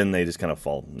 but then they just kind of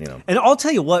fall, And I'll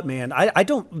tell you what, man,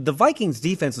 the Vikings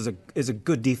defense is a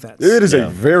good defense. It is a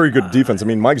very good defense. I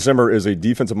mean, Mike Zimmer is a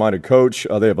defensive-minded coach.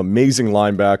 They have amazing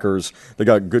linebackers. They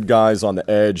got good guys on the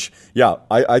edge. Yeah,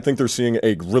 I think they're seeing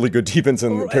a really good defense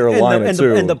in Carolina,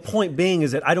 too. And the point being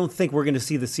is that I don't think we're going to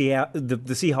see the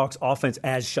Seahawks offense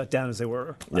as shut down as they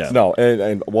were. Yeah. No,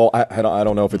 I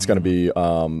don't know if it's going to be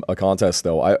a contest,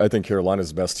 though. I think Carolina's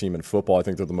the best team in football. I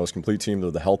think they're the most complete team.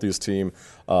 They're the healthiest team.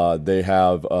 They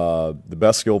have the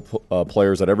best skill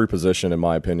players at every position, in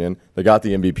my opinion. They got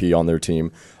the MVP on their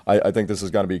team. I think this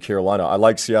is going to be Carolina. I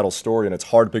like Seattle's story, and it's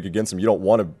hard to pick against them. You don't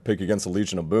want to pick against the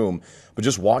Legion of Boom. But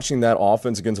just watching that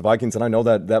offense against the Vikings, and I know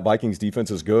that Vikings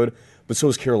defense is good, but so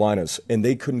is Carolina's, and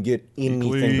they couldn't get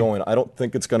anything going. I don't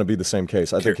think it's going to be the same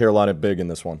case. I think Carolina big in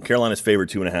this one. Carolina's favored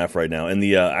 2.5 right now, and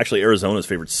actually Arizona's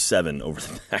favored 7 over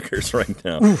the Packers right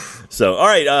now. So, all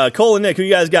right, Cole and Nick, who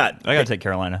you guys got? I got to take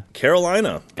Carolina.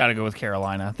 Carolina. Got to go with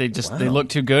Carolina. They look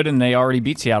too good, and they already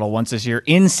beat Seattle once this year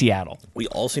in Seattle. We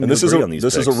all seem to agree on these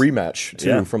picks. This is a rematch,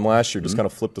 too, from last year. Just kind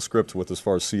of flipped the script with as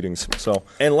far as seedings. So,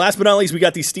 and last but not least, we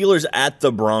got the Steelers at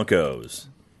the Broncos.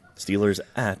 Steelers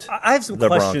at I have some the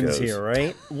questions Broncos. here,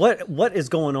 right? What is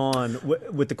going on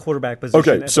with the quarterback position?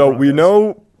 Okay, at so the we Broncos?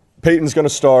 know Peyton's going to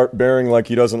start bearing like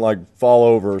he doesn't like fall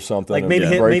over or something. Like and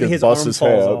maybe break his bust arm his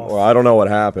falls hip, off. or I don't know what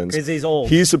happens. 'Cause he's old.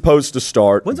 He's supposed to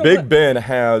start. When's Big our- Ben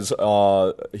has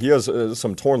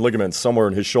some torn ligaments somewhere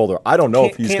in his shoulder. I don't know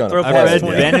if he's going to I've play.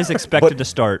 read Ben is expected to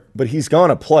start. But he's going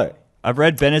to play. I've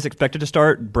read Ben is expected to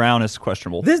start. Brown is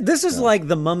questionable. This is like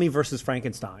the Mummy versus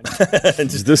Frankenstein. This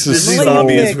is This so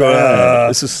is bad.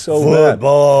 This is so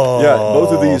football. bad. Yeah,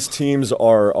 both of these teams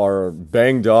are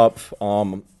banged up.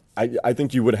 I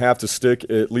think you would have to stick,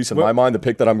 at least in my mind, the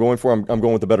pick that I'm going for. I'm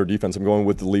going with the better defense. I'm going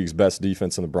with the league's best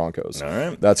defense in the Broncos. All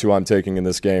right. That's who I'm taking in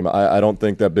this game. I don't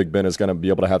think that Big Ben is going to be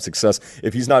able to have success.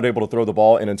 If he's not able to throw the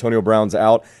ball and Antonio Brown's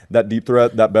out, that deep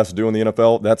threat, that best do in the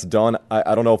NFL, that's done.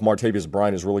 I don't know if Martavius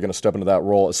Bryant is really going to step into that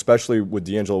role, especially with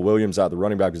D'Angelo Williams at the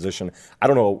running back position. I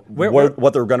don't know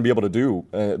what they're going to be able to do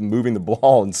moving the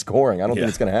ball and scoring. I don't think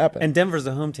it's going to happen. And Denver's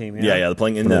the home team. Yeah, they're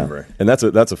playing in Denver. And that's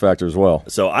a factor as well.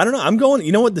 So I don't know. I'm going.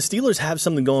 You know what? The Steelers have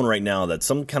something going right now that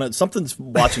something's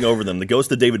watching over them. The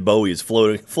ghost of David Bowie is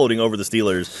floating over the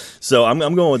Steelers. So I'm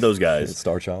going with those guys.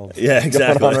 Star Child. Yeah,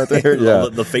 exactly. Going on right there. Yeah.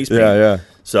 the face paint. Yeah.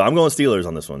 So I'm going Steelers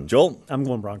on this one. Joel? I'm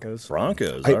going Broncos.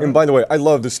 Broncos. And by the way, I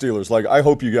love the Steelers. Like, I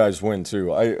hope you guys win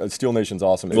too. Steel Nation's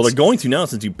awesome. Well, they're going to now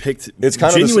since you picked. It's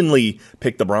kind genuinely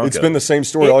picked the Broncos. It's been the same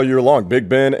story all year long. Big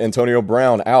Ben, Antonio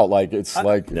Brown out. Like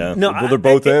they're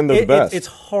both in. They're the best. It's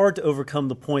hard to overcome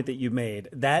the point that you made.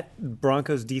 That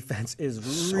Broncos defense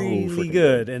is So really freaking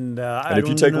good, and if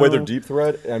you take away their deep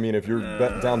threat, I mean, if you're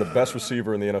down the best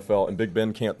receiver in the NFL and Big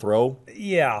Ben can't throw,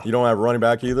 yeah, you don't have a running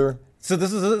back either. So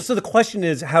the question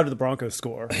is, how do the Broncos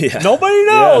score? Yeah. Nobody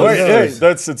knows.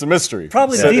 It's a mystery.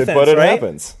 Probably the defense, but it right?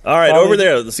 happens. All right, Probably. over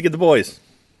there. Let's get the boys.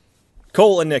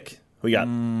 Cole and Nick. Who we got?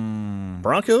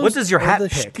 Broncos. What does your or hat the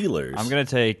pick? Steelers. I'm going to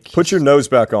take. Put your nose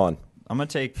back on. I'm going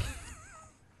to take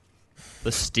the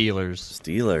Steelers.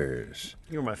 Steelers.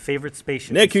 You're my favorite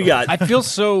spaceship. Nick, who you got? I feel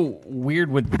so weird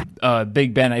with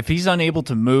Big Ben. If he's unable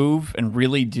to move and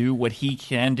really do what he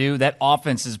can do, that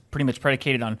offense is pretty much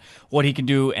predicated on what he can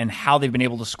do and how they've been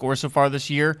able to score so far this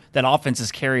year. That offense has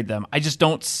carried them. I just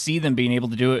don't see them being able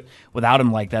to do it without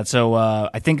him like that. So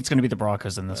I think it's going to be the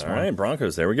Broncos in this one. All right,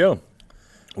 Broncos. There we go.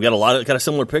 We got a lot of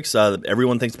similar picks.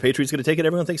 Everyone thinks the Patriots going to take it.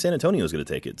 Everyone thinks San Antonio is going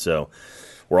to take it. So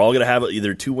we're all going to have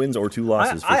either 2 wins or 2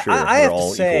 losses for sure. I We're have all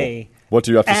to say, equal. What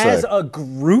do you have to as say?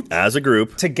 As a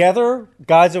group, together,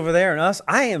 guys over there and us,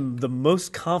 I am the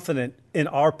most confident in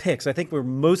our picks. I think we're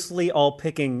mostly all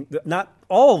picking, not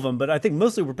all of them, but I think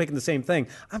mostly we're picking the same thing.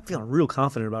 I'm feeling real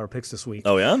confident about our picks this week.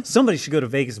 Oh, yeah? Somebody should go to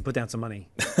Vegas and put down some money.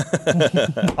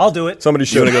 I'll do it. Somebody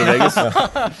should You wanna go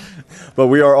to Vegas? But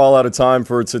we are all out of time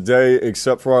for today,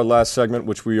 except for our last segment,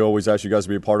 which we always ask you guys to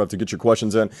be a part of to get your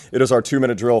questions in. It is our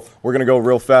 2-minute drill. We're going to go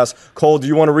real fast. Cole, do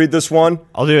you want to read this one?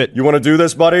 I'll do it. You want to do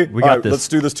this, buddy? We All got right, this. Let's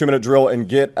do this 2-minute drill and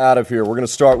get out of here. We're going to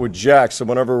start with Jack. So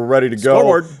whenever we're ready to go,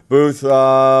 Scoreboard. Booth,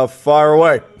 fire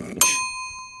away.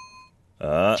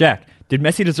 Jack, did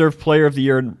Messi deserve Player of the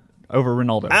Year over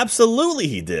Ronaldo? Absolutely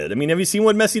he did. I mean, have you seen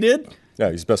what Messi did?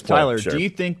 Yeah, he's best player. Tyler, Sure. do you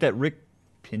think that Rick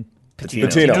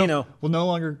Pitino. will no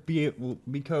longer be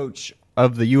coach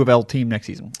of the U of L team next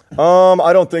season?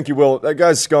 I don't think he will. That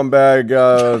guy's scumbag.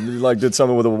 Did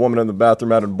something with a woman in the bathroom,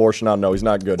 had an abortion. I don't know. He's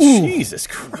not good. Jesus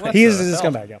Christ. He is a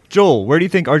scumbag. Yeah. Joel, where do you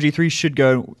think RG3 should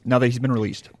go now that he's been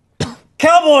released?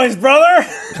 Cowboys, brother.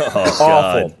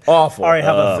 Awful. All right,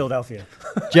 how about Philadelphia?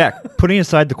 Jack, putting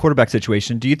aside the quarterback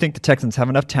situation, do you think the Texans have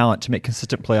enough talent to make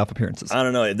consistent playoff appearances? I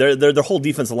don't know. Their whole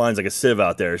defensive line's like a sieve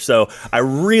out there. So I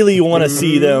really want to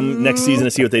see them next season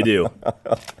to see what they do.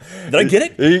 Did I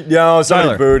get it? Yeah, somebody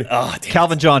Tyler. booed. Oh, damn.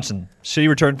 Calvin Johnson, should he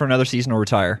return for another season or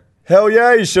retire? Hell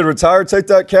yeah, you should retire. Take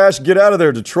that cash. Get out of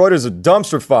there. Detroit is a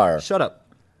dumpster fire. Shut up.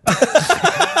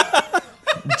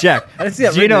 Jack, didn't see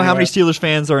that do you written know how many anywhere. Steelers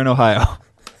fans are in Ohio?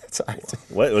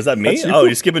 What was that me? That's you. Oh,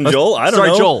 you're skipping Joel? I don't Sorry,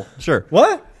 know. Joel. Sure.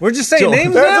 What? We're just saying Joel.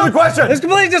 names Answer now? the question. It's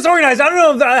completely disorganized. I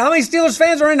don't know how many Steelers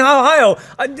fans are in Ohio.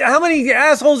 How many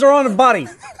assholes are on a body?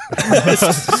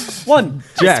 One.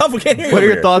 Jack, tough. We can't hear you what are over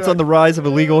your here. thoughts on the rise of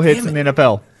illegal hits in the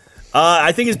NFL?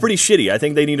 I think it's pretty shitty. I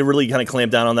think they need to really kind of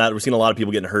clamp down on that. We've seen a lot of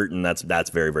people getting hurt, and that's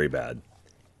very, very bad.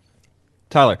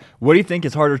 Tyler, what do you think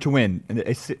is harder to win,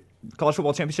 a college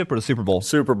football championship or the Super Bowl?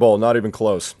 Super Bowl, not even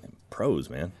close. Pros,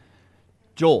 man.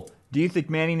 Joel, do you think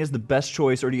Manning is the best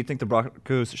choice, or do you think the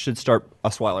Broncos should start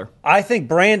Osweiler? I think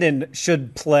Brandon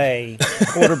should play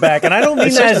quarterback, and I don't mean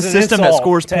It's that just as a an system that insult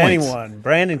scores to points. anyone.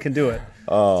 Brandon can do it.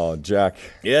 Oh, Jack.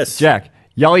 Yes. Jack,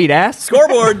 y'all eat ass?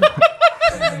 Scoreboard.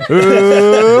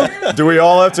 Ooh. Do we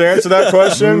all have to answer that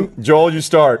question? Joel, you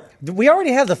start. We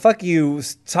already have the fuck you,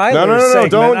 Tyler. No.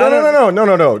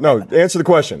 segment. No. Answer the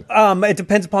question. It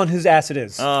depends upon whose ass it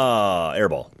is.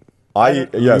 Airball.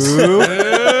 Yes.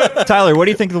 Tyler, what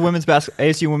do you think of the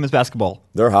ASU women's basketball?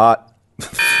 They're hot.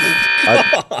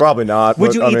 Probably not.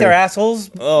 Would you eat their assholes,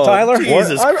 Tyler?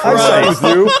 Jesus I'm Christ.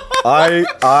 with you.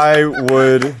 I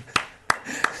would.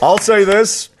 I'll say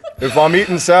this: if I'm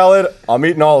eating salad, I'm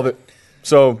eating all of it.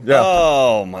 So yeah.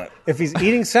 Oh my! If he's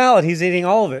eating salad, he's eating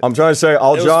all of it. I'm trying to say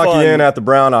I'll jockey in at the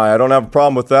brown eye. I don't have a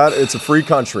problem with that. It's a free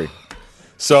country.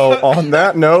 So on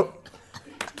that note.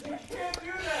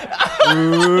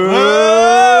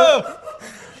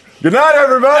 Good night,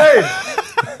 everybody.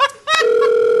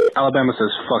 Alabama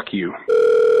says, fuck you.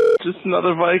 Just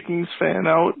another Vikings fan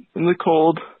out in the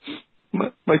cold.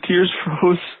 My tears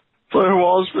froze. Blair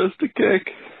Walsh missed a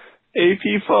kick.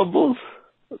 AP fumbles.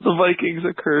 The Vikings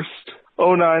are cursed.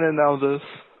 09 and now this.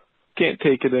 Can't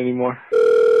take it anymore.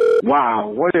 Wow,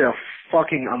 what a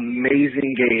fucking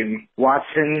amazing game.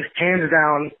 Watson, hands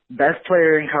down, best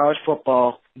player in college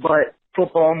football, but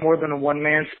football more than a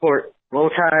one-man sport. Roll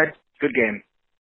Tide, good game.